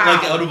 I think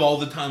like out of all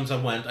the times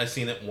I went, I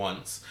seen it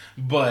once,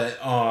 but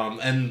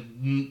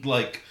and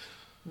like,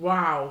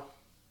 wow,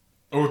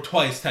 or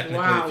twice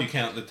technically if you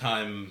count the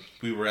time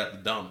we were at the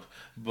dump.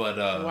 But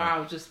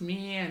wow, just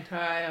me and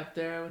Ty up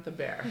there with a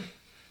bear.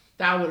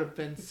 That would have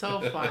been so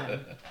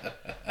fun.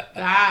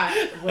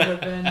 That would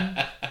have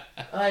been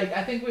Like,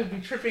 I think we'd be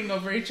tripping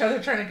over each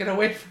other trying to get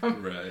away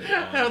from. Right.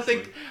 I don't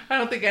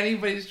think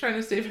anybody's trying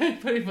to save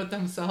anybody but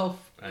themselves.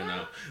 I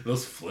know.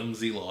 Those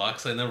flimsy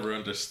locks, I never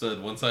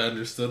understood. Once I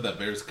understood that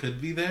bears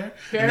could be there.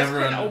 Bears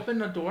can open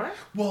the door?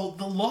 Well,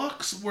 the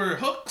locks were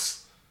hooks.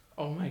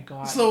 Oh my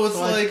god. So it's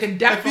like,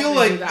 I feel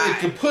like it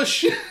could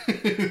push.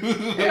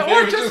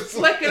 Or just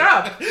flick it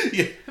up.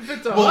 Yeah. If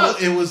it's a hook.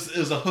 It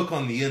was a hook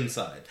on the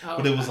inside. Oh,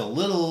 but it was a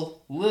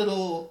little,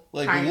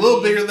 like tiny. a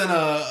little bigger than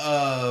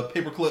a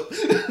paper clip.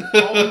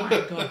 Oh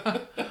my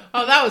god.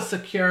 Oh, that was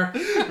secure.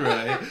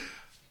 Right.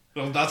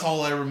 Well, that's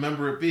all I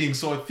remember it being.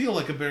 So I feel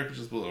like a bear could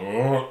just be like,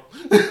 Wow.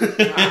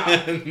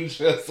 and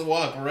just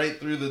walk right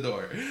through the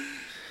door.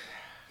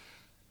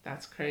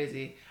 That's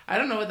crazy. I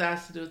don't know what that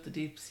has to do with the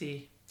deep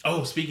sea.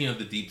 Oh, speaking of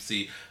the deep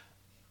sea,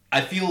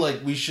 I feel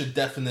like we should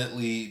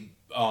definitely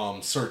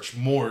search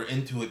more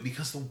into it,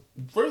 because the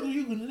further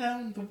you go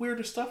down, the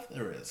weirder stuff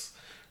there is,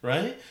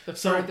 right? The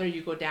further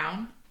you go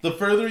down? The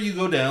further you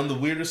go down, the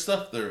weirder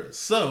stuff there is.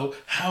 So,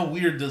 how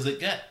weird does it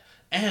get?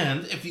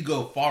 And if you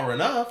go far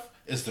enough,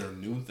 is there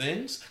new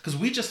things? Because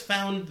we just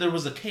found there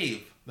was a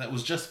cave that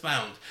was just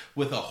found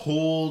with a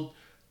whole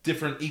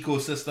different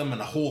ecosystem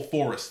and a whole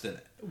forest in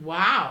it.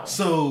 Wow.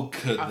 So,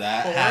 could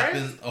that forest?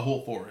 happen? A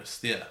whole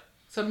forest, yeah.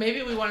 So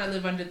maybe we want to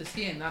live under the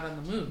sea and not on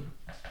the moon.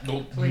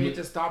 Nope. So we need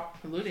to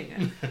stop polluting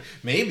it.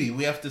 Maybe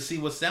we have to see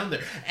what's down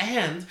there.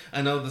 And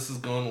I know this is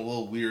going a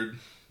little weird.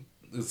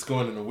 It's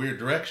going in a weird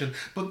direction,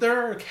 but there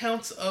are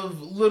accounts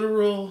of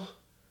literal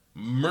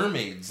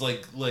mermaids,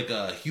 like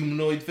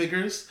humanoid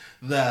figures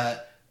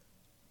that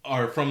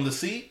are from the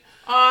sea.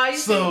 Oh, you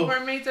think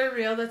mermaids are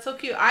real? That's so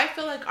cute. I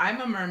feel like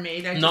I'm a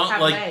mermaid. I just have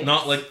legs.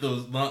 Not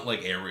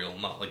like Ariel,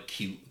 not like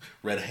cute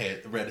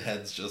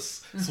redheads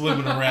just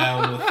swimming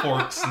around with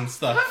forks and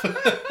stuff.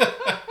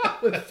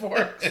 With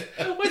forks,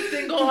 with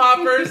dingle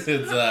hoppers.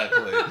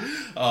 Exactly.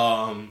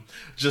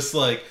 Just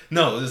like,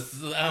 no,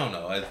 I don't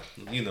know.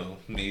 You know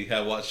me.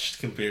 I watch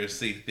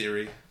conspiracy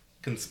theory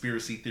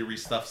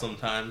stuff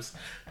sometimes,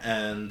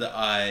 and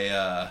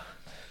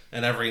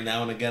and every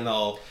now and again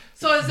I'll.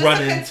 So is this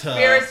a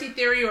conspiracy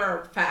theory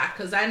or a fact?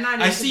 Because I'm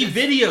not. I see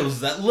videos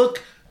that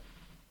look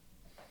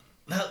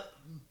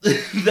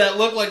that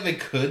look like they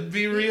could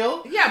be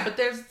real. Yeah, but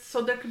there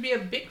could be a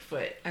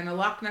Bigfoot and a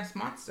Loch Ness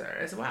monster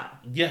as well.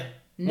 Yeah.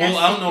 Nessie,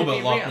 well, I don't know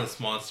about Loch Ness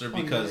monster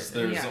because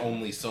there's yeah.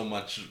 only so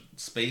much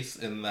space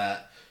in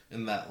that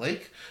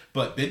lake.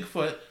 But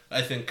Bigfoot,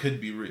 I think,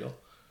 could be real.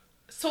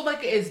 So,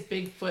 like, is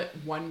Bigfoot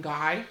one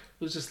guy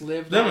who's just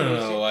lived? No.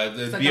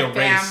 It'd be a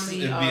race.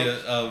 It'd be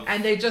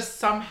and they just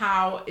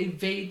somehow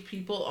evade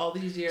people all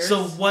these years.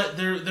 So what?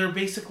 They're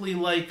basically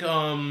like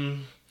more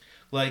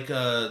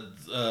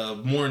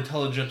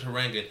intelligent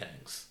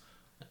orangutans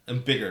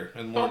and bigger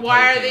and more. But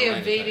why are they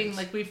evading?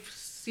 Like, we've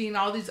seen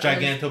all these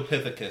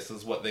Gigantopithecus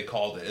is what they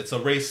called it. It's a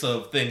race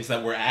of things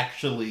that were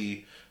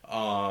actually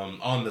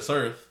on this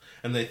earth,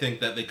 and they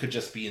think that they could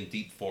just be in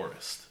deep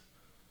forest.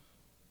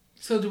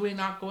 So do we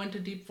not go into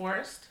deep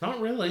forest?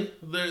 Not really.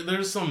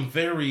 There's some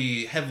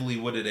very heavily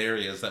wooded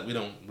areas that we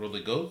don't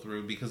really go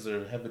through because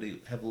they're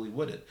heavily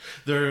wooded.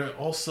 There are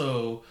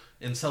also,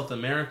 in South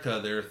America,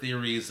 there are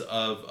theories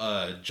of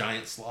a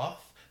giant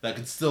sloth that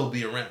could still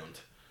be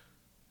around.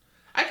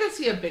 I could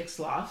see a big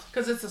sloth,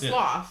 because it's a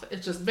sloth.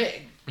 It's just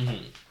big.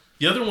 Mm-hmm.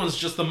 The other one's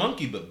just a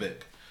monkey, but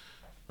big.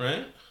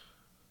 Right?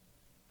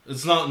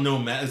 It's not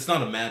it's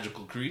not a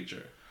magical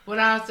creature. When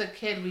I was a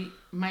kid,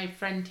 my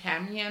friend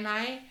Tammy and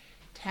I...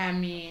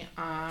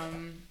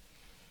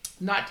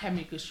 not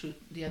Tammy Gushu,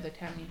 the other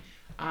Tammy,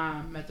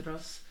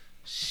 Medros.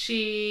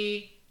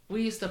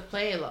 We used to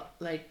play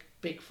like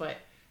Bigfoot.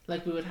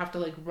 Like, we would have to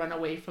like run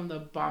away from the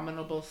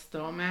abominable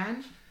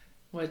snowman,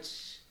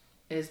 which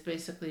is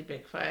basically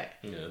Bigfoot.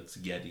 Yeah, it's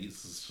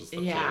Yetis. It's just a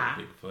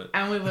Bigfoot.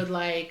 And we would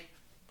like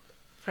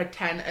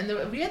pretend.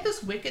 And we had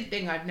this wicked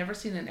thing I've never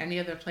seen in any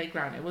other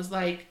playground. It was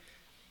like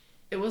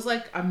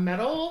a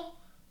metal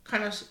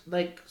kind of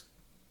like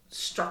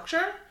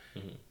structure.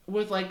 Mm-hmm.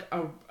 With like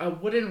a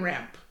wooden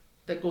ramp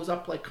that goes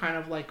up like kind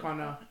of like on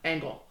a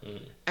angle,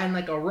 and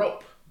like a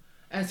rope,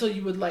 and so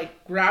you would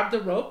like grab the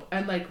rope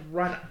and like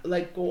run,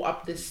 like go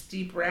up this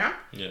steep ramp,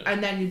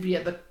 and then you'd be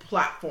at the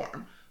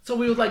platform. So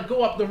we would like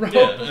go up the rope.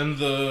 Yeah, and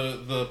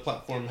the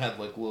platform had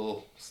like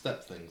little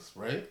step things,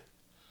 right?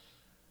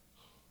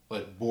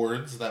 Like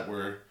boards that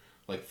were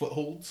like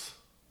footholds.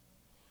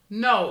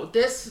 No,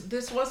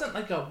 this wasn't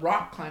like a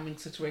rock climbing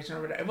situation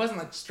or whatever. It wasn't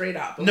like straight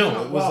up. It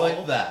was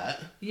like that.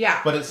 Yeah.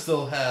 But it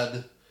still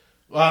had,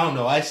 well, I don't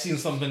know, I've seen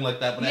something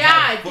like that, but it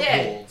had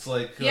footholds.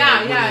 Like,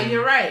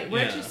 you're right.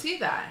 Where'd you see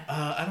that?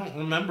 I don't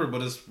remember,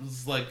 but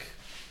it's like,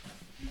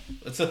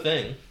 it's a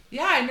thing.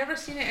 Yeah, I've never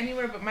seen it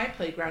anywhere but my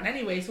playground.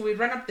 Anyway, so we'd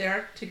run up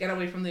there to get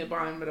away from the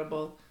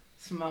abominable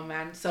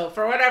snowman. So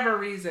for whatever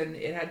reason,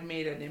 it had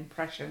made an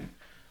impression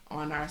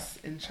on us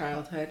in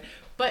childhood.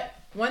 But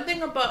one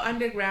thing about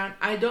underground,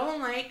 I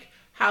don't like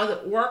how the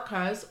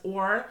orcas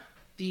or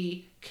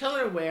the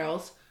killer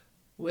whales,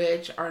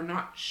 which are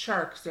not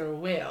sharks, they're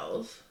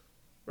whales,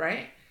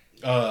 right?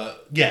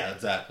 Yeah,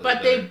 exactly.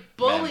 But they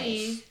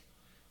bully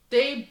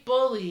They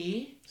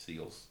bully...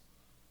 Seals.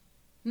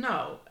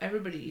 No,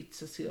 everybody eats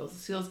the seals. The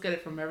seals get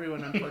it from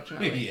everyone,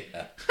 unfortunately.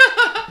 Yeah.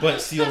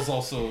 But seals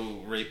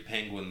also rape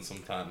penguins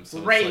sometimes. So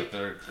rape. It's like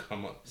they're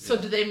So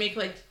do they make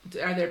like...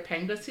 Are there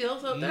penguin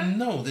seals out there?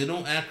 No, they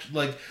don't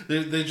actually... Like,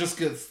 they just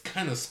get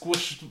kind of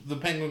squished. The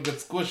penguin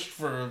gets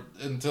squished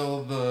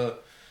until the...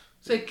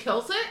 So it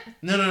kills it?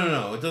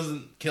 No. It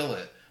doesn't kill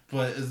it.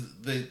 But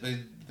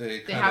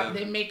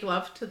They make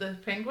love to the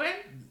penguin?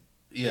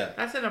 Yeah.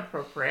 That's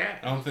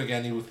inappropriate. I don't think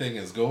anything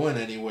is going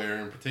anywhere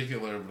in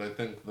particular, but I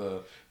think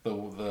the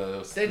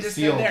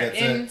seal they're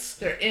gets it.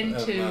 They're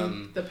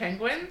into the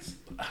penguins?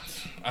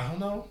 I don't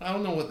know. I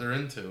don't know what they're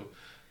into.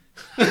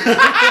 That's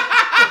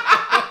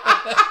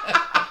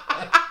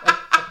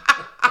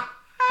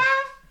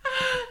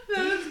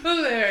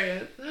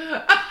hilarious.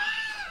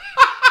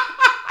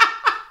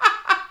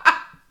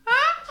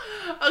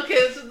 Okay,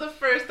 this is the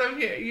first I'm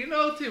here. You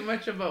know too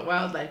much about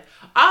wildlife.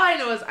 All I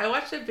know is I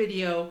watched a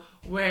video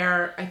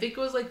where I think it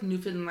was like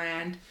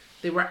Newfoundland.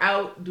 They were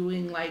out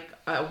doing like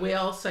a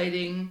whale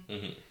sighting,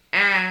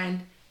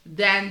 and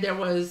then there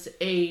was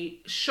a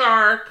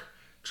shark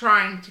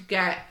trying to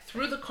get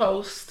through the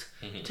coast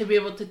to be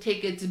able to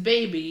take its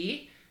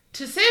baby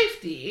to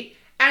safety,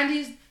 and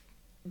these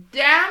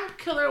damn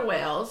killer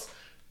whales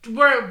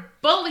were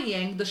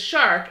bullying the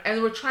shark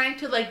and were trying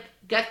to like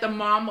get the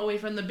mom away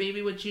from the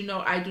baby, which you know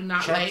I do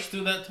not like. Sharks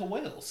do that to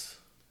whales.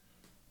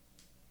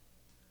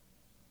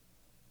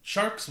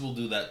 Sharks will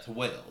do that to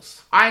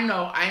whales. I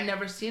know. I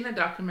never seen a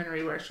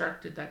documentary where a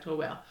shark did that to a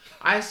whale.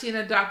 I've seen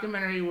a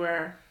documentary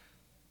where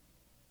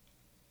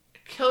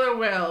killer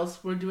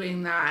whales were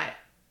doing that.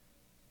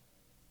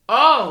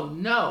 Oh,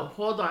 no.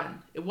 Hold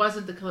on. It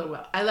wasn't the killer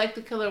whale. I like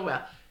the killer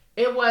whale.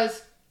 It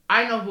was,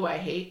 I know who I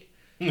hate.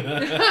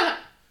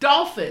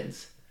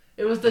 Dolphins.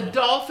 It was the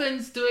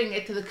dolphins doing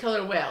it to the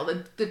killer whale.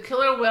 The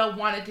killer whale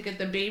wanted to get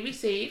the baby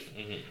safe,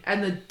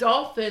 and the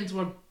dolphins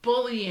were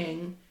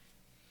bullying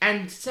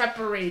and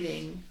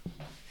separating,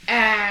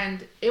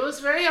 and it was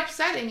very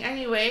upsetting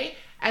anyway,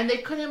 and they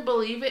couldn't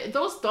believe it.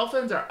 Those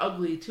dolphins are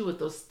ugly too with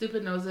those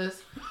stupid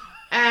noses,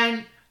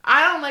 and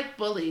I don't like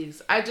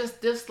bullies. I just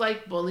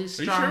dislike bullies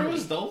strongly. Are you sure it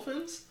was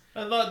dolphins?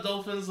 I thought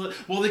dolphins...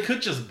 Well, they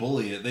could just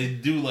bully it. They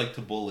do like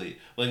to bully.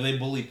 Like, they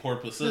bully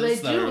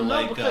porpoises that are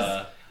like...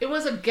 Because it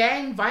was a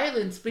gang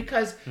violence,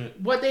 because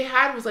what they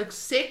had was like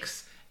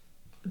 6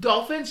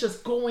 dolphins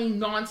just going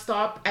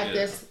nonstop at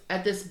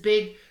this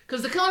big...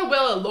 Because the killer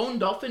whale, a lone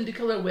dolphin, the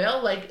killer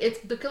whale, like,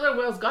 the killer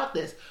whale's got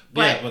this.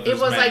 But it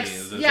was like,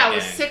 it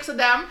was 6 of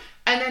them,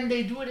 and then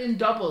they do it in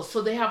doubles.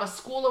 So they have a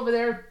school over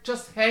there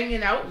just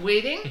hanging out,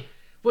 waiting,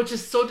 which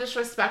is so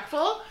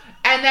disrespectful.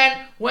 And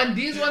then when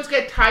these ones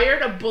get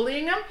tired of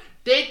bullying them,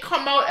 they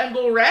come out and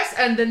go rest,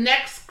 and the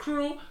next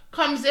crew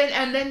comes in,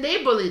 and then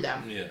they bully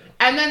them. Yeah.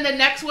 And then the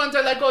next ones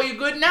are like, oh, you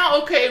good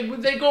now? Okay,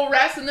 they go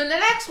rest, and then the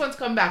next ones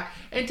come back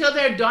until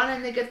they're done,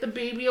 and they get the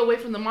baby away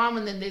from the mom,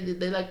 and then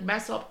they like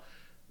mess up.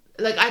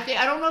 Like,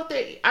 I don't know if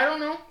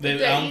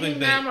they're eating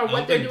them or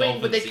what they're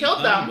doing, but they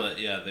killed them. But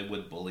yeah, they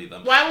would bully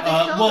them. Why would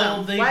they kill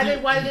them?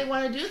 Why do they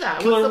want to do that?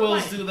 Killer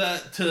whales do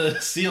that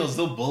to seals.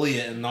 They'll bully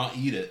it and not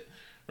eat it.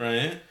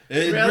 Right?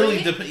 It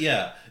really depends.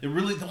 Yeah.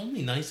 The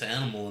only nice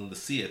animal in the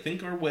sea, I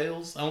think, are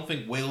whales. I don't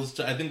think whales...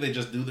 I think they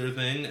just do their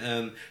thing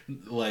and,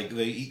 like,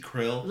 they eat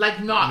krill.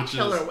 Like, not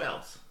killer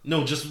whales.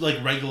 No, just,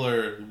 like,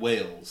 regular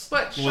whales.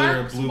 But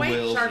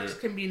white sharks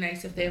can be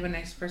nice if they have a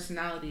nice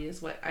personality, is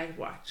what I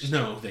watched.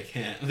 No, they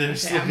can't. They're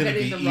still going to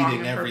be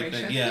eating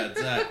everything. Yeah,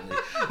 exactly.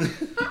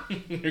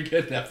 You're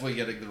definitely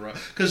getting the wrong...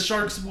 Because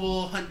sharks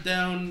will hunt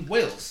down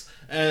whales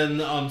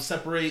and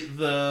separate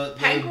the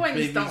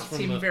penguins don't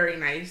seem very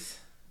nice.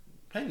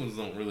 Penguins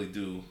don't really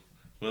do...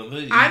 Well,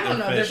 I don't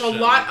know. There's a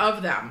lot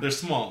of them. They're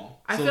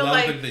small. I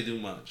don't think they do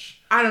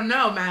much. I don't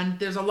know, man.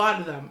 There's a lot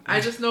of them.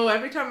 I just know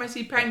every time I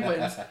see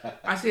penguins,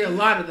 I see a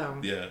lot of them.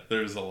 Yeah,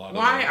 there's a lot of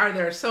them. Why are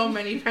there so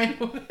many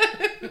penguins?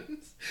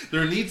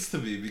 There needs to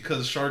be,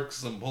 because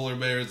sharks and polar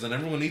bears and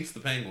everyone eats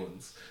the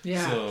penguins.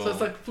 Yeah, so it's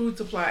like food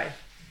supply.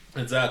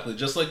 Exactly.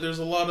 Just like there's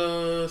a lot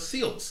of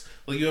seals.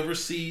 Like, you ever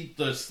see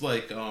there's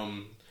like,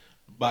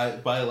 by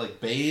like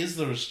bays,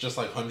 there's just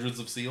like hundreds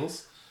of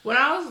seals. When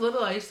I was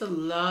little, I used to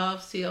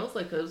love seals.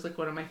 Like, it was like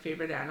one of my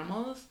favorite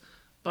animals.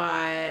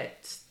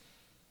 But,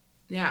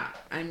 yeah,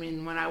 I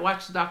mean, when I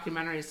watch the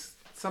documentaries,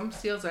 some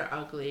seals are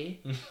ugly.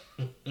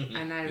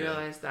 And I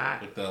realized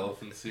that. Like the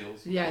elephant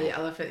seals? Yeah, the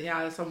elephant.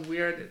 Yeah, there's some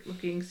weird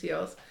looking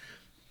seals.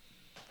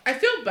 I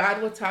feel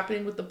bad what's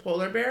happening with the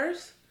polar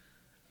bears.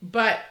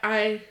 But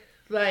I,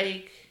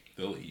 like...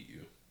 They'll eat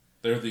you.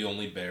 They're the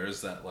only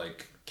bears that,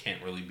 like,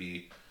 can't really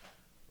be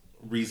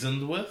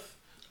reasoned with.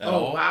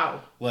 Oh,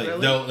 wow. Like,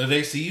 really? if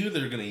they see you,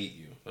 they're going to eat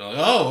you. They're like,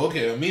 oh,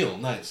 okay, a meal,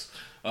 nice.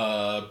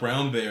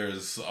 Brown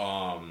bears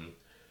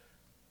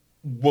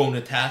won't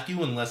attack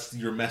you unless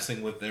you're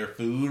messing with their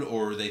food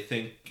or they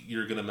think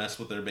you're going to mess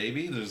with their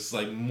baby. There's,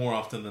 like, more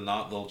often than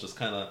not, they'll just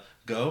kind of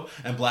go.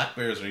 And black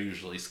bears are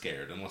usually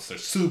scared. Unless they're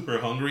super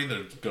hungry,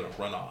 they're going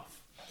to run off.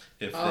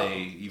 if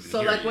they even So,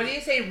 hear like, you. when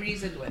you say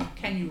reason with,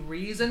 can you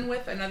reason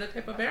with another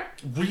type of bear?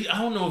 I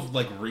don't know if,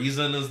 like,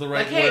 reason is the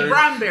right Like, hey, word.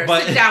 brown bear,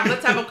 but... sit down.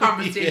 Let's have a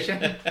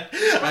conversation.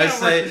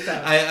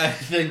 I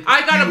think...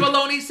 I got a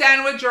bologna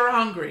sandwich, you're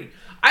hungry.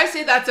 I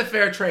say that's a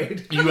fair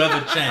trade. You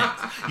have a chance.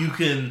 You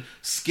can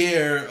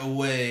scare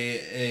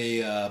away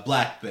a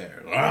black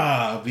bear.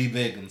 Be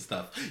big and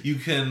stuff. You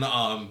can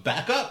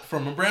back up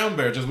from a brown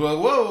bear. Just be like,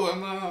 whoa, I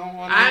don't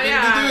want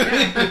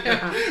anything to do.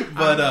 Yeah.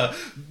 But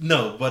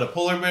no, but a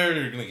polar bear,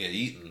 you're going to get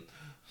eaten.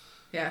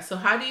 Yeah, so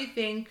how do you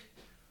think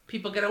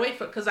people get away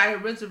from it? Because I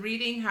was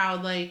reading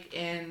how, like,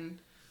 in...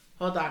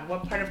 Hold on,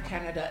 what part of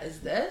Canada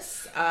is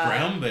this?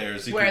 Brown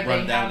bears, you can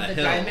run down a hill. Where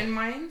they have the diamond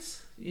mines.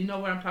 You know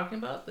what I'm talking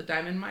about? The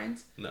diamond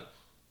mines? No.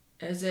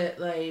 Is it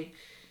like...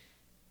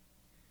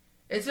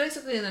 It's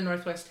basically in the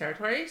Northwest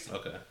Territories.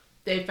 Okay.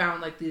 They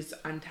found like these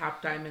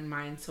untapped diamond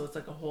mines, so it's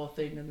like a whole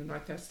thing in the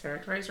Northwest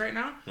Territories right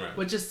now. Right.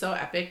 Which is so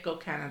epic. Go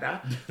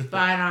Canada.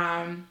 But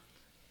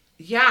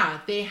yeah,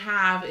 they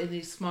have in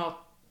these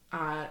small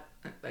I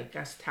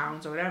guess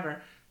towns or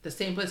whatever, the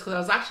same place. Because I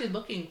was actually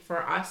looking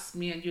for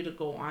me and you to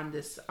go on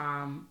this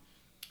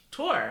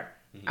tour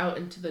out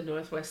into the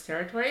Northwest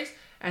Territories.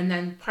 And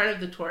then part of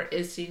the tour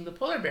is seeing the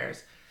polar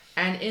bears.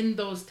 And in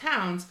those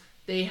towns,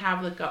 they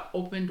have like an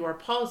open door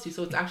policy.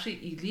 So it's actually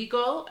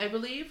illegal, I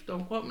believe.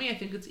 Don't quote me. I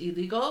think it's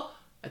illegal.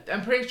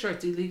 I'm pretty sure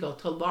it's illegal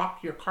to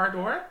lock your car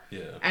door.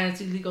 Yeah. And it's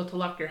illegal to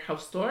lock your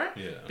house door.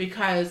 Yeah.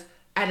 Because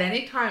at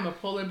any time, a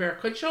polar bear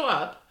could show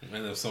up.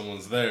 And if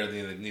someone's there,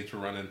 they need to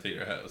run into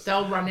your house.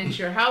 They'll run into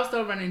your house.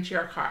 They'll run into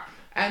your car.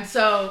 And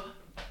so,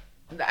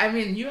 I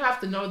mean, you have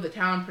to know the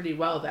town pretty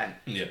well then.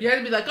 Yeah. You have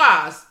to be like,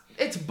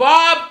 it's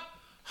Bob.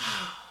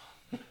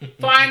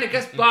 Fine, I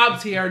guess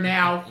Bob's here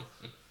now.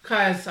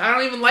 Because I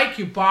don't even like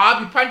you,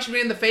 Bob. You punched me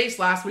in the face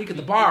last week at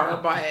the bar.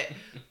 But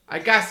I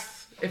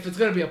guess if it's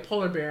going to be a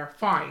polar bear,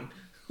 fine.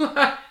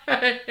 Bob's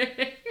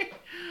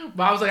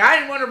like, I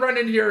didn't want to run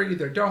in here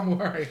either. Don't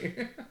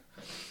worry.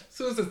 As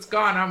soon as it's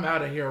gone, I'm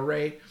out of here,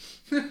 Ray.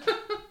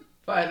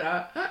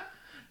 But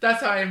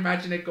that's how I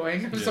imagine it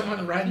going. If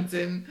someone runs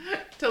in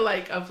to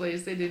like a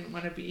place they didn't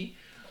want to be.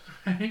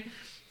 Right?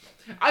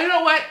 You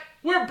know what?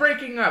 We're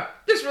breaking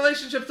up. This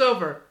relationship's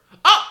over.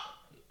 Oh!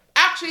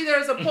 Actually,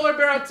 there's a polar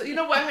bear outside. You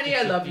know what, honey?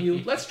 I love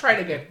you. Let's try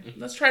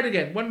it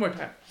again. One more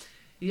time.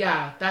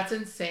 Yeah, that's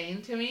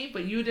insane to me.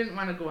 But you didn't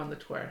want to go on the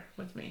tour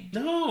with me.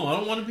 No, I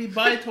don't want to be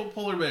by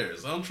polar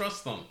bears. I don't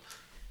trust them.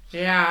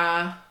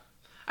 Yeah.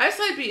 I just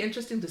thought it'd be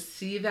interesting to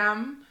see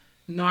them,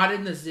 not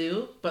in the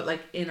zoo, but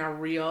like in a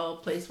real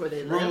place where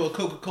they live. Throw a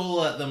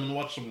Coca-Cola at them and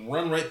watch them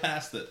run right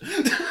past it.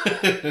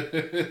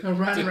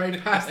 Run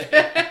right past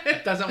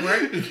it. Doesn't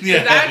work?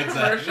 Yeah, is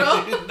that a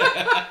commercial?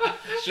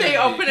 They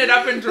open it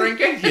up and drink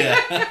it?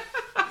 Yeah.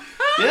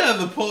 Yeah,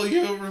 the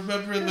polio,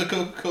 remember the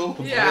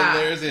Coca-Cola?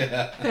 Yeah.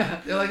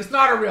 Yeah. They're like, it's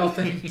not a real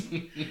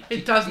thing.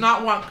 It does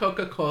not want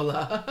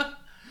Coca-Cola.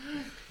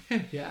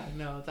 Yeah,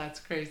 no, that's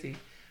crazy.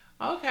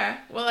 Okay,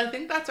 well, I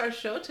think that's our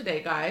show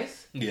today,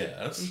 guys.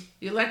 Yes.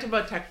 You learned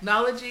about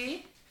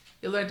technology.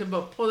 You learned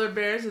about polar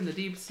bears in the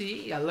deep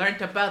sea. You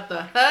learned about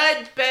the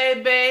hood,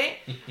 baby.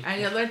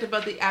 And you learned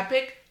about the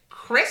epic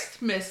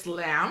Christmas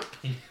lamp.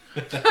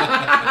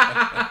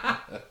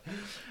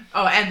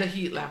 Oh, and the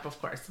heat lamp, of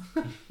course.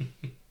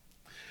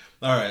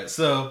 All right,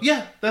 so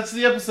yeah, that's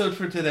the episode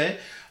for today.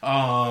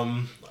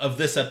 Of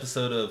this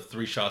episode of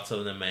 3 Shots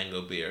of a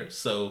Mango Beer.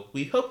 So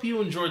we hope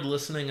you enjoyed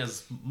listening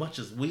as much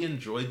as we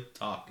enjoyed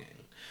talking.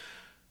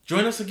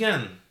 Join us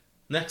again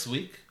next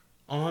week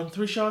on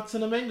 3 Shots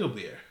and a Mango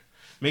Beer.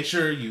 Make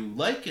sure you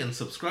like and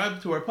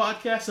subscribe to our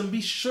podcast, and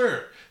be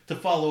sure to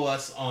follow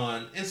us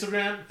on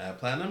Instagram at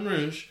Platinum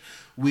Rouge.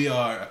 We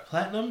are a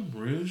Platinum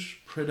Rouge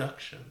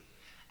production.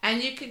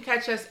 And you can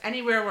catch us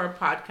anywhere where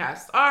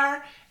podcasts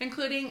are,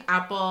 including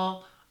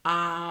Apple,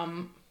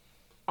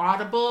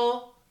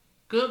 Audible,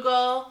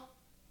 Google,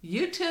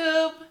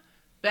 YouTube,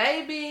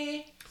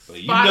 baby,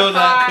 But you Spotify, know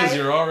that because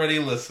you're already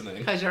listening.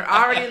 Because you're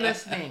already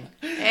listening.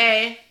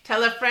 Hey,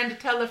 tell a friend to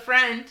tell a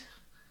friend.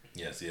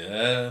 Yes,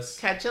 yes.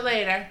 Catch you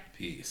later.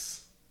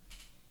 Peace.